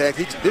contact.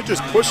 They're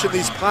just pushing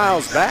these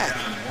piles back.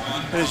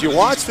 And as you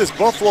watch this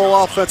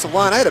Buffalo offensive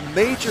line, I had a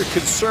major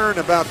concern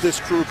about this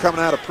crew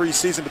coming out of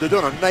preseason, but they're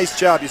doing a nice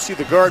job. You see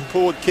the guard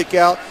pull and kick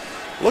out.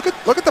 Look at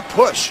the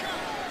push.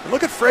 And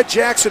look at Fred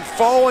Jackson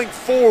falling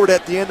forward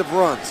at the end of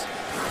runs.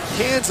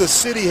 Kansas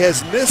City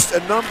has missed a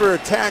number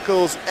of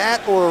tackles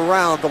at or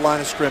around the line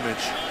of scrimmage.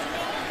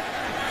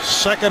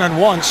 2nd and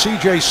 1.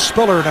 C.J.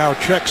 Spiller now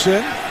checks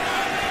in.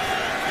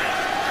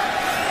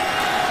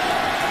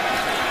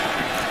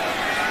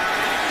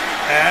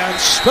 And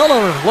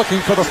Spiller looking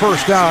for the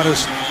first down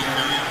is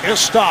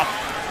stopped.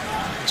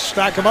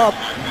 Stack him up.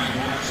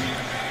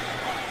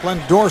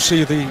 Glenn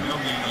Dorsey, the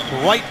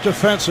right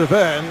defensive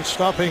end,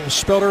 stopping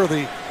Spiller,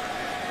 the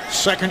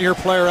second-year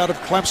player out of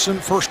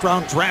Clemson,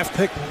 first-round draft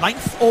pick,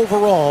 9th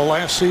overall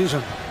last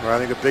season. Well,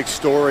 I think a big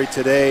story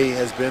today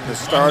has been the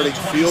starting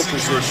field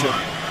position.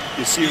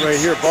 You see right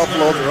here,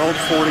 Buffalo, their own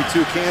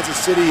 42. Kansas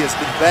City has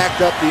been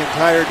backed up the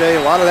entire day.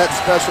 A lot of that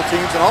special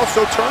teams and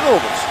also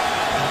turnovers.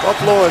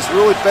 Buffalo has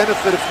really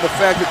benefited from the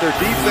fact that their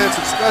defense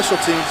and special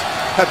teams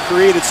have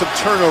created some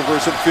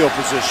turnovers in field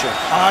position.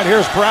 All right,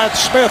 here's Brad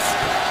Smith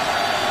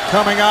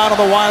coming out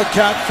of the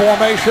Wildcat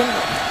formation.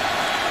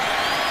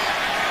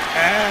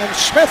 And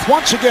Smith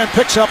once again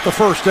picks up the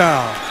first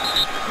down.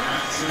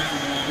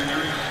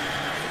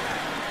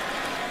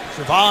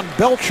 Javon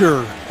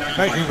Belcher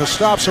making the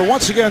stop. So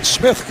once again,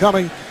 Smith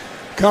coming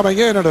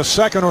in at a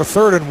 2nd or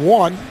 3rd and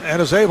 1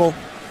 and is able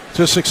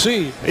to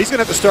succeed. He's going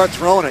to have to start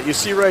throwing it. You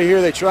see right here,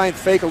 they try and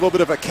fake a little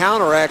bit of a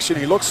counter action.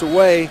 He looks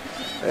away,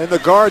 and the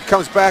guard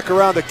comes back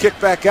around to kick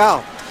back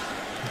out.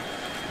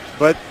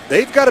 But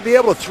they've got to be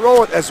able to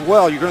throw it as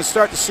well. You're going to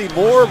start to see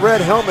more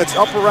red helmets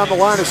up around the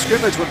line of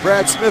scrimmage when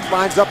Brad Smith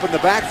lines up in the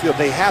backfield.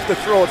 They have to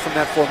throw it from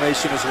that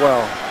formation as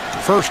well.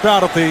 First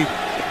out at the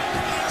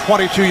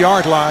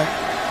 22-yard line.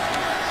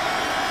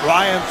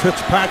 Ryan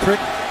Fitzpatrick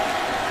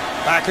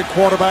back at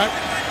quarterback.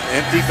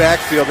 Empty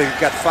backfield. They've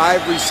got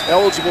 5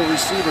 eligible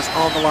receivers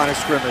on the line of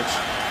scrimmage.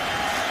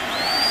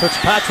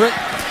 Fitzpatrick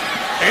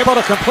able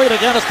to complete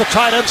again. It's the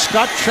tight end,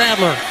 Scott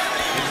Chandler,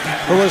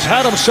 who has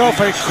had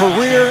himself a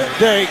career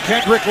day.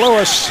 Kendrick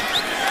Lewis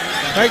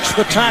makes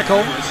the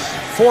tackle.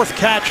 4th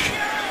catch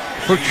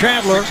for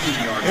Chandler.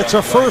 It's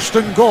a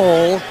 1st and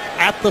goal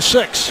at the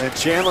 6. And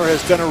Chandler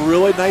has done a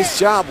really nice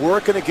job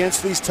working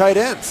against these tight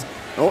ends.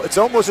 Oh, it's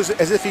almost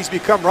as if he's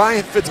become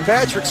Ryan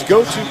Fitzpatrick's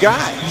go-to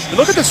guy. And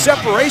look at the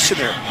separation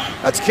there.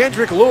 That's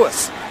Kendrick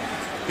Lewis.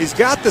 He's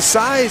got the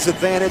size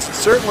advantage, and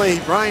certainly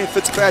Ryan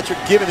Fitzpatrick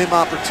giving him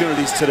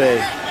opportunities today.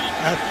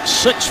 At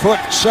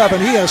 6'7",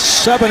 he has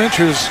 7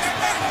 inches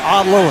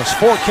on Lewis.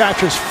 4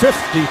 catches,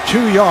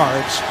 52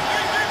 yards.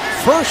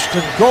 1st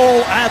and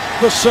goal at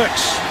the 6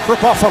 for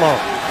Buffalo.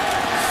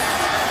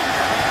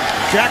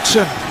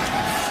 Jackson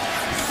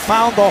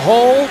found the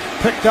hole,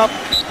 picked up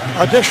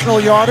additional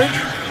yardage.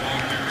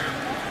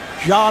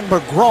 John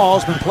McGraw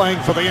has been playing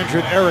for the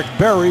injured Eric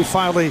Berry,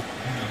 finally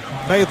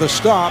made the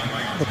stop.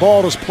 The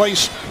ball is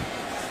placed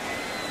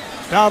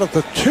down at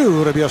the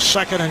 2 to be a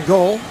 2nd and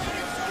goal.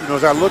 You know,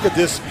 as I look at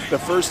this, the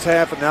first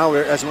half, and now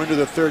as we're into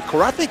the 3rd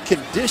quarter, I think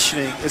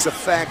conditioning is a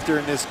factor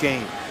in this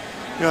game.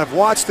 You know, I've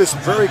watched this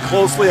very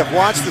closely. I've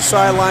watched the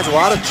sidelines. A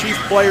lot of Chief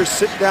players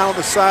sitting down on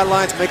the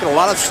sidelines, making a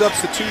lot of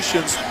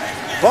substitutions.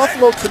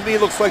 Buffalo, to me,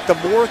 looks like the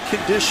more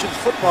conditioned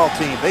football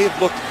team. They have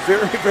looked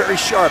very, very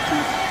sharp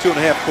through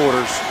 2.5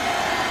 quarters.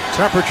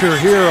 Temperature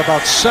here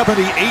about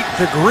 78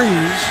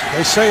 degrees.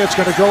 They say it's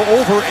going to go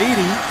over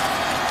 80.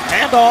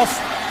 Handoff,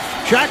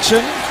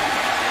 Jackson.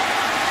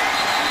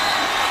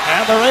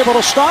 And they're able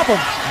to stop him.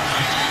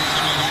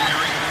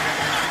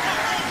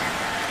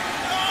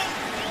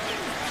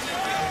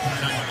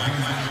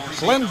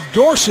 Glenn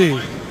Dorsey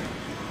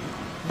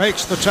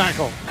makes the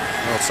tackle.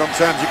 Well,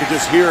 sometimes you can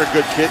just hear a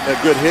good hit.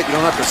 You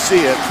don't have to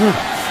see it.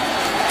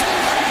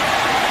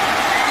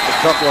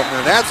 Couple of them,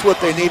 and that's what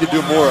they need to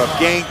do more of,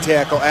 gang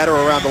tackle at or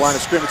around the line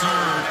of scrimmage.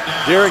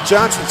 Derek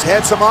Johnson's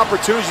had some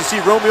opportunities. You see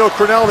Romeo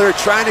Cornell there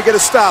trying to get a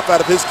stop out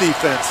of his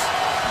defense.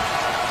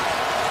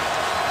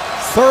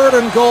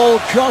 3rd and goal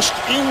just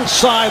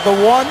inside the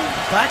 1.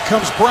 Back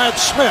comes Brad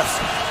Smith.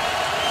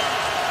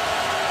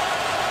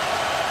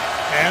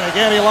 And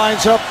again he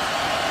lines up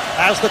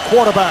as the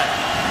quarterback.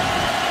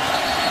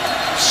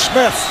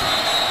 Smith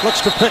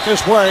looks to pick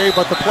his way,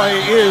 but the play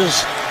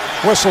is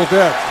whistled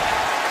dead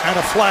and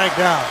a flag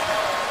down.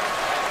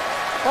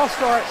 False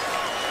start.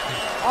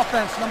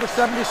 Offense, number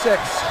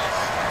 76.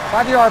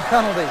 5-yard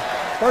penalty.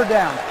 3rd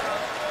down.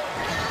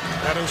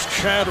 That is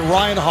Chad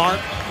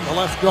Reinhardt, the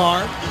left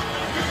guard.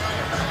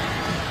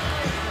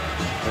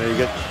 There you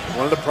get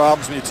one of the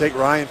problems when you take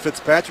Ryan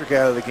Fitzpatrick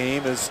out of the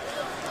game is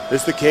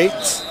the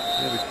cadence.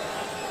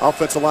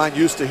 Offensive line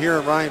used to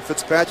hearing Ryan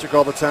Fitzpatrick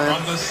all the time.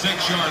 From the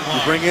 6-yard line.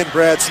 You bring in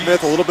Brad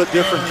Smith, a little bit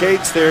different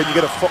cadence there, and you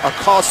get a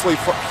costly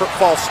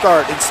false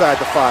start inside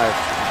the 5.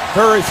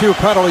 Very few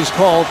penalties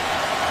called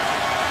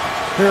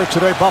here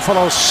today.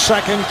 Buffalo's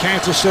second,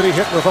 Kansas City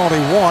hit with only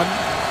 1.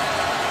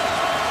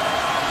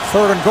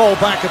 3rd and goal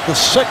back at the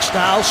 6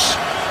 now.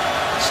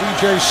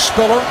 C.J.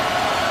 Spiller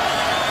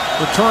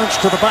returns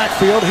to the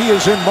backfield. He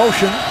is in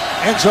motion,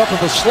 ends up in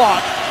the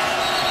slot.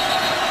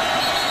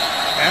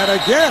 And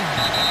again,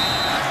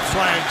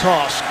 flag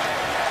toss.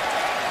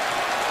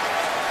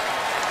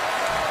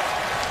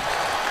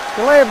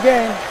 Delay of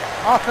game,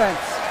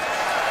 offense.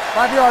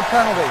 5-yard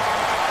penalty.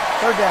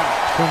 3rd down.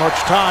 Too much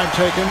time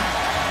taken.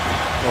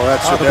 Well,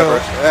 that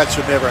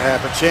should never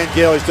happen. Chan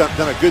Gailey's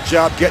done a good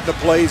job getting the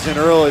plays in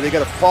early. They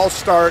got a false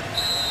start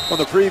on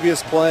the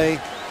previous play,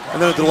 and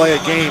then a delay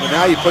of game. And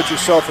now you put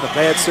yourself in a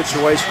bad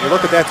situation. You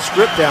look at that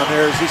script down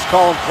there as he's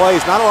calling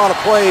plays. Not a lot of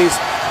plays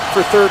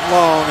for 3rd and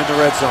long in the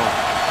red zone.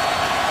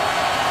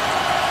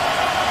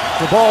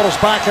 The ball is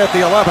back at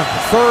the 11.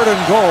 3rd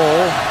and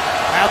goal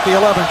at the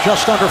 11.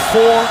 Just under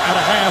 4.5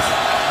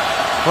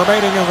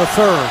 remaining in the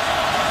 3rd.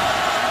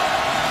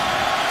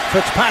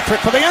 Fitzpatrick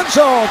for the end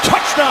zone.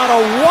 Touchdown, a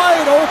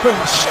wide open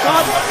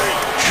Scott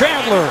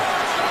Chandler.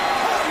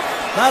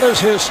 That is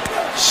his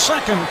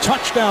 2nd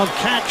touchdown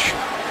catch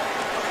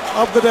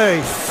of the day.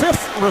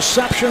 5th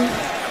reception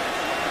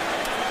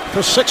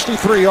for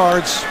 63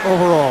 yards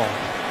overall.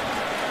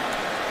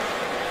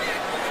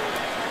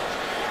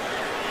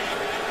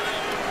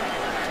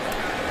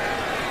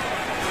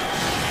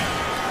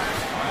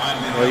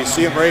 Well, you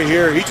see him right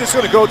here. He's just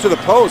going to go to the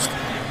post.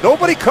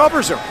 Nobody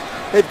covers him.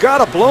 They've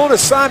got a blown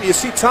assignment. You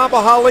see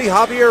Tamba Hali,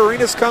 Javier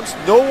Arenas comes.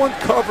 No one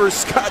covers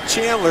Scott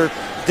Chandler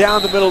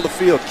down the middle of the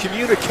field.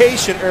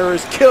 Communication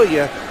errors kill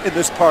you in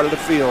this part of the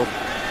field.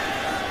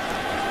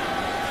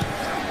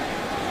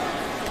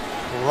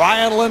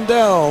 Ryan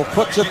Lindell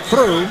puts it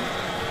through.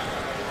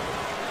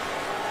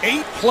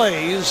 8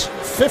 plays,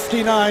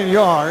 59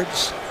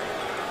 yards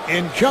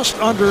in just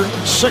under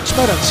 6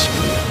 minutes.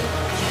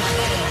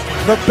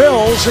 The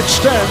Bills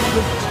extend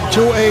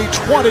to a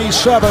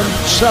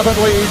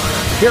 27-7 lead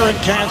here in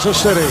Kansas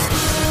City.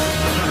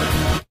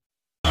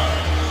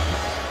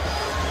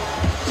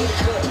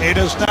 It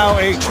is now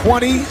a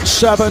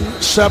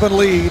 27-7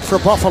 lead for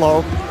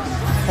Buffalo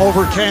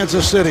over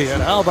Kansas City.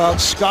 And how about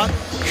Scott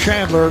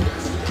Chandler,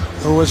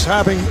 who was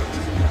having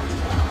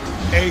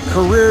a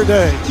career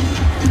day?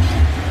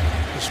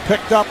 Was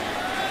picked up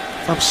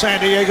from San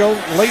Diego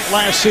late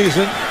last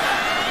season.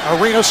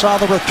 Arenas on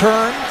the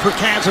return for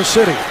Kansas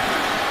City.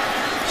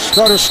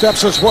 Stutter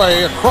steps his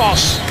way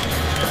across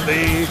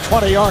the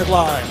 20-yard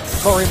line.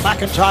 Corey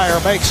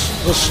McIntyre makes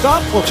the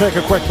stop. We'll take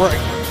a quick break.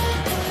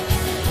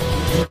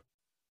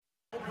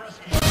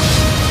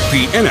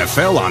 The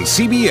NFL on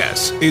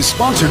CBS is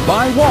sponsored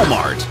by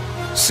Walmart.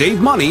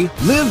 Save money,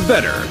 live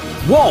better.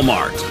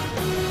 Walmart.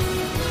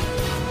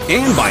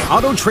 And by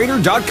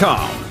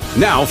Autotrader.com.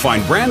 Now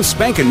find brand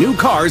spanking new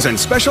cars and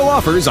special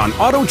offers on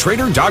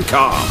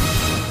Autotrader.com.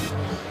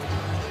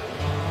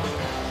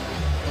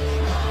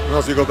 Well,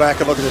 as we go back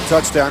and look at the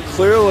touchdown,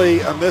 clearly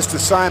a missed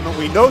assignment.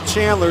 We know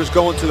Chandler's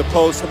going to the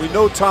post, and we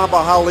know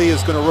Tamba Hali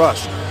is going to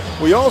rush.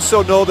 We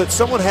also know that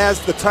someone has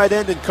the tight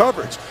end in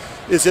coverage.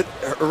 Is it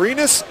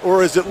Arenas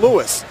or is it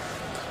Lewis?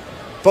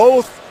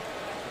 Both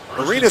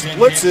Arenas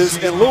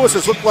blitzes, and Lewis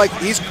has looked like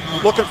he's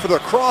looking for the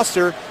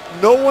crosser.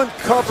 No one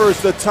covers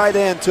the tight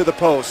end to the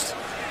post.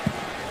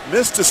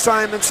 Missed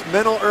assignments,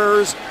 mental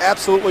errors,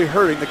 absolutely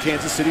hurting the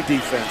Kansas City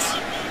defense.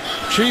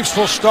 Chiefs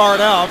will start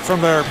out from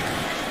their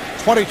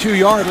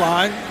 22-yard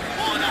line.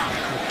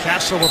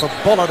 Castle with a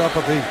bullet up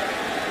at the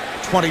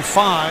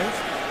 25.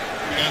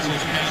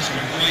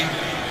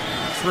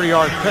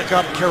 3-yard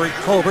pickup. Kerry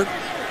Colbert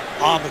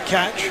on the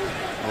catch.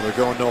 Well, they're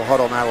going no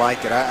huddle, and I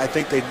like it. I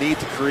think they need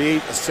to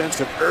create a sense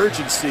of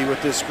urgency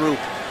with this group.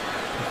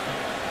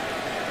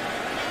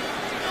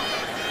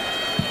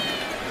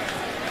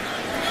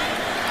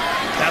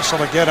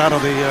 Castle again out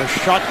of the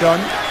shotgun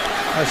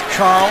as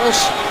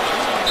Charles.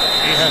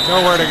 He had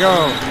nowhere to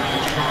go.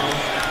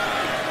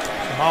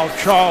 Now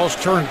Charles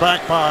turned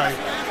back by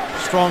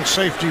strong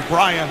safety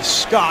Brian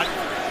Scott.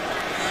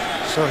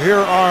 So here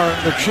are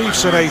the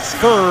Chiefs in a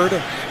 3rd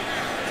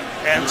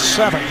and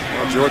 7.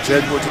 Well, George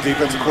Edwards, the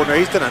defensive coordinator,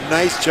 he's done a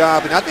nice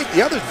job. And I think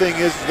the other thing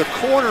is the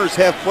corners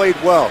have played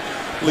well.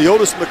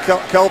 Leotis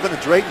McKelvin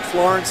and Drayton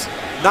Florence,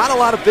 not a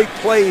lot of big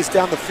plays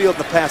down the field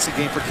in the passing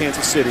game for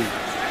Kansas City.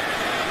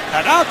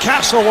 And now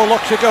Castle will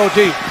look to go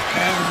deep.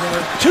 And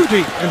too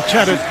deep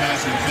intended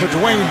to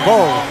Dwayne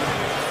Bowe.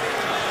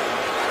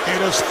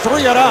 It is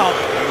 3 and out.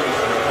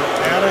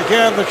 And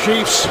again, the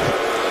Chiefs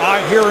are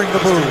hearing the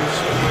boos.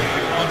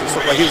 Just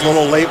looked like he was a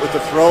little late with the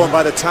throw, and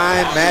by the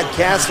time Matt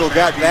Castle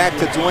got back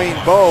to Dwayne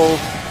Bowe,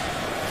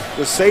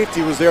 the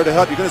safety was there to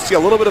help. You're going to see a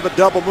little bit of a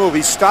double move.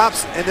 He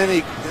stops, and then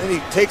he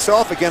takes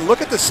off again.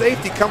 Look at the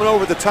safety coming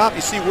over the top.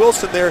 You see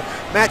Wilson there.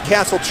 Matt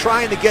Castle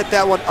trying to get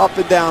that one up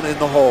and down in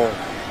the hole.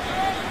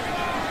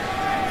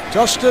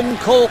 Dustin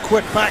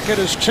Colquitt back at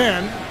his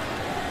 10.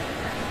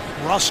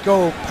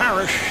 Roscoe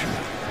Parrish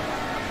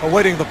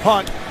awaiting the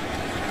punt.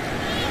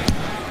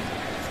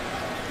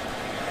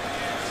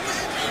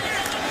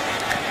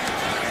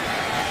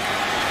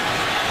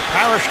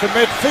 Parrish to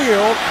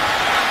midfield.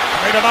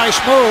 Made a nice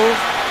move.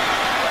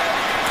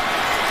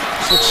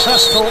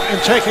 Successful in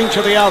taking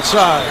to the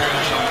outside.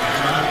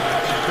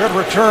 Good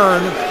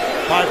return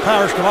by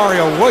Parrish to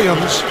Mario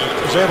Williams.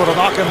 Was able to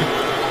knock him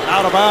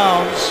out of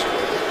bounds.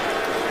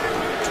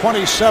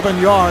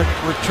 27-yard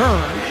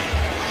return.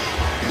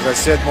 As I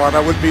said, Marv, I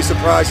wouldn't be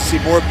surprised to see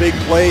more big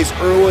plays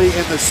early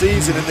in the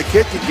season in the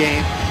kicking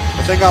game.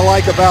 The thing I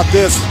like about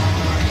this,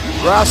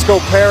 Roscoe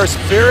Parrish,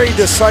 very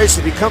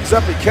decisive. He comes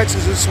up and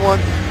catches this one.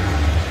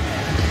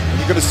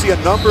 You're going to see a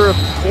number of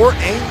poor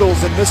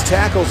angles and missed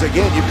tackles.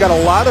 Again, you've got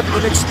a lot of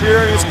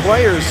inexperienced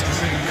players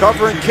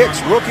covering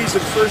kicks, rookies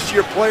and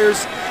first-year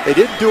players. They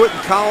didn't do it in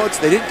college.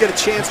 They didn't get a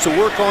chance to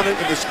work on it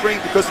in the spring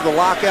because of the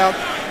lockout.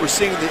 We're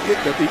seeing the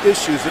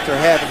issues that they're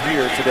having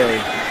here today.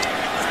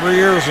 3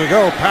 years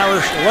ago,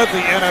 Parrish led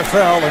the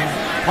NFL in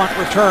punt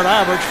return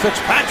average.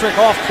 Fitzpatrick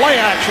off play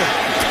action.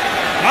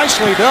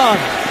 Nicely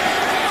done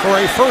for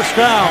a first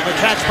down. The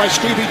catch by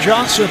Stevie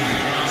Johnson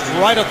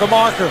right at the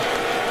marker.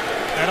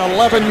 An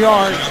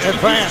 11-yard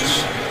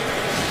advance.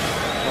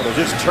 Well,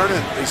 they're just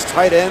turning these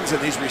tight ends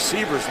and these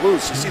receivers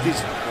loose. You see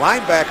these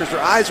linebackers, their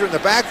eyes are in the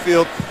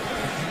backfield.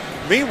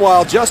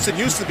 Meanwhile, Justin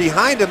Houston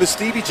behind him is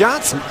Stevie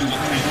Johnson.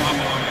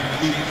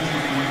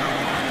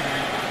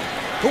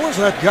 Who was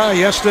that guy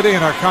yesterday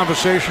in our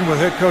conversation with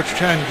head coach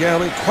Chan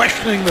Gailey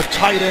questioning the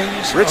tight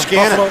ends? Rich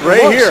Gannon,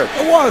 right here.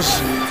 It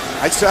was.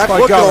 I've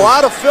looked at a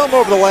lot of film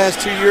over the last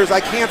 2 years. I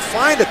can't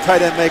find a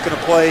tight end making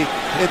a play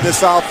in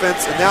this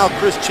offense, and now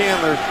Chris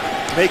Chandler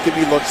making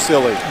me look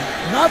silly.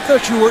 Not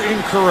that you were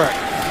incorrect.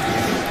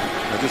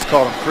 I just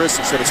called him Chris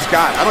instead of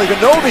Scott. I don't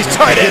even know these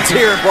tight ends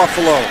here in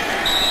Buffalo.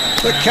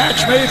 The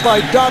catch made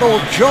by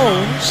Donald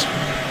Jones,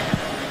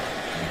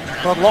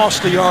 but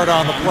lost a yard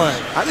on the play.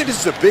 I think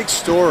this is a big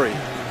story,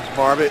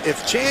 Marvin.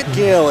 If Chan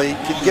Gailey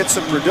can get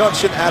some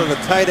production out of the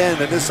tight end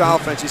in this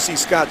offense, you see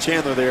Scott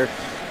Chandler there,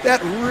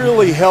 that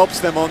really helps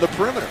them on the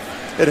perimeter.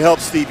 It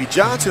helps Stevie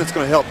Johnson. It's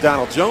going to help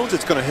Donald Jones.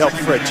 It's going to help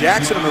Fred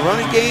Jackson in the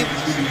running game.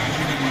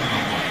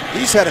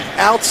 He's had an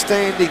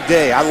outstanding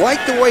day. I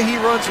like the way he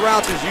runs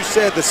routes. As you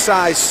said, the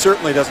size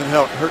certainly doesn't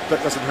hurt.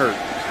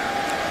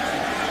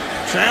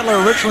 Chandler,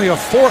 originally a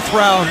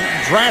fourth-round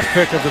draft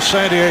pick of the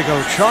San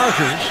Diego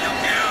Chargers.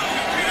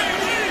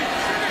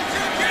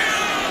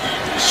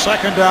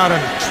 Second down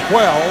and 12.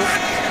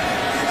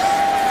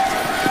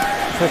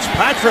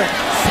 Fitzpatrick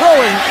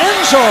throwing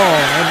end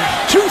zone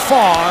and too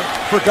far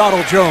for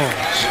Donald Jones.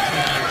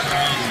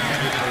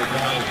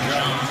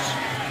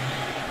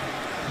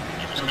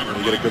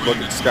 You get a good look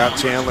at Scott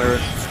Chandler.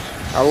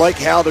 I like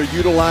how they're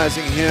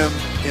utilizing him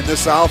in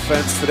this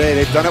offense today.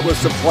 They've done it with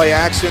some play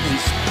action.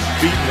 He's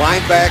beat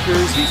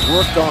linebackers. He's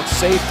worked on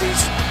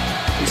safeties.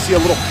 You see a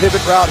little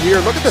pivot route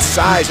here. Look at the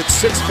size. It's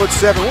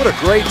 6'7". What a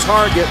great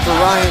target for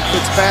Ryan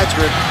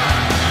Fitzpatrick.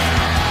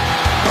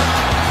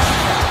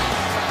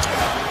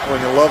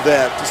 Well, you love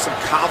that. Just some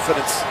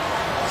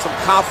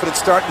confidence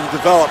starting to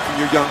develop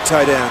from your young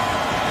tight end.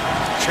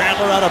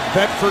 Chandler out of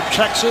Bedford,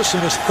 Texas,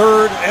 in his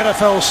third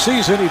NFL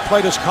season. He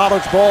played his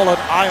college ball at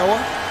Iowa.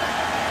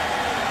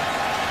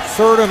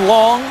 Third and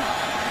long.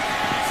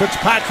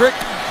 Fitzpatrick.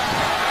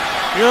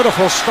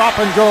 Beautiful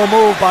stop-and-go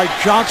move by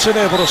Johnson,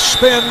 able to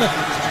spin,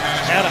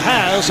 and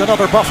has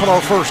another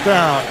Buffalo first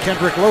down.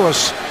 Kendrick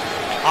Lewis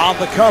on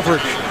the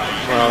coverage.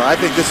 Well, I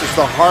think this is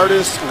the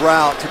hardest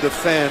route to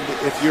defend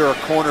if you're a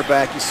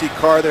cornerback. You see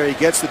Carr there, he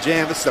gets the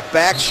jam. It's a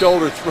back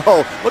shoulder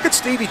throw. Look at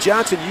Stevie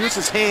Johnson use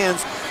his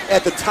hands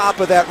at the top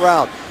of that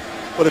route.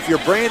 But if you're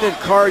Brandon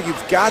Carr,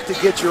 you've got to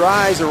get your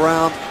eyes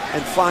around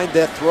and find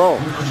that throw.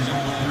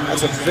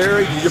 That's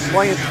you're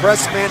playing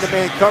press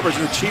man-to-man coverage,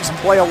 and the Chiefs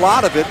play a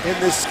lot of it in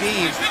this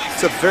scheme.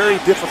 It's a very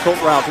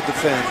difficult route to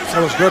defend.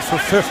 That was good for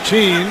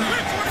 15.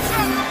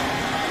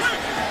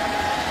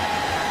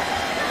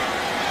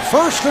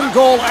 First and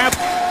goal at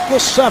the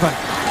 7.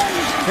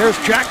 Here's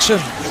Jackson.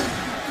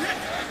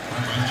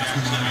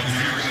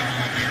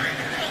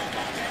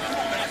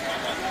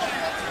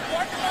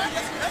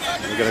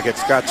 We're going to get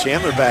Scott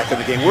Chandler back in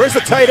the game. Where's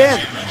the tight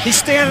end? He's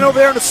standing over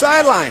there on the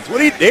sidelines.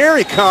 There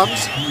he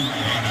comes.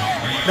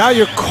 Now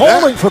you're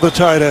calling for the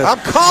tight end. I'm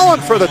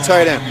calling for the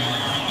tight end.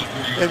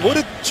 And what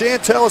did Chan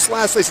tell us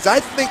last night? He says, I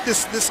think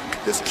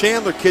this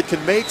Chandler kid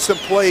can make some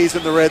plays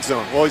in the red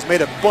zone. Well, he's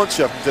made a bunch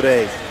of them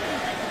today.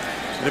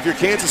 And if you're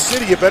Kansas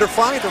City, you better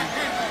find him.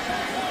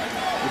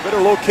 You better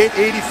locate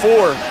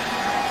 84.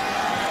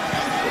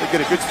 Better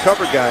get a good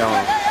cover guy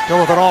on. Go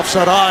with an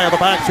offset eye on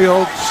the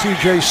backfield.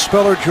 C.J.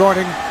 Spiller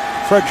joining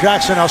Fred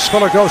Jackson. Now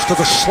Spiller goes to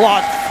the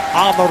slot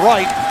on the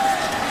right.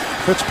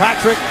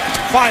 Fitzpatrick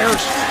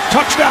fires.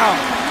 Touchdown.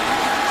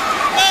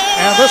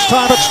 And this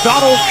time it's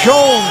Donald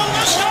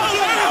Jones.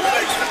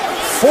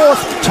 Fourth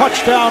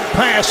touchdown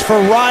pass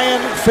for Ryan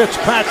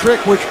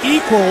Fitzpatrick, which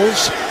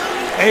equals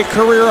a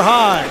career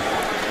high.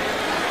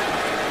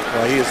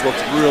 Well, he has looked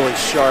really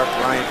sharp,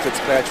 Ryan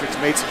Fitzpatrick. He's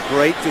made some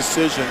great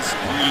decisions.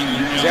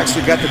 He's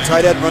actually got the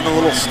tight end running a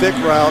little stick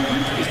route.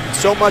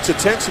 So much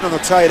attention on the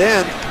tight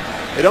end,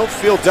 they don't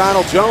feel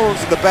Donald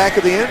Jones in the back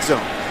of the end zone.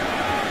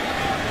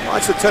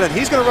 Watch the tight end.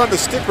 He's going to run the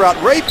stick route.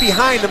 Right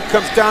behind him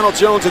comes Donald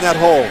Jones in that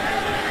hole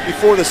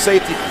before the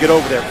safety can get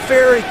over there.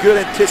 Very good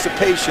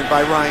anticipation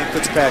by Ryan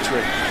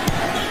Fitzpatrick.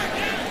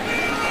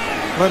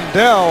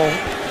 Lindell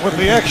with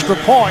the extra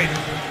point.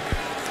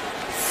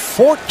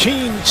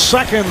 14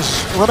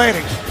 seconds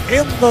remaining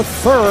in the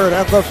third,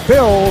 and the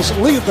Bills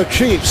lead the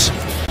Chiefs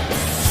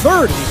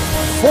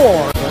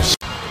 34.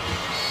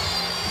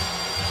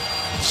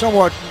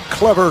 Somewhat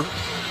clever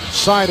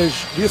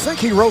signage. Do you think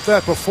he wrote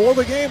that before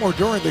the game or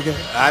during the game?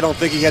 I don't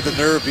think he had the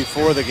nerve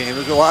before the game.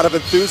 There's a lot of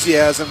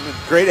enthusiasm and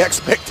great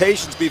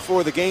expectations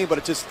before the game, but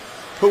it just,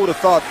 who would have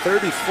thought,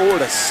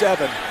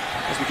 34-7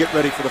 as we get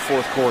ready for the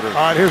fourth quarter. All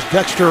right, here's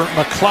Dexter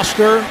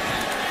McCluster.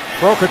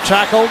 Broke a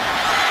tackle.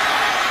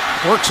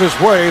 Works his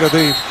way to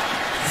the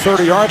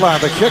 30-yard line.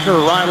 The kicker,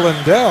 Ryan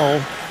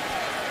Lindell,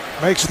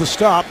 makes the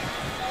stop.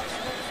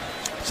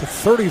 It's a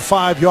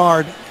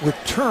 35-yard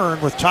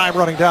return with time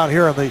running down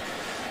here in the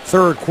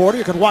third quarter.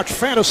 You can watch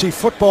fantasy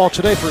football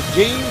today for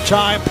game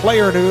time,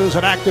 player news,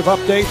 and active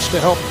updates to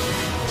help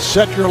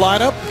set your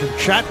lineup. You can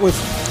chat with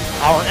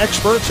our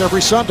experts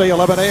every Sunday,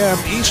 11 a.m.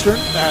 Eastern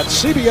at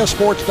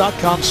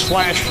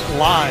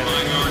cbssports.com/live.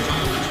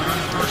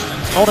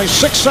 Only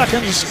 6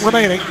 seconds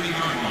remaining.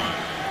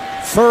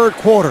 Third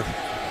quarter.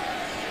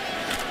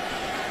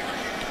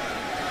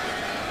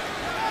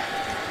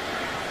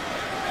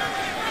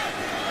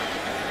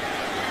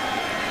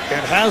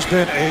 It has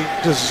been a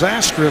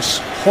disastrous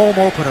home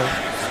opener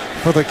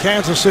for the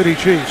Kansas City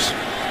Chiefs.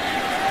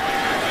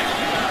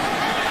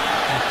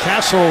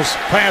 Castle's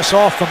pass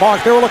off the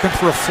mark. They were looking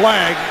for a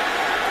flag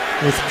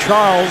with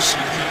Charles,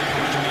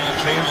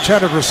 the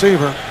intended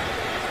receiver.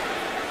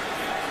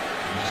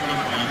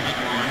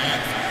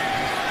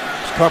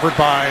 It's covered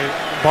by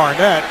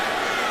Barnett.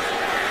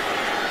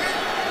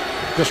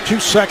 Just 2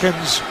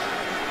 seconds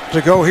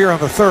to go here in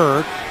the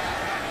third.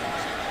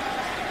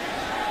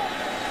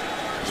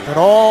 It's been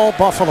all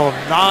Buffalo,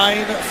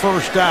 9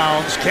 first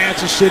downs.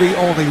 Kansas City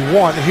only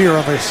 1 here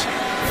in this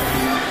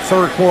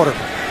third quarter.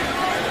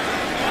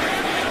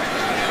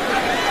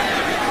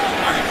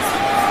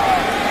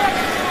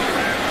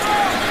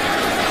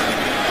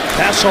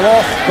 Castle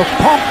off the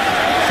pump,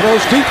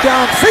 throws deep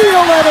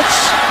downfield, and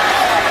it's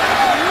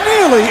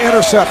nearly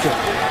intercepted.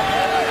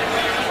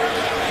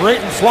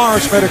 Drayton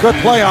Florence made a good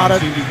play on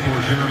it.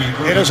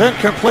 It is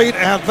incomplete,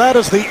 and that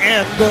is the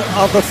end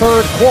of the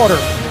third quarter.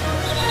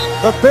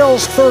 The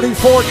Bills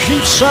 34,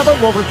 Chiefs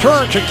 7 will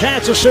return to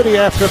Kansas City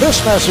after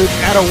this message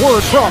and a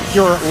word from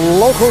your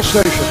local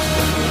station.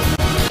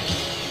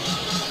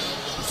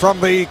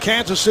 From the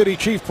Kansas City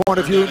Chief point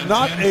of view,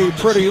 not a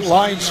pretty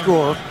line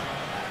score.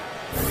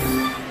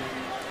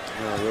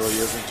 No, it really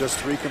isn't. Just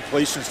 3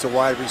 completions to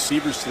wide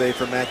receivers today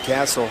for Matt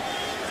Castle.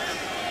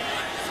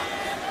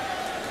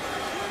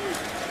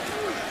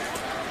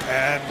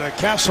 And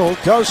Castle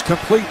does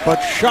complete,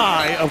 but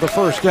shy of the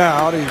first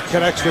down. He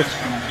connects with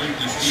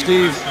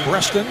Steve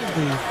Breston,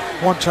 the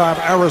one-time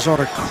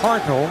Arizona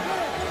Cardinal.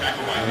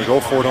 And they go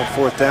for it on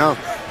fourth down.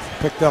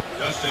 Picked up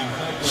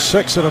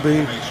 6. It'll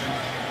be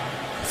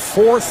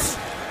 4th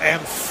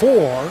and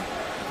 4.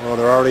 Well,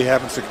 they're already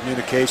having some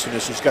communication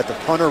issues. You've got the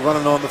punter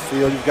running on the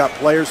field. You've got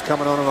players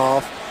coming on and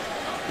off.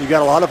 You've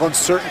got a lot of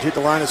uncertainty at the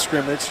line of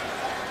scrimmage.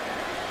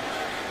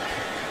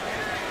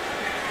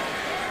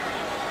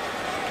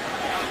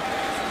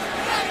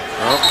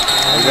 Well,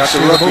 you got the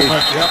rookie,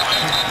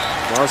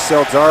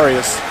 Marcel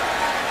Darius.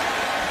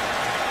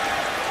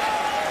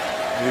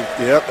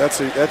 Yep,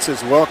 that's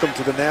his welcome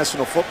to the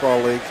National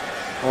Football League.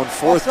 On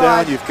fourth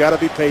down, you've got to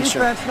be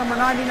patient. Defense number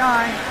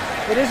 99.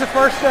 It is a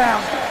first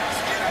down.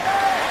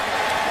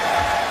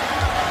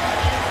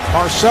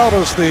 Marcel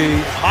is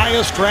the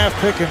highest draft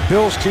pick in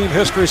Bills team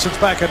history since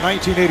back in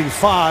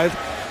 1985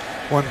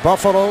 when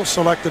Buffalo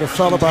selected a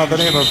fellow by the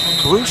name of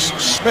Bruce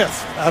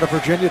Smith out of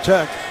Virginia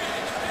Tech.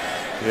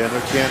 Yeah,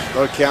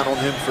 they'll count on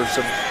him for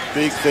some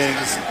big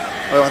things.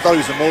 Well, I thought he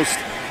was the most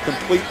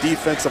complete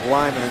defensive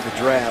lineman in the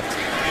draft.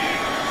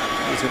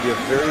 He's going to be a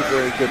very,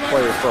 very good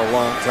player for a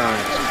long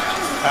time.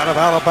 Out of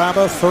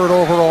Alabama, 3rd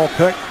overall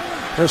pick.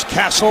 There's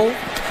Castle.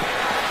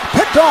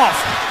 Picked off.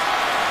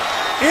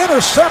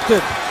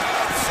 Intercepted.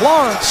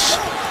 Florence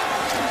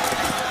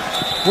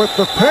with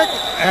the pick,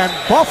 and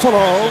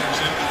Buffalo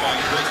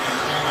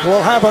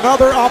will have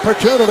another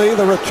opportunity.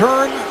 The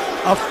return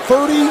of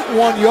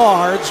 31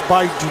 yards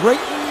by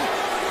Drayton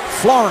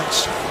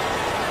Florence.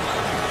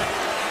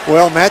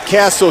 Well, Matt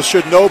Castle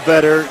should know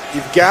better.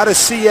 You've got to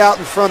see out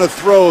in front of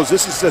throws.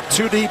 This is a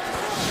 2-deep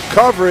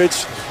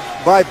coverage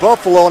by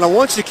Buffalo, and I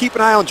want you to keep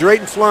an eye on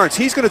Drayton Florence.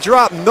 He's going to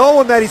drop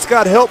knowing that he's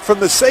got help from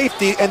the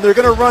safety, and they're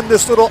going to run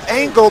this little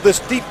angle, this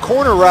deep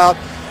corner route.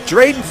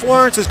 Drayton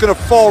Florence is going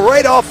to fall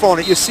right off on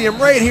it. You see him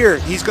right here.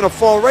 He's going to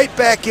fall right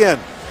back in.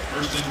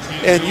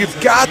 And you've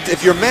got,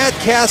 if you're Matt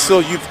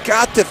Castle, you've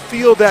got to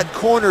feel that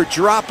corner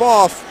drop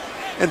off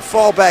and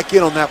fall back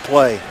in on that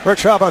play.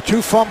 Rich, how about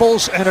 2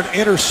 fumbles and an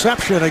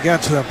interception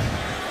against them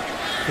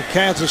in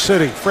Kansas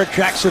City? Fred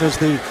Jackson is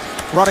the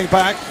running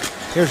back.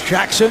 Here's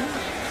Jackson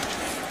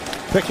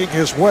picking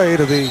his way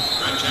to the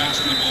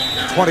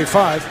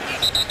 25.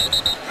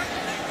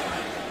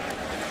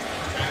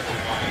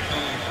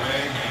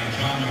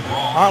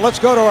 All right, let's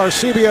go to our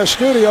CBS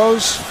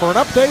studios for an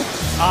update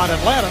on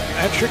Atlanta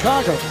and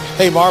Chicago.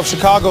 Hey, Marv,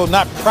 Chicago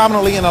not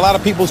prominently in a lot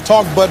of people's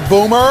talk, but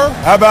Boomer.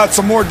 How about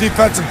some more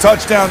defensive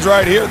touchdowns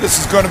right here? This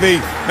is going to be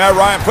Matt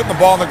Ryan putting the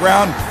ball on the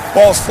ground.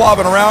 Ball's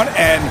flopping around,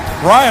 and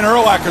Ryan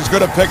Urlacher is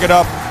going to pick it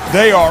up.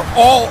 They are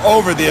all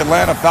over the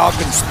Atlanta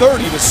Falcons,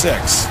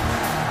 30-6.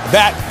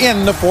 That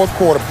in the fourth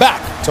quarter.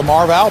 Back to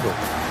Marv Albert.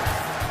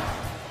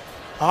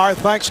 All right,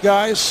 thanks,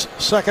 guys.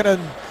 2nd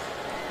and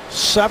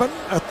 7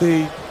 at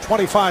the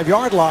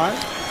 25-yard line.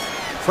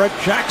 Fred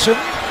Jackson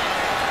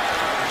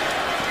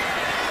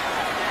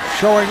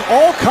showing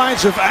all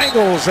kinds of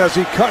angles as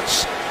he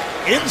cuts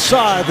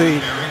inside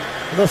the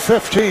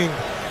 15.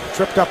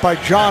 Tripped up by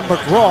John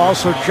McGraw,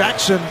 so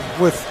Jackson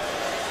with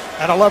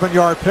an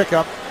 11-yard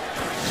pickup.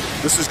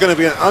 This is going to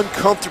be an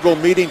uncomfortable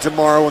meeting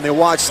tomorrow when they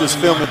watch this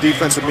film in the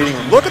defensive meeting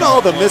room. Look at all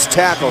the missed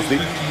tackles, the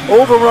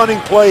overrunning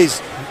plays.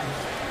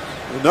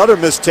 Another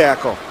missed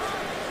tackle.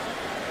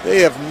 They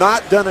have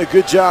not done a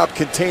good job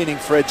containing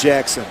Fred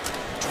Jackson.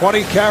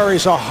 20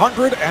 carries,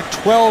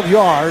 112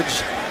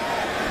 yards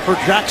for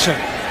Jackson.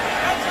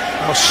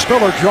 Now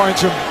Spiller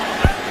joins him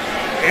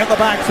in the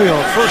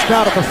backfield. First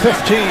down at the 15.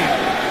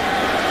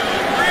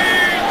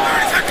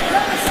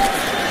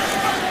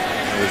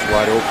 He's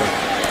wide open.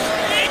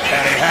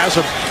 And he has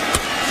him.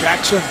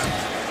 Jackson.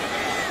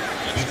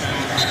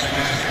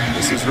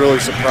 This is really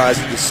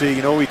surprising to see.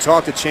 You know, we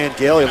talked to Chan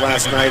Gailey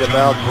last night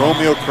about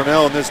Romeo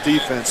Crennel and this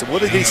defense. And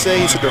what did he say?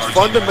 He said they're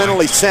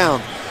fundamentally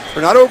sound.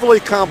 They're not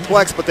overly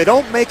complex, but they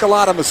don't make a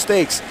lot of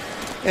mistakes.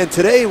 And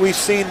today we've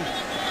seen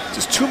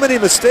just too many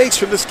mistakes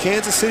from this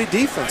Kansas City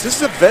defense. This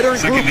is a veteran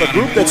group, a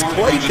group that's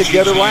played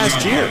together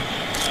last year.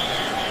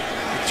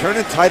 They're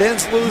turning tight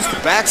ends loose, the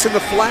backs in the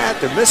flat,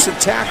 they're missing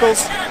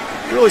tackles.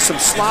 Really some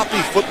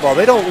sloppy football.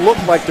 They don't look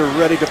like they're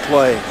ready to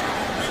play.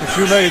 If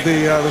you made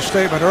the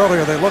statement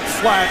earlier, they looked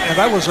flat, and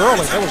that was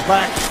early. That was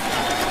back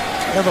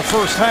in the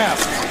first half.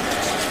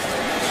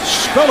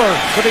 Spiller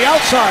to the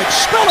outside.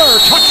 Spiller,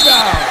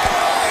 touchdown.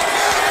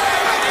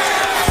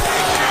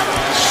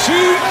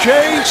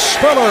 C.J.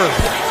 Spiller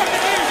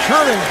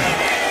turning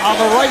on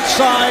the right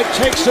side,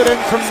 takes it in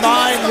from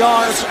 9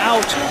 yards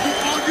out.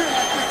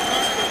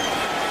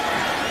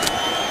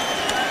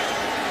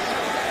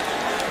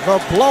 The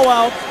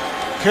blowout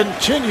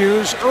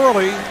continues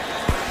early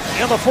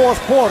in the fourth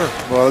quarter.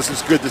 Well, this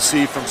is good to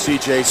see from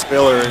C.J.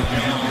 Spiller.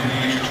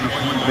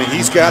 I mean,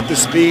 he's got the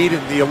speed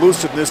and the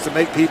elusiveness to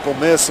make people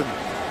miss. And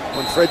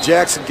when Fred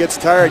Jackson gets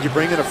tired, you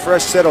bring in a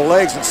fresh set of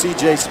legs, and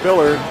C.J.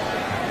 Spiller,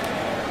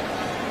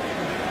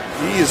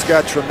 he has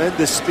got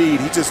tremendous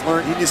speed. He just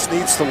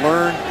needs to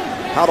learn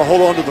how to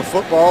hold on to the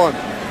football and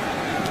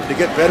to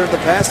get better in the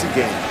passing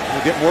game.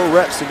 He'll get more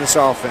reps in this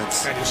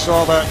offense. And you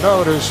saw that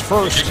note, his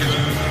first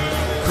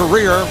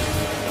career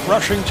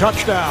rushing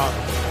touchdown.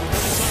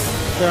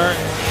 They're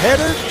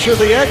headed to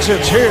the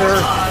exits here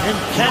in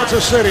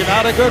Kansas City.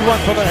 Not a good one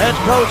for the head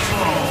coach,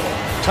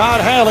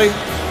 Todd Haley,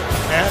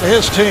 and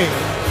his team.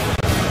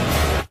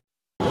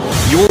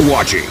 You're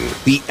watching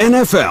the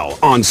NFL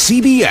on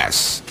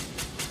CBS.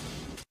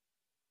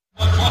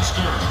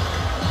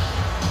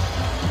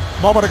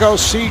 A moment ago,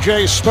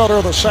 C.J.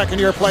 Spiller, the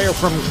second-year player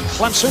from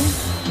Clemson,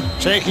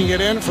 taking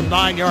it in from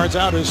 9 yards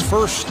out, his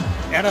first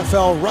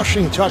NFL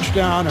rushing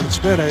touchdown, and it's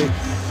been a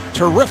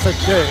terrific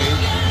day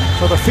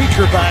for the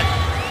feature back,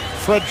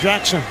 Fred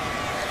Jackson.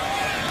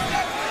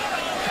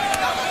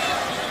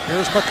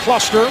 Here's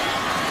McCluster.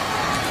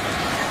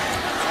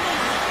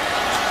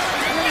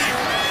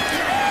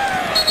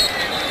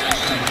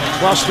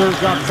 McCluster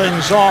got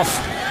things off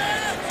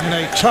in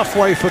a tough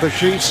way for the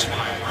Chiefs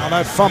on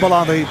that fumble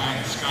on the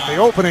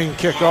opening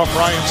kickoff.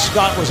 Ryan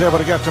Scott was able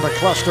to get to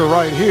McCluster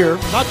right here.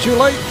 Not too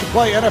late to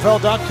play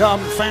NFL.com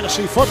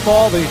fantasy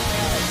football, the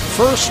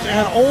first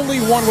and only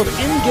one with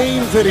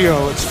in-game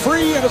video. It's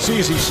free and it's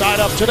easy. Sign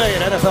up today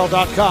at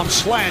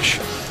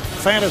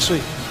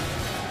NFL.com/fantasy.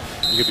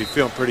 You could be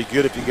feeling pretty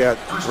good if you got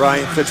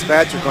Ryan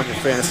Fitzpatrick on your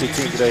fantasy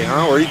team today,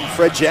 huh? Or even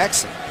Fred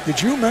Jackson.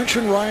 Did you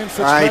mention Ryan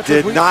Fitzpatrick? I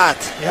did not.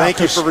 Thank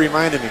you for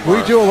reminding me,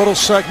 Mark. We do a little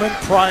segment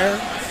prior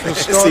to the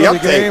start of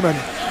the game, and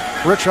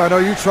Rich, I know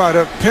you try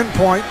to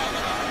pinpoint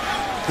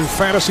who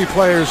fantasy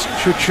players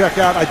should check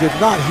out. I did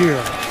not hear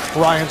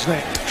Ryan's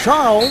name.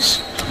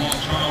 Charles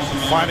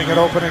finding an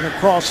opening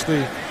across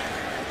the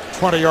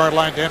 20-yard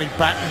line. Danny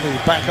Batten, the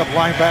backup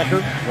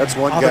linebacker. That's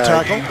one on guy. The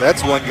tackle.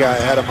 That's one guy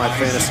I had on my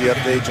fantasy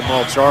update,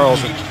 Jamal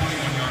Charles. And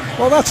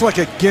well, that's like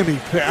a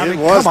gimme pick. I mean,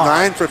 it was come on.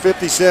 9 for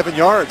 57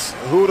 yards.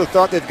 Who would have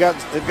thought they've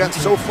gotten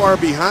so far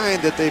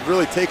behind that they've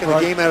really taken the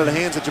game out of the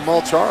hands of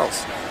Jamal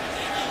Charles?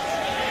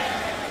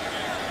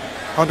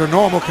 Under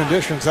normal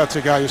conditions, that's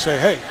a guy you say,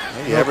 hey,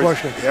 he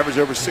averaged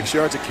over 6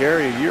 yards a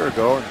carry a year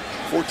ago and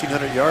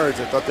 1,400 yards.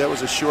 I thought that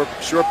was a sure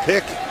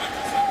pick.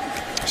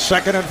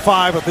 2nd and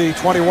 5 at the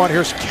 21.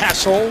 Here's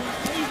Castle.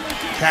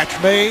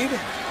 Catch made.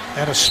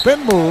 And a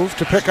spin move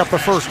to pick up the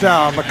first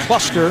down.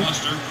 McCluster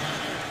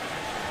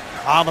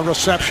on the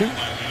reception.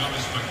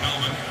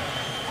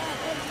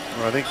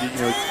 Well, I think,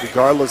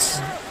 regardless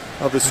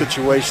of the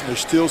situation, there's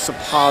still some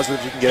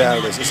positives you can get out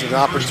of this. This is an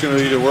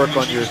opportunity to work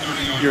on your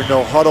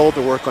no huddle,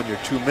 to work on your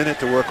 2-minute,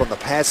 to work on the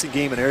passing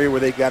game, an area where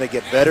they got to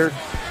get better.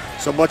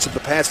 So much of the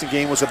passing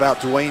game was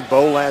about Dwayne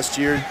Bowe last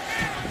year,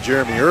 and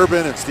Jeremy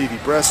Urban and Stevie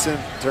Preston,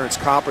 Terrence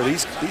Copper.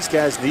 These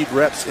guys need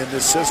reps in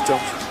this system.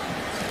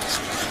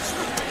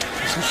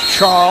 This is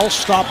Charles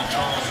stopped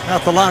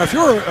at the line. If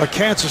you're a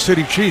Kansas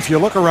City Chief, you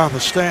look around the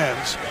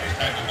stands.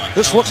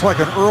 This looks like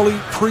an early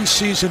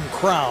preseason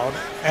crowd,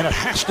 and it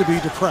has to be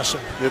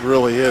depressing. It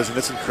really is, and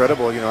it's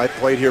incredible. I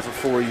played here for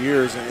 4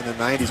 years in the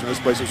 90s when this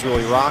place was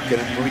really rocking,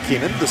 and when we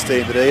came into the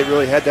stadium today, it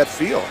really had that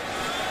feel.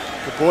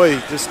 But boy,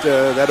 just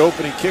that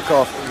opening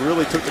kickoff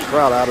really took the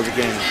crowd out of the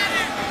game.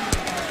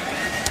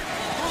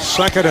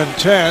 2nd and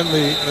 10,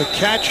 the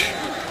catch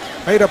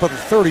made up of the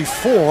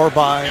 34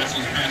 by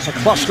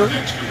McCluster,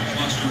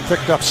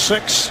 picked up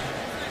 6.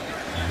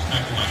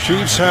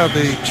 Chiefs had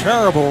the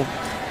terrible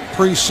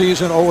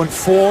preseason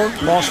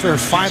 0-4, lost their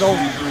final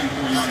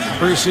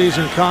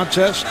preseason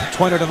contest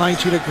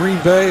 20-19 at Green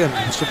Bay,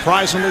 and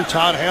surprisingly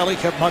Todd Haley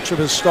kept much of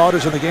his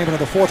starters in the game into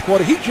the fourth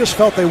quarter. He just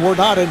felt they were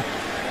not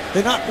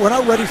we're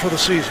not ready for the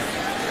season.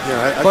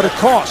 Yeah, but it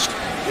cost.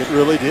 It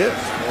really did. I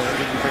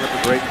think you bring up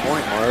a great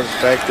point, Marv. The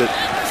fact that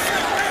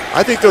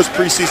I think those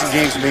preseason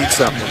games mean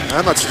something.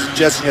 I'm not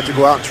suggesting you have to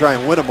go out and try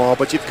and win them all,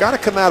 but you've got to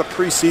come out of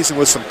preseason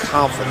with some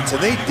confidence,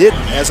 and they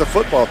didn't as a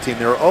football team.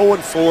 They were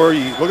 0-4.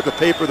 You look at the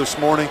paper this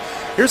morning.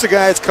 Here's a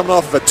guy that's coming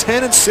off of a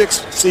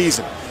 10-6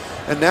 season,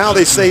 and now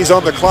they say he's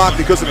on the clock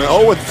because of an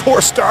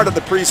 0-4 start in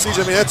the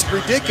preseason. I mean, that's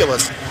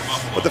ridiculous.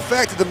 But the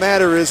fact of the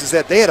matter is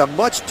that they had a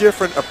much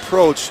different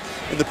approach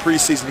in the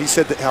preseason. He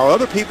said that how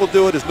other people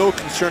do it is no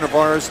concern of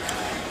ours.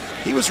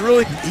 He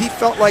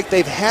felt like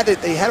they had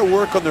to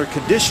work on their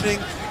conditioning,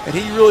 and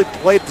he really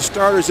played the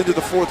starters into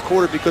the fourth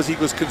quarter because he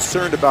was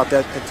concerned about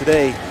that, and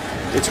today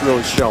it's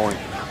really showing.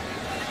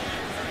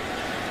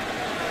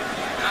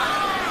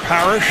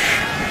 Parrish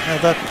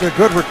had that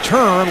good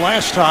return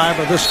last time,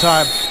 but this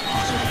time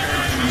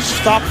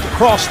stopped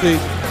across the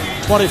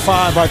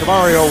 25 by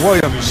DeMario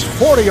Williams.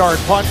 40-yard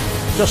punt,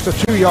 just a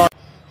 2-yard.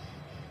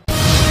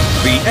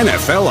 The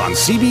NFL on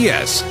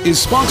CBS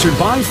is sponsored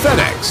by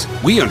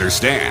FedEx. We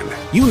understand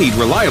you need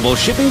reliable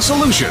shipping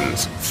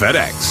solutions.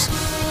 FedEx.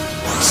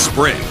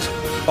 Sprint.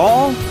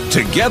 All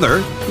together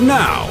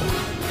now.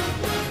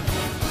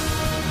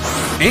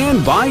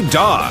 And by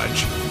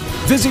Dodge.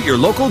 Visit your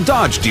local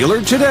Dodge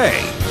dealer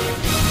today.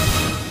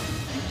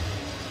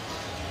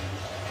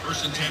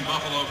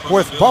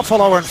 With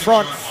Buffalo in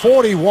front,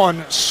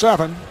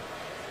 41-7.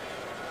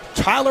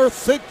 Tyler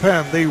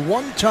Thigpen, the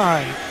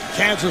one-time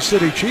Kansas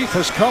City Chief,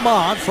 has come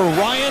on for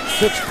Ryan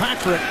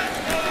Fitzpatrick.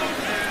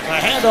 The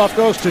handoff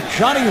goes to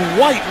Johnny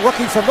White,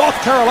 rookie from North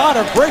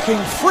Carolina, breaking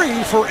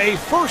free for a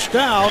first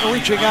down,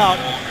 reaching out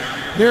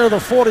near the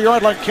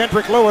 40-yard line.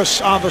 Kendrick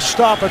Lewis on the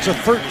stop. It's a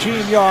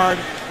 13-yard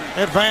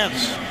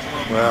advance.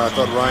 Well, I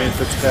thought Ryan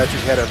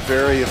Fitzpatrick had a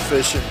very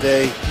efficient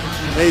day.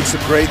 He made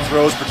some great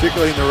throws,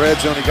 particularly in the red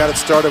zone. He got it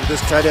started with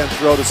this tight end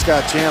throw to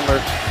Scott Chandler.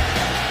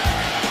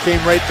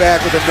 Came right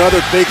back with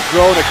another big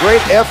throw and a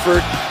great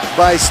effort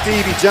by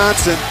Stevie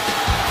Johnson.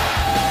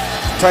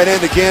 Tight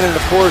end again, and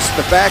of course,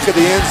 the back of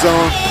the end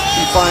zone,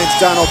 he finds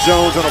Donald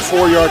Jones on a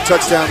 4-yard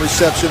touchdown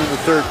reception in the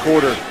third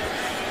quarter.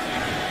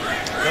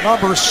 The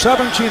number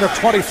 17 of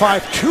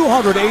 25,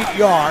 208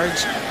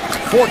 yards,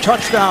 4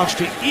 touchdowns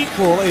to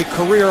equal a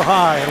career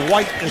high, and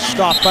White is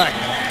stopped back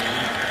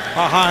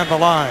behind the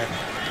line.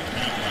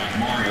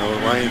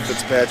 Ryan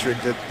Fitzpatrick,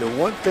 the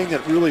one thing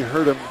that really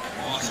hurt him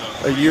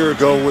a year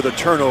ago were the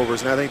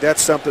turnovers, and I think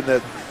that's something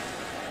that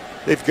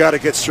they've got to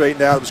get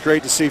straightened out. It was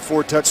great to see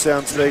 4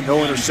 touchdowns today, no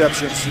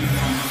interceptions.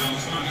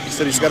 He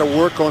said he's got to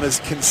work on his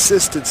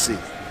consistency.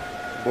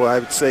 Boy, I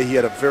would say he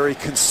had a very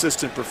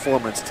consistent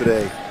performance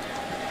today.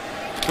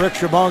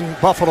 Rich, among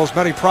Buffalo's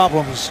many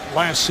problems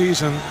last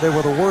season, they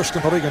were the worst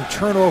in the league in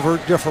turnover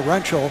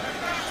differential.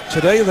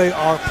 Today they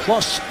are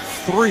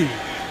 +3,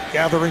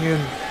 gathering in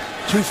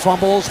 2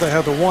 fumbles. They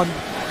had the 1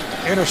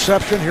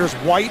 interception. Here's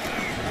White.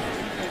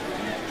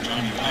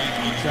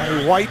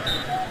 Johnny White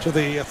to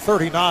the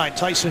 39.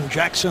 Tyson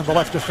Jackson, the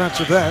left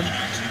defensive end,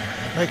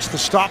 makes the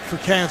stop for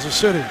Kansas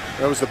City.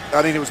 I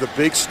think it was the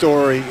big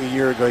story a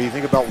year ago. You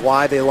think about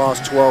why they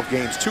lost 12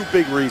 games. 2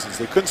 big reasons.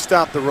 They couldn't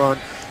stop the run,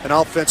 and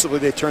offensively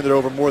they turned it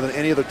over more than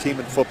any other team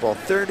in football.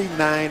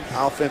 39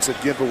 offensive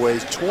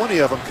giveaways, 20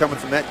 of them coming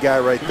from that guy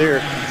right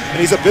there. And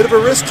he's a bit of a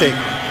risk taker.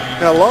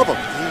 And I love him.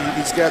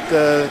 He's got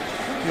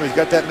he's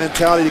got that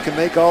mentality. He can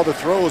make all the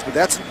throws, but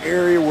that's an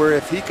area where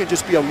if he can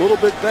just be a little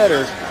bit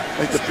better,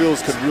 I think the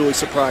Bills could really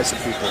surprise some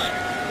people.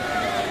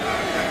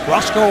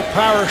 Roscoe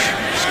Parrish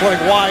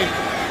splitting wide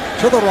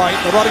to the right.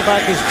 The running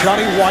back is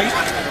Johnny White.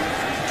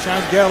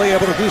 Shangelli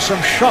able to do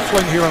some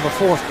shuffling here in the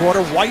fourth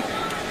quarter. White,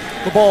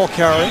 the ball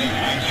carrier.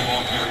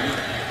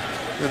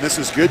 And this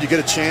is good. You get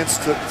a chance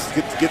to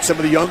get some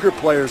of the younger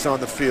players on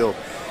the field.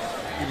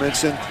 You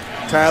mentioned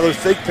Tyler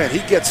Thigpen. He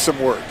gets some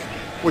work,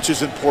 which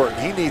is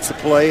important. He needs to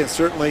play, and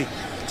certainly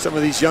some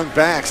of these young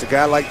backs, a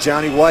guy like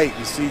Johnny White.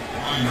 You see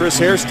Chris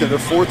Hairston, their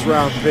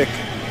 4th-round pick,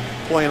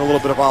 playing a little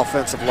bit of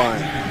offensive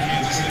line.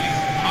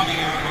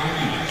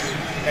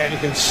 And you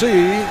can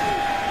see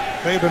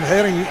they've been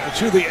heading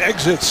to the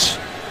exits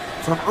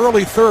from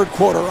early 3rd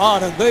quarter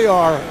on, and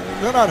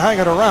they're not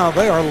hanging around.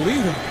 They are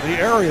leaving the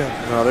area.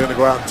 No, they're going to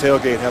go out and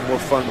tailgate and have more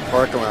fun in the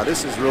parking lot.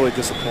 This is really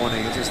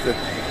disappointing. It's just that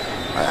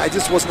I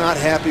just was not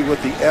happy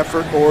with the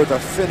effort or the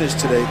finish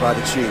today by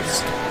the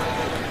Chiefs.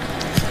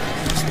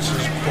 This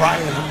is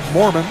Brian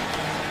Mormon.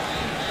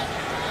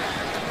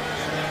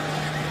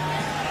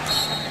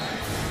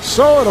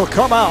 So it'll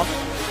come out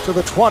to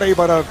the 20,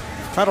 but a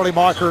penalty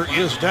marker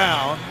is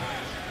down.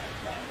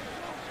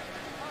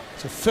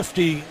 It's a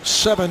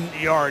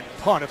 57-yard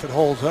punt if it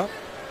holds up.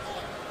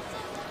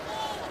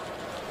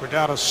 We're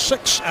down to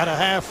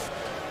 6.5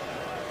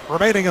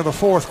 remaining in the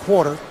 4th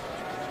quarter.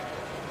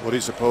 What do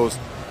you suppose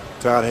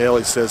Todd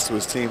Haley says to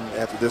his team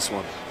after this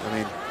one? I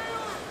mean,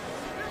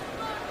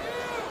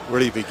 where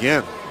do you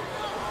begin?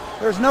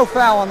 There's no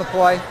foul on the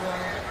play.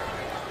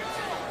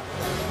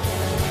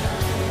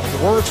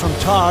 The words from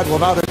Todd will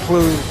not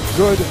include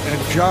good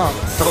and job.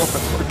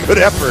 Good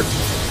effort.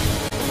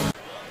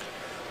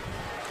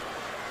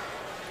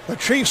 The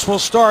Chiefs will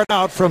start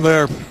out from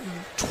their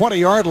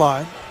 20-yard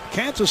line.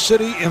 Kansas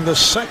City in the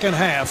second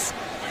half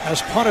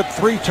has punted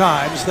 3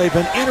 times. They've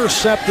been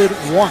intercepted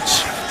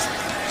once.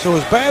 So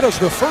as bad as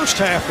the first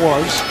half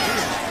was,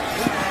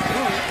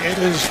 it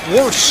is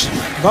worse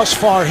thus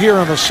far here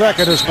in the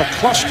second as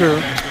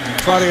McCluster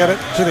tried to get it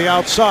to the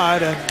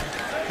outside, and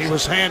he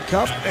was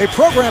handcuffed. A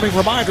programming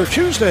reminder,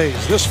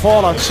 Tuesdays this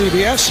fall on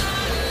CBS.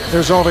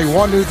 There's only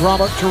one new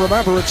drama to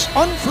remember. It's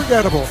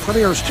Unforgettable.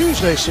 Premieres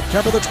Tuesday,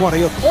 September the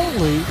 20th,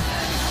 only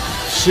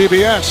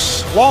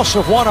CBS. Loss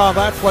of 1 on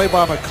that play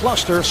by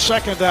McCluster.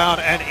 2nd down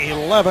and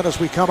 11 as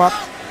we come up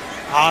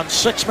on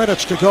 6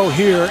 minutes to go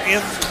here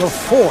in the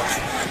 4th.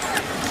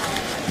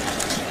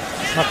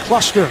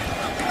 McCluster.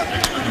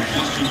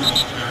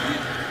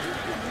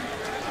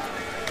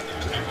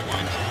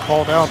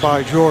 Called down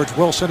by George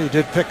Wilson. He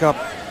did pick up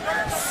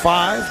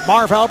 5.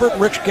 Marv Albert,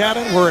 Rich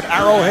Gannon were at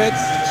Arrowhead,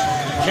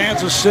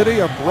 Kansas City.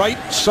 A bright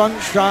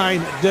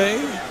sunshine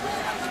day.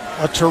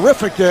 A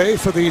terrific day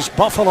for these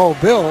Buffalo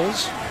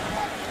Bills.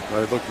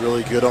 Well, they look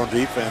really good on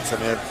defense. I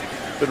mean,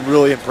 I've been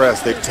really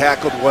impressed. They've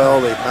tackled well.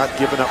 They've not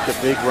given up the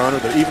big run or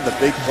even the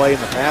big play in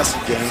the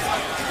passing game.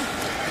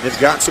 And they've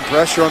gotten some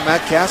pressure on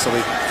Matt Castle.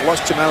 They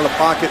flushed him out of the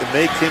pocket and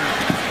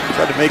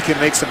tried to make him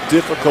make some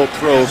difficult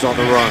throws on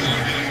the run.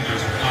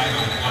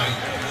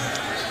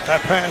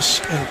 That pass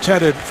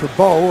intended for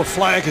Bo. A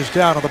flag is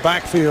down on the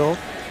backfield.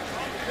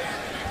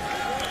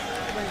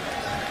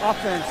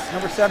 Offense,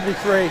 number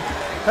 73.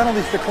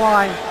 Penalties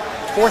decline.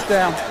 4th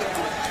down.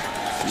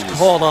 It's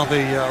called on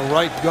the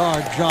right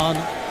guard, John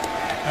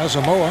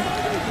Asamoah.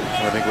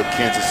 I think what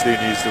Kansas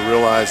City needs to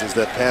realize is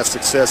that past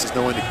success is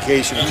no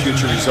indication of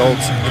future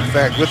results. In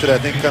fact, with it, I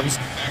think comes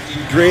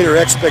greater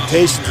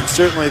expectations, and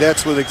certainly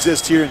that's what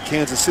exists here in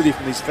Kansas City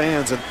from these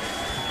fans. And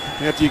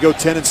after you go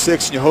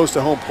 10-6 and you host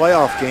a home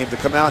playoff game, to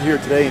come out here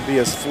today and be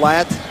as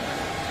flat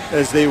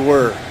as they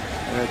were,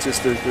 and it's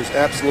just there's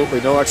absolutely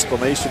no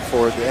explanation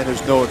for it, and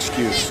there's no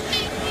excuse.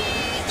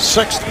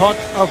 6th punt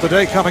of the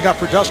day coming up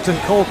for Dustin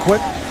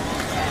Colquitt.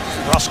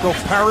 Roscoe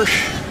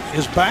Parrish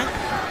is back.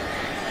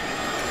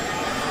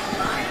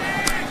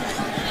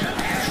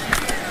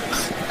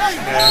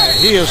 And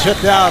he is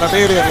hit down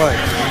immediately.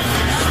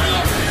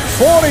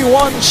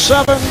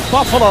 41-7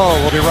 Buffalo.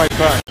 We'll be right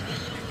back.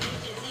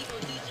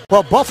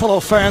 Well, Buffalo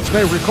fans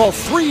may recall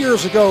 3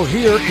 years ago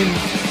here in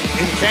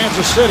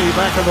Kansas City,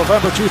 back in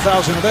November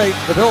 2008,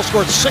 the Bills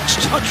scored 6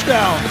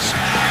 touchdowns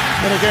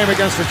in a game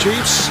against the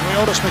Chiefs.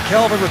 Leonis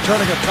McKelvin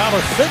returning a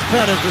Tyler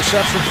Thigpen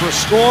interception for a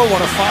score.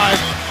 1 of 5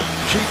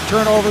 Chief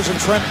turnovers, and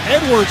Trent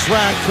Edwards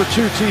ran for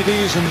 2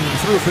 TDs and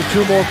threw for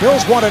 2 more.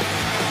 Bills won it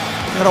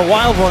in a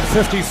wild one,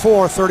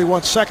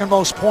 54-31, second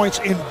most points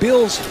in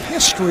Bills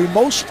history,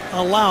 most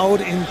allowed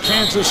in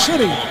Kansas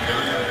City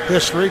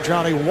history.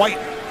 Johnny White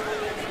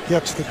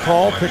gets the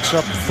call, picks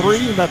up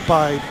 3, met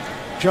by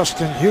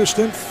Justin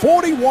Houston.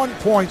 41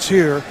 points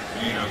here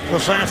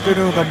this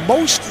afternoon, the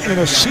most in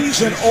a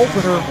season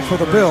opener for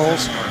the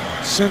Bills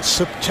since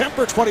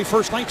September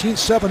 21st,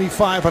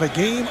 1975, in a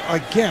game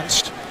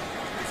against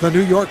the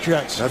New York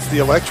Jets. That's the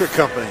electric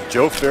company.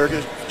 Joe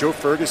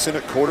Ferguson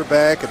at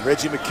quarterback, and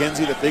Reggie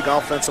McKenzie, the big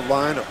offensive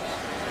line.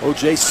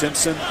 O.J.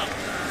 Simpson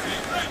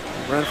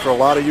ran for a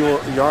lot of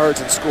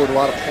yards and scored a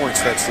lot of points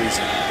that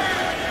season.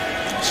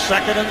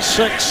 2nd and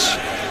 6.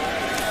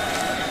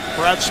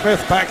 Brad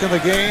Smith back in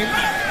the game.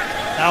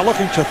 Now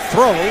looking to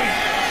throw.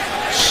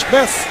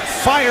 Smith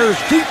fires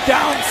deep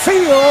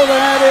downfield,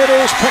 and it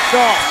is picked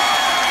off.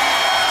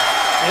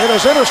 It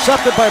is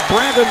intercepted by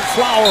Brandon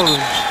Flowers.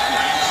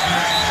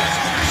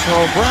 So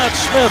Brad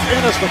Smith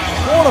in as the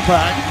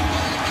quarterback,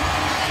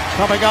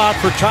 coming on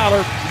for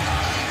Tyler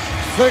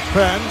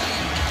Thigpen,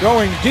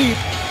 going deep,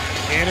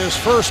 in his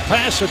first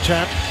pass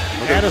attempt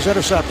and his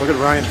interception. Look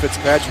at Ryan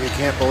Fitzpatrick. You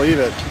can't believe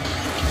it.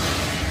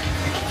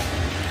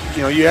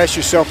 You know, you ask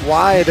yourself,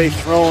 why are they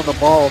throwing the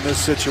ball in this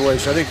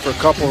situation? I think for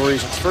a couple of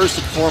reasons. First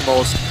and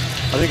foremost,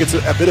 I think it's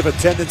a bit of a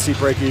tendency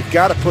breaker. You've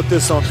got to put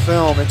this on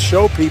film and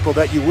show people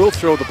that you will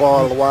throw the ball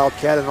out of the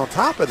Wildcat. And on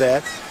top of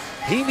that,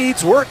 he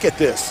needs work at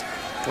this.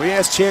 We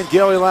asked Chan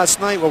Gailey last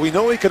night, well, we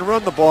know he can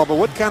run the ball, but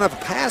what kind of a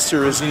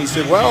passer is he? He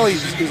said, well,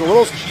 he's a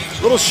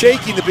little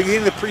shaky in the beginning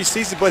of the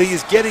preseason, but he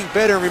is getting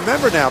better. And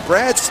remember now,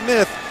 Brad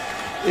Smith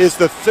is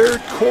the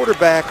third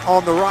quarterback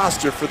on the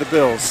roster for the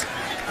Bills.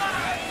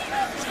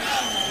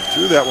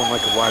 Threw that one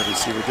like a wide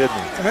receiver, didn't he?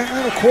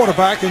 And a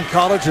quarterback in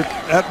college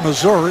at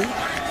Missouri.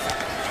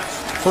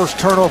 First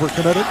turnover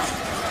committed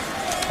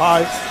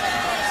by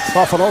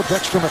Buffalo.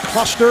 Dexter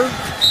McCluster.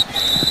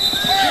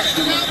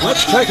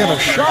 Let's take a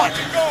shot.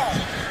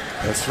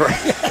 That's right.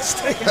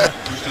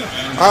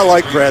 I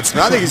like Brad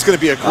Smith. I think he's going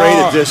to be a great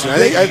addition.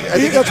 I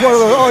think that's one of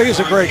those. He's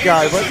a great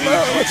guy, but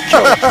let's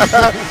kill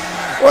him.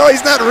 Well,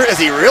 he's not. Is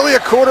he really a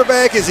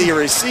quarterback? Is he a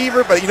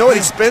receiver? But you know what?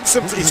 He spends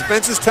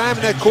his time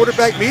in that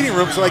quarterback meeting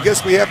room, so I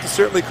guess we have to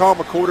certainly call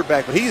him a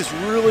quarterback. But he is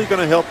really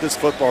going to help this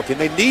football team.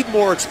 They need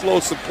more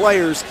explosive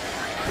players.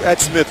 Brad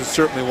Smith is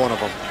certainly one of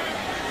them.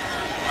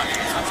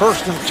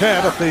 1st and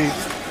 10 at the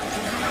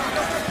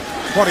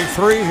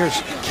 23.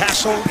 Here's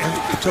Castle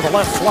to the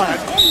left flat.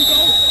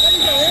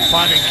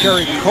 Finding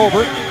Kerry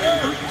Colbert,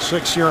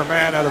 6-year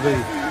man out of the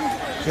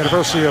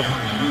University of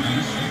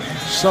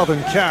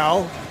Southern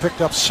Cal.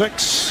 Picked up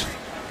 6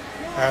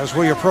 as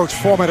we approach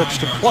 4 minutes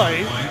to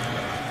play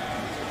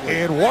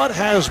in what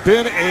has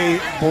been a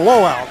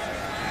blowout.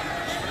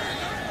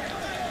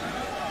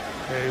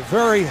 A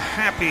very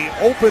happy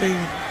opening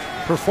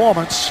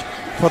performance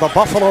for the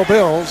Buffalo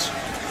Bills.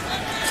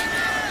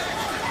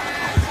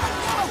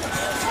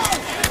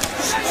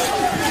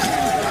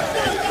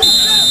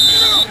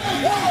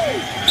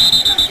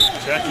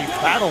 Jackie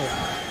Battle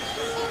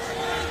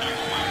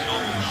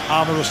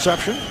on the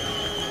reception.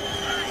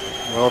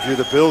 Well, if you're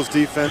the Bills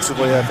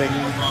defensively, I think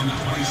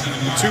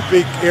the 2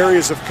 big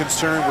areas of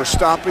concern were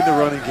stopping the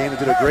running game. They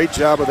did a great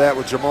job of that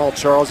with Jamal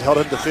Charles, held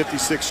him to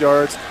 56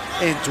 yards.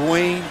 And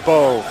Dwayne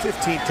Bowe,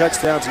 15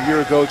 touchdowns a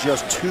year ago,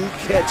 just 2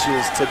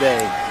 catches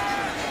today.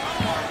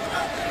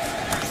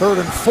 3rd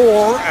and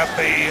 4 at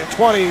the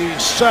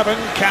 27.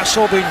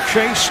 Castle being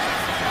chased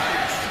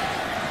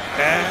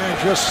and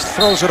just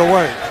throws it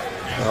away.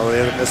 Oh, they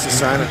had a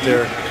misassignment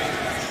there.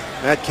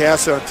 Matt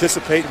Castle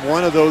anticipating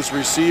one of those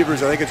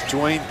receivers. I think it's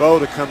Dwayne Bowe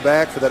to come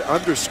back for that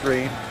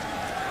underscreen.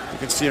 You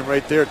can see him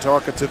right there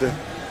talking to the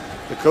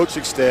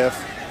coaching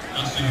staff.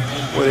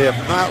 Well, they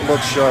have not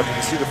looked sharp. You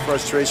can see the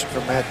frustration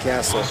from Matt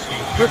Castle.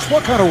 Rich,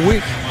 what kind of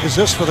week is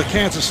this for the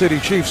Kansas City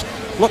Chiefs?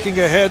 Looking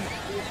ahead,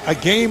 a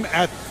game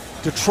at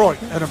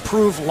Detroit, an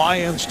improved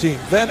Lions team,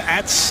 then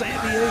at San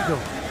Diego,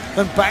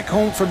 then back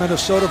home for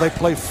Minnesota. They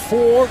play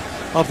 4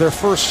 of their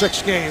first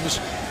 6 games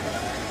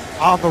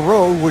on the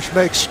road, which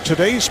makes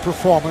today's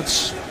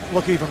performance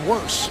look even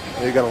worse.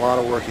 They've got a lot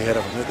of work ahead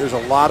of them. There's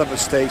a lot of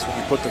mistakes when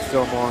you put the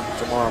film on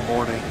tomorrow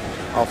morning.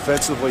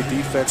 Offensively,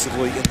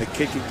 defensively, in the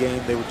kicking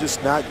game, they were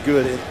just not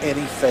good in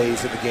any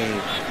phase of the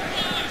game.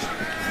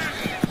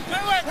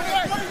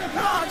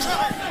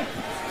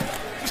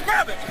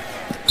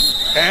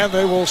 And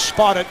they will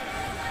spot it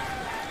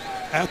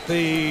at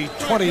the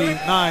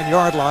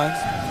 29-yard line.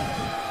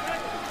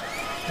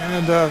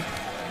 And I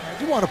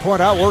do want to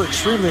point out we're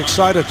extremely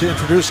excited to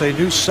introduce a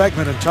new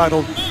segment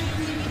entitled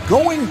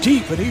Going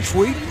Deep. And each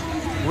week,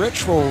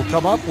 Rich will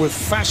come up with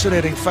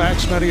fascinating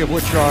facts, many of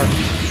which are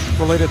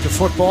related to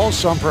football,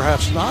 some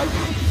perhaps not,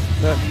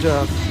 that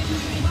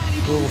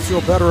will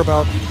feel better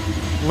about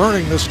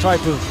learning this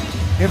type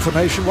of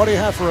information. What do you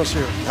have for us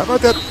here? How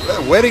about that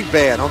wedding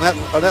band on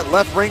that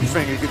left ring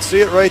finger? You can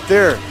see it right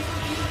there.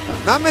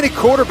 Not many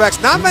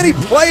quarterbacks, not many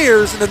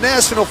players in the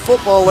National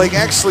Football League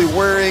actually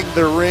wearing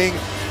the ring.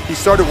 He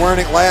started wearing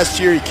it last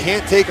year. He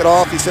can't take it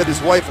off. He said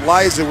his wife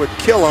Liza would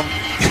kill him.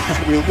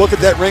 We looked at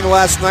that ring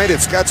last night.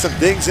 It's got some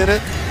dings in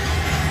it.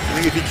 I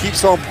think if he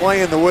keeps on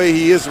playing the way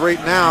he is right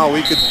now,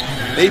 we could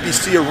maybe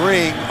see a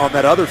ring on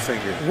that other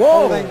finger.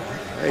 Whoa!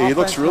 Hey, he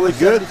looks really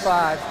good.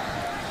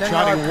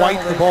 Johnny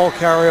White, the ball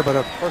carrier, but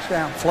a first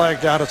down.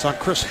 Flag down. It's on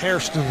Chris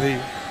Hairston, the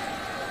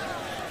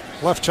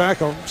left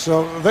tackle.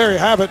 So there you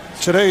have it.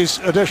 Today's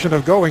edition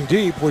of Going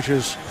Deep, which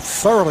is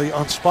thoroughly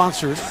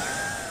unsponsored.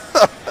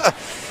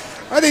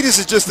 I think this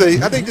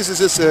is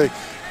just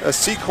a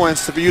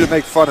sequence for you to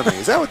make fun of me.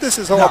 Is that what this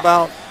is all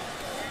about?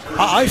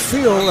 I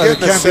feel that it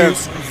can be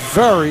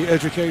very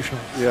educational.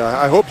 Yeah,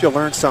 I hope you'll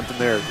learn something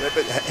there.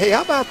 But hey,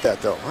 how about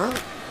that though? Huh?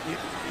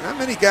 Not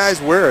many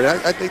guys wear it.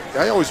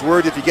 I always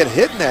worried if you get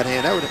hit in that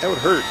hand, that would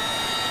hurt.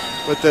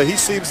 But he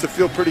seems to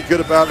feel pretty good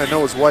about it. I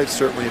know his wife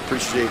certainly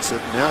appreciates it.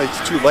 Now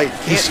it's too late.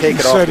 Can't take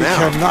it off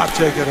now. He cannot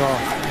take it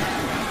off.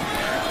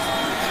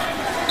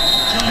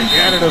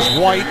 Again, it is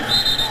White.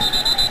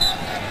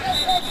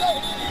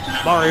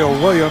 Mario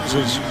Williams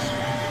is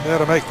there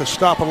to make the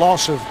stop. A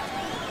loss of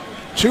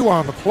 2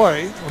 on the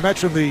play. We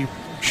mentioned the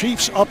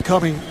Chiefs'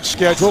 upcoming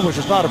schedule, which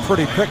is not a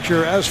pretty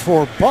picture. As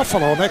for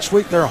Buffalo, next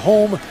week they're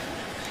home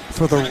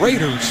for the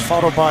Raiders,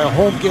 followed by a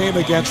home game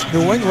against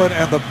New England,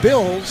 and the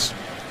Bills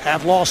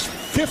have lost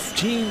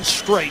 15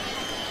 straight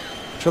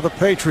to the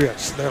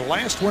Patriots. Their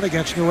last win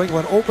against New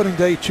England, opening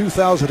day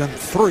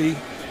 2003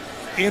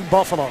 in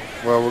Buffalo.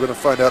 Well, we're going to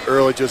find out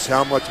early just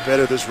how much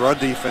better this run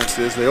defense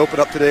is. They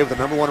opened up today with the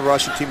 #1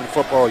 rushing team in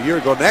football a year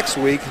ago. Next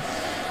week,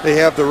 they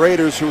have the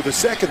Raiders, who are the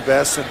second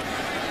best, and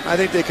I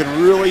think they can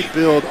really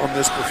build on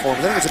this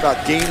performance. I think it's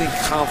about gaining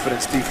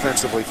confidence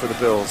defensively for the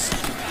Bills.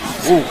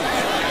 Ooh.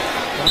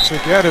 Once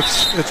again,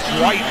 it's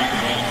White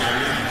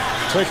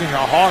taking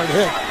a hard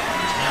hit.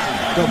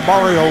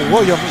 Mario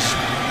Williams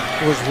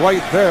was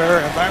right there,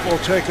 and that will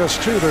take us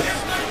to the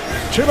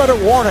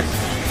 2-minute warning.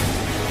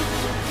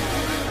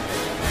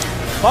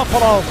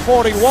 Buffalo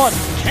 41,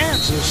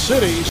 Kansas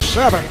City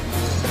 7.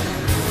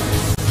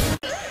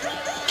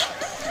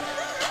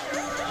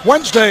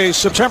 Wednesday,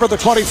 September the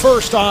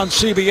 21st on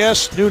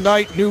CBS. New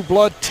night, new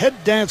blood. Ted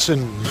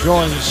Danson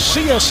joins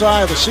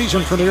CSI, the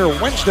season premiere,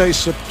 Wednesday,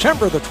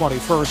 September the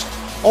 21st,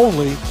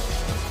 only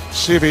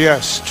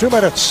CBS. 2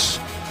 minutes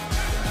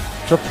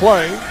to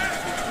play.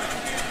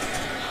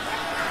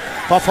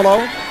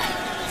 Buffalo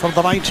from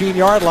the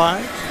 19-yard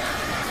line.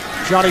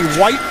 Johnny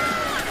White,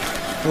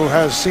 who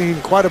has seen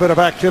quite a bit of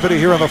activity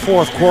here in the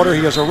fourth quarter.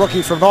 He is a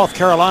rookie from North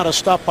Carolina,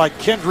 stopped by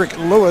Kendrick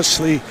Lewis,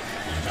 the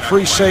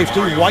free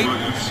safety. White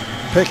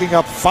picking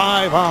up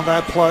 5 on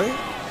that play.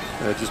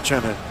 Just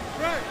trying to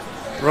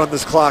run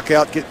this clock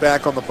out, get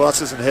back on the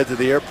buses, and head to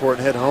the airport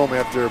and head home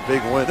after a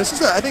big win. I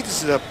think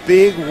this is a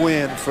big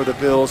win for the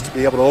Bills to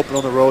be able to open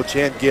on the road.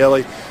 Chan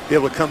Gailey be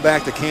able to come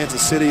back to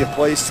Kansas City, a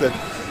place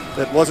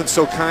that wasn't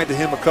so kind to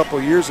him a couple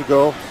of years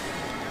ago.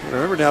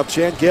 Remember now,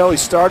 Chan Gailey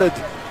started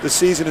the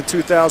season in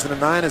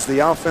 2009 as the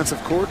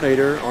offensive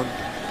coordinator on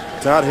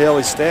Todd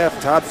Haley's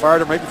staff. Todd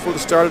fired him right before the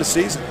start of the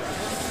season.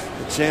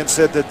 And Chan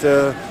said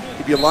that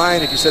he'd be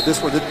lying if he said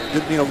this one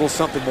didn't mean a little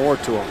something more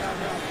to him.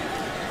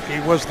 He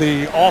was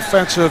the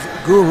offensive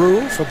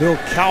guru for Bill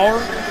Cowher.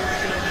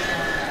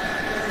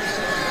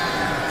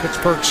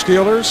 Pittsburgh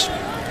Steelers.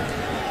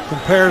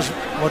 Compares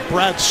what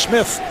Brad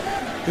Smith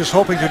is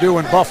hoping to do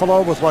in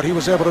Buffalo with what he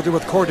was able to do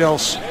with Cordell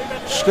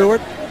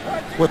Stewart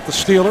with the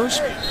Steelers.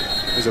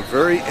 He's a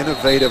very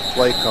innovative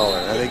play caller.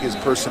 I think his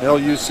personnel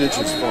usage,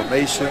 his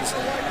formations,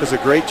 does a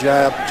great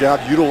job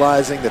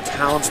utilizing the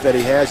talents that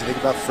he has. You think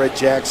about Fred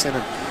Jackson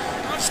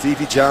and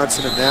Stevie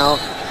Johnson, and now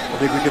I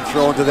think we can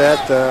throw into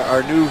that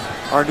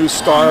our new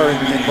star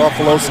in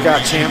Buffalo,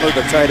 Scott Chandler,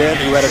 the tight end,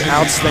 who had an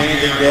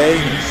outstanding day.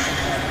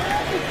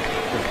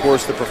 And of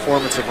course, the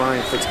performance of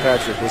Ryan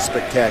Fitzpatrick was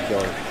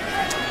spectacular.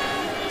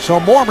 So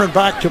Mormon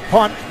back to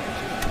punt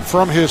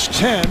from his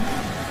 10.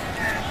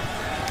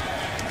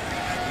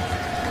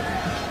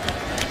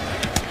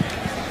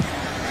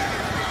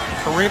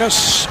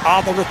 Arenas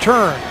on the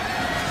return.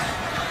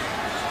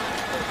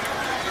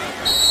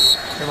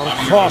 Able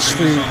to cross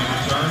the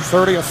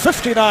 30, a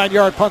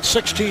 59-yard punt,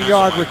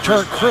 16-yard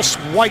return. Chris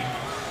White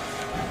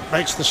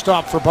makes the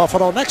stop for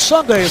Buffalo. Next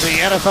Sunday, the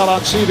NFL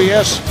on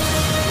CBS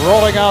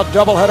rolling out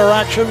doubleheader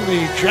action.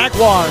 The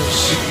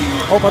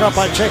Jaguars open up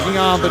by taking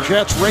on the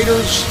Jets.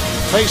 Raiders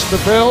face the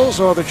Bills,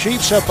 or the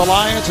Chiefs at the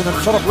Lions, and then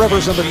Phillip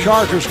Rivers and the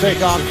Chargers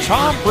take on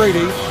Tom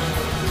Brady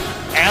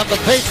and the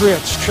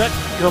Patriots. Check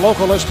your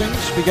local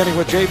listings, beginning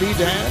with JB,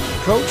 Dan,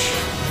 Coach,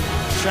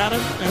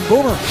 Shannon, and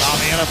Boomer on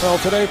the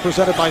NFL Today,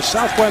 presented by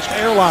Southwest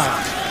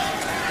Airlines.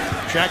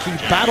 Jackie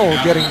Battle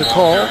getting the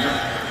call.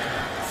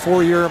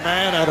 4-year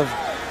man out of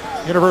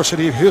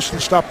University of Houston,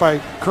 stopped by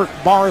Kirk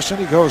Morrison.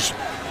 He goes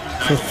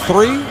for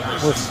 3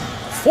 with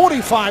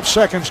 45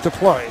 seconds to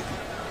play.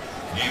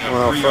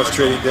 Well,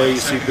 frustrating day. You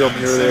see Bill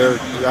Muir there.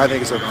 I think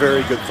he's a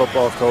very good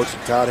football coach,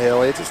 and Todd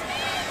Haley.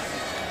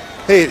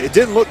 It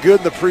didn't look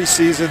good in the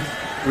preseason.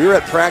 We were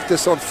at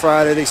practice on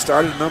Friday. They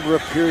started a number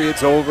of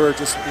periods over. It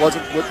just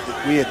wasn't what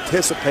we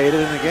anticipated.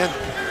 And again,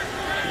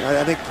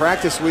 I think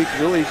practice week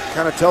really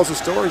kind of tells a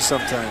story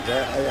sometimes.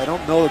 I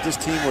don't know that this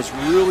team was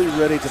really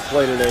ready to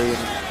play today.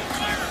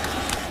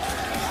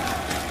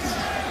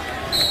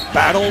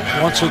 Battle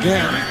once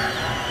again.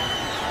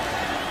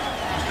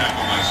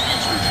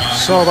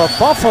 So the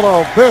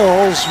Buffalo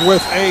Bills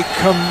with a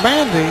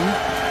commanding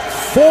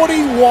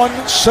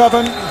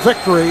 41-7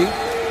 victory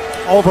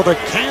over the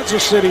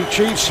Kansas City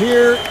Chiefs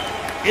here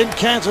in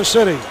Kansas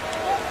City.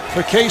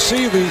 For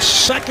KC, the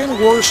second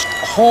worst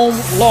home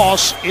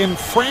loss in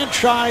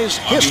franchise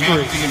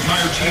history.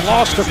 They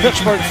lost to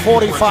Pittsburgh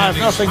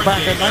 45-0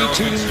 back in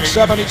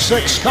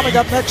 1976. Coming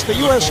up next, the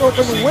U.S.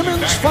 Open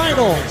Women's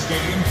Final.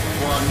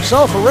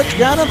 So for Rich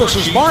Gannon, this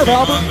is Marv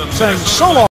Albert saying so long.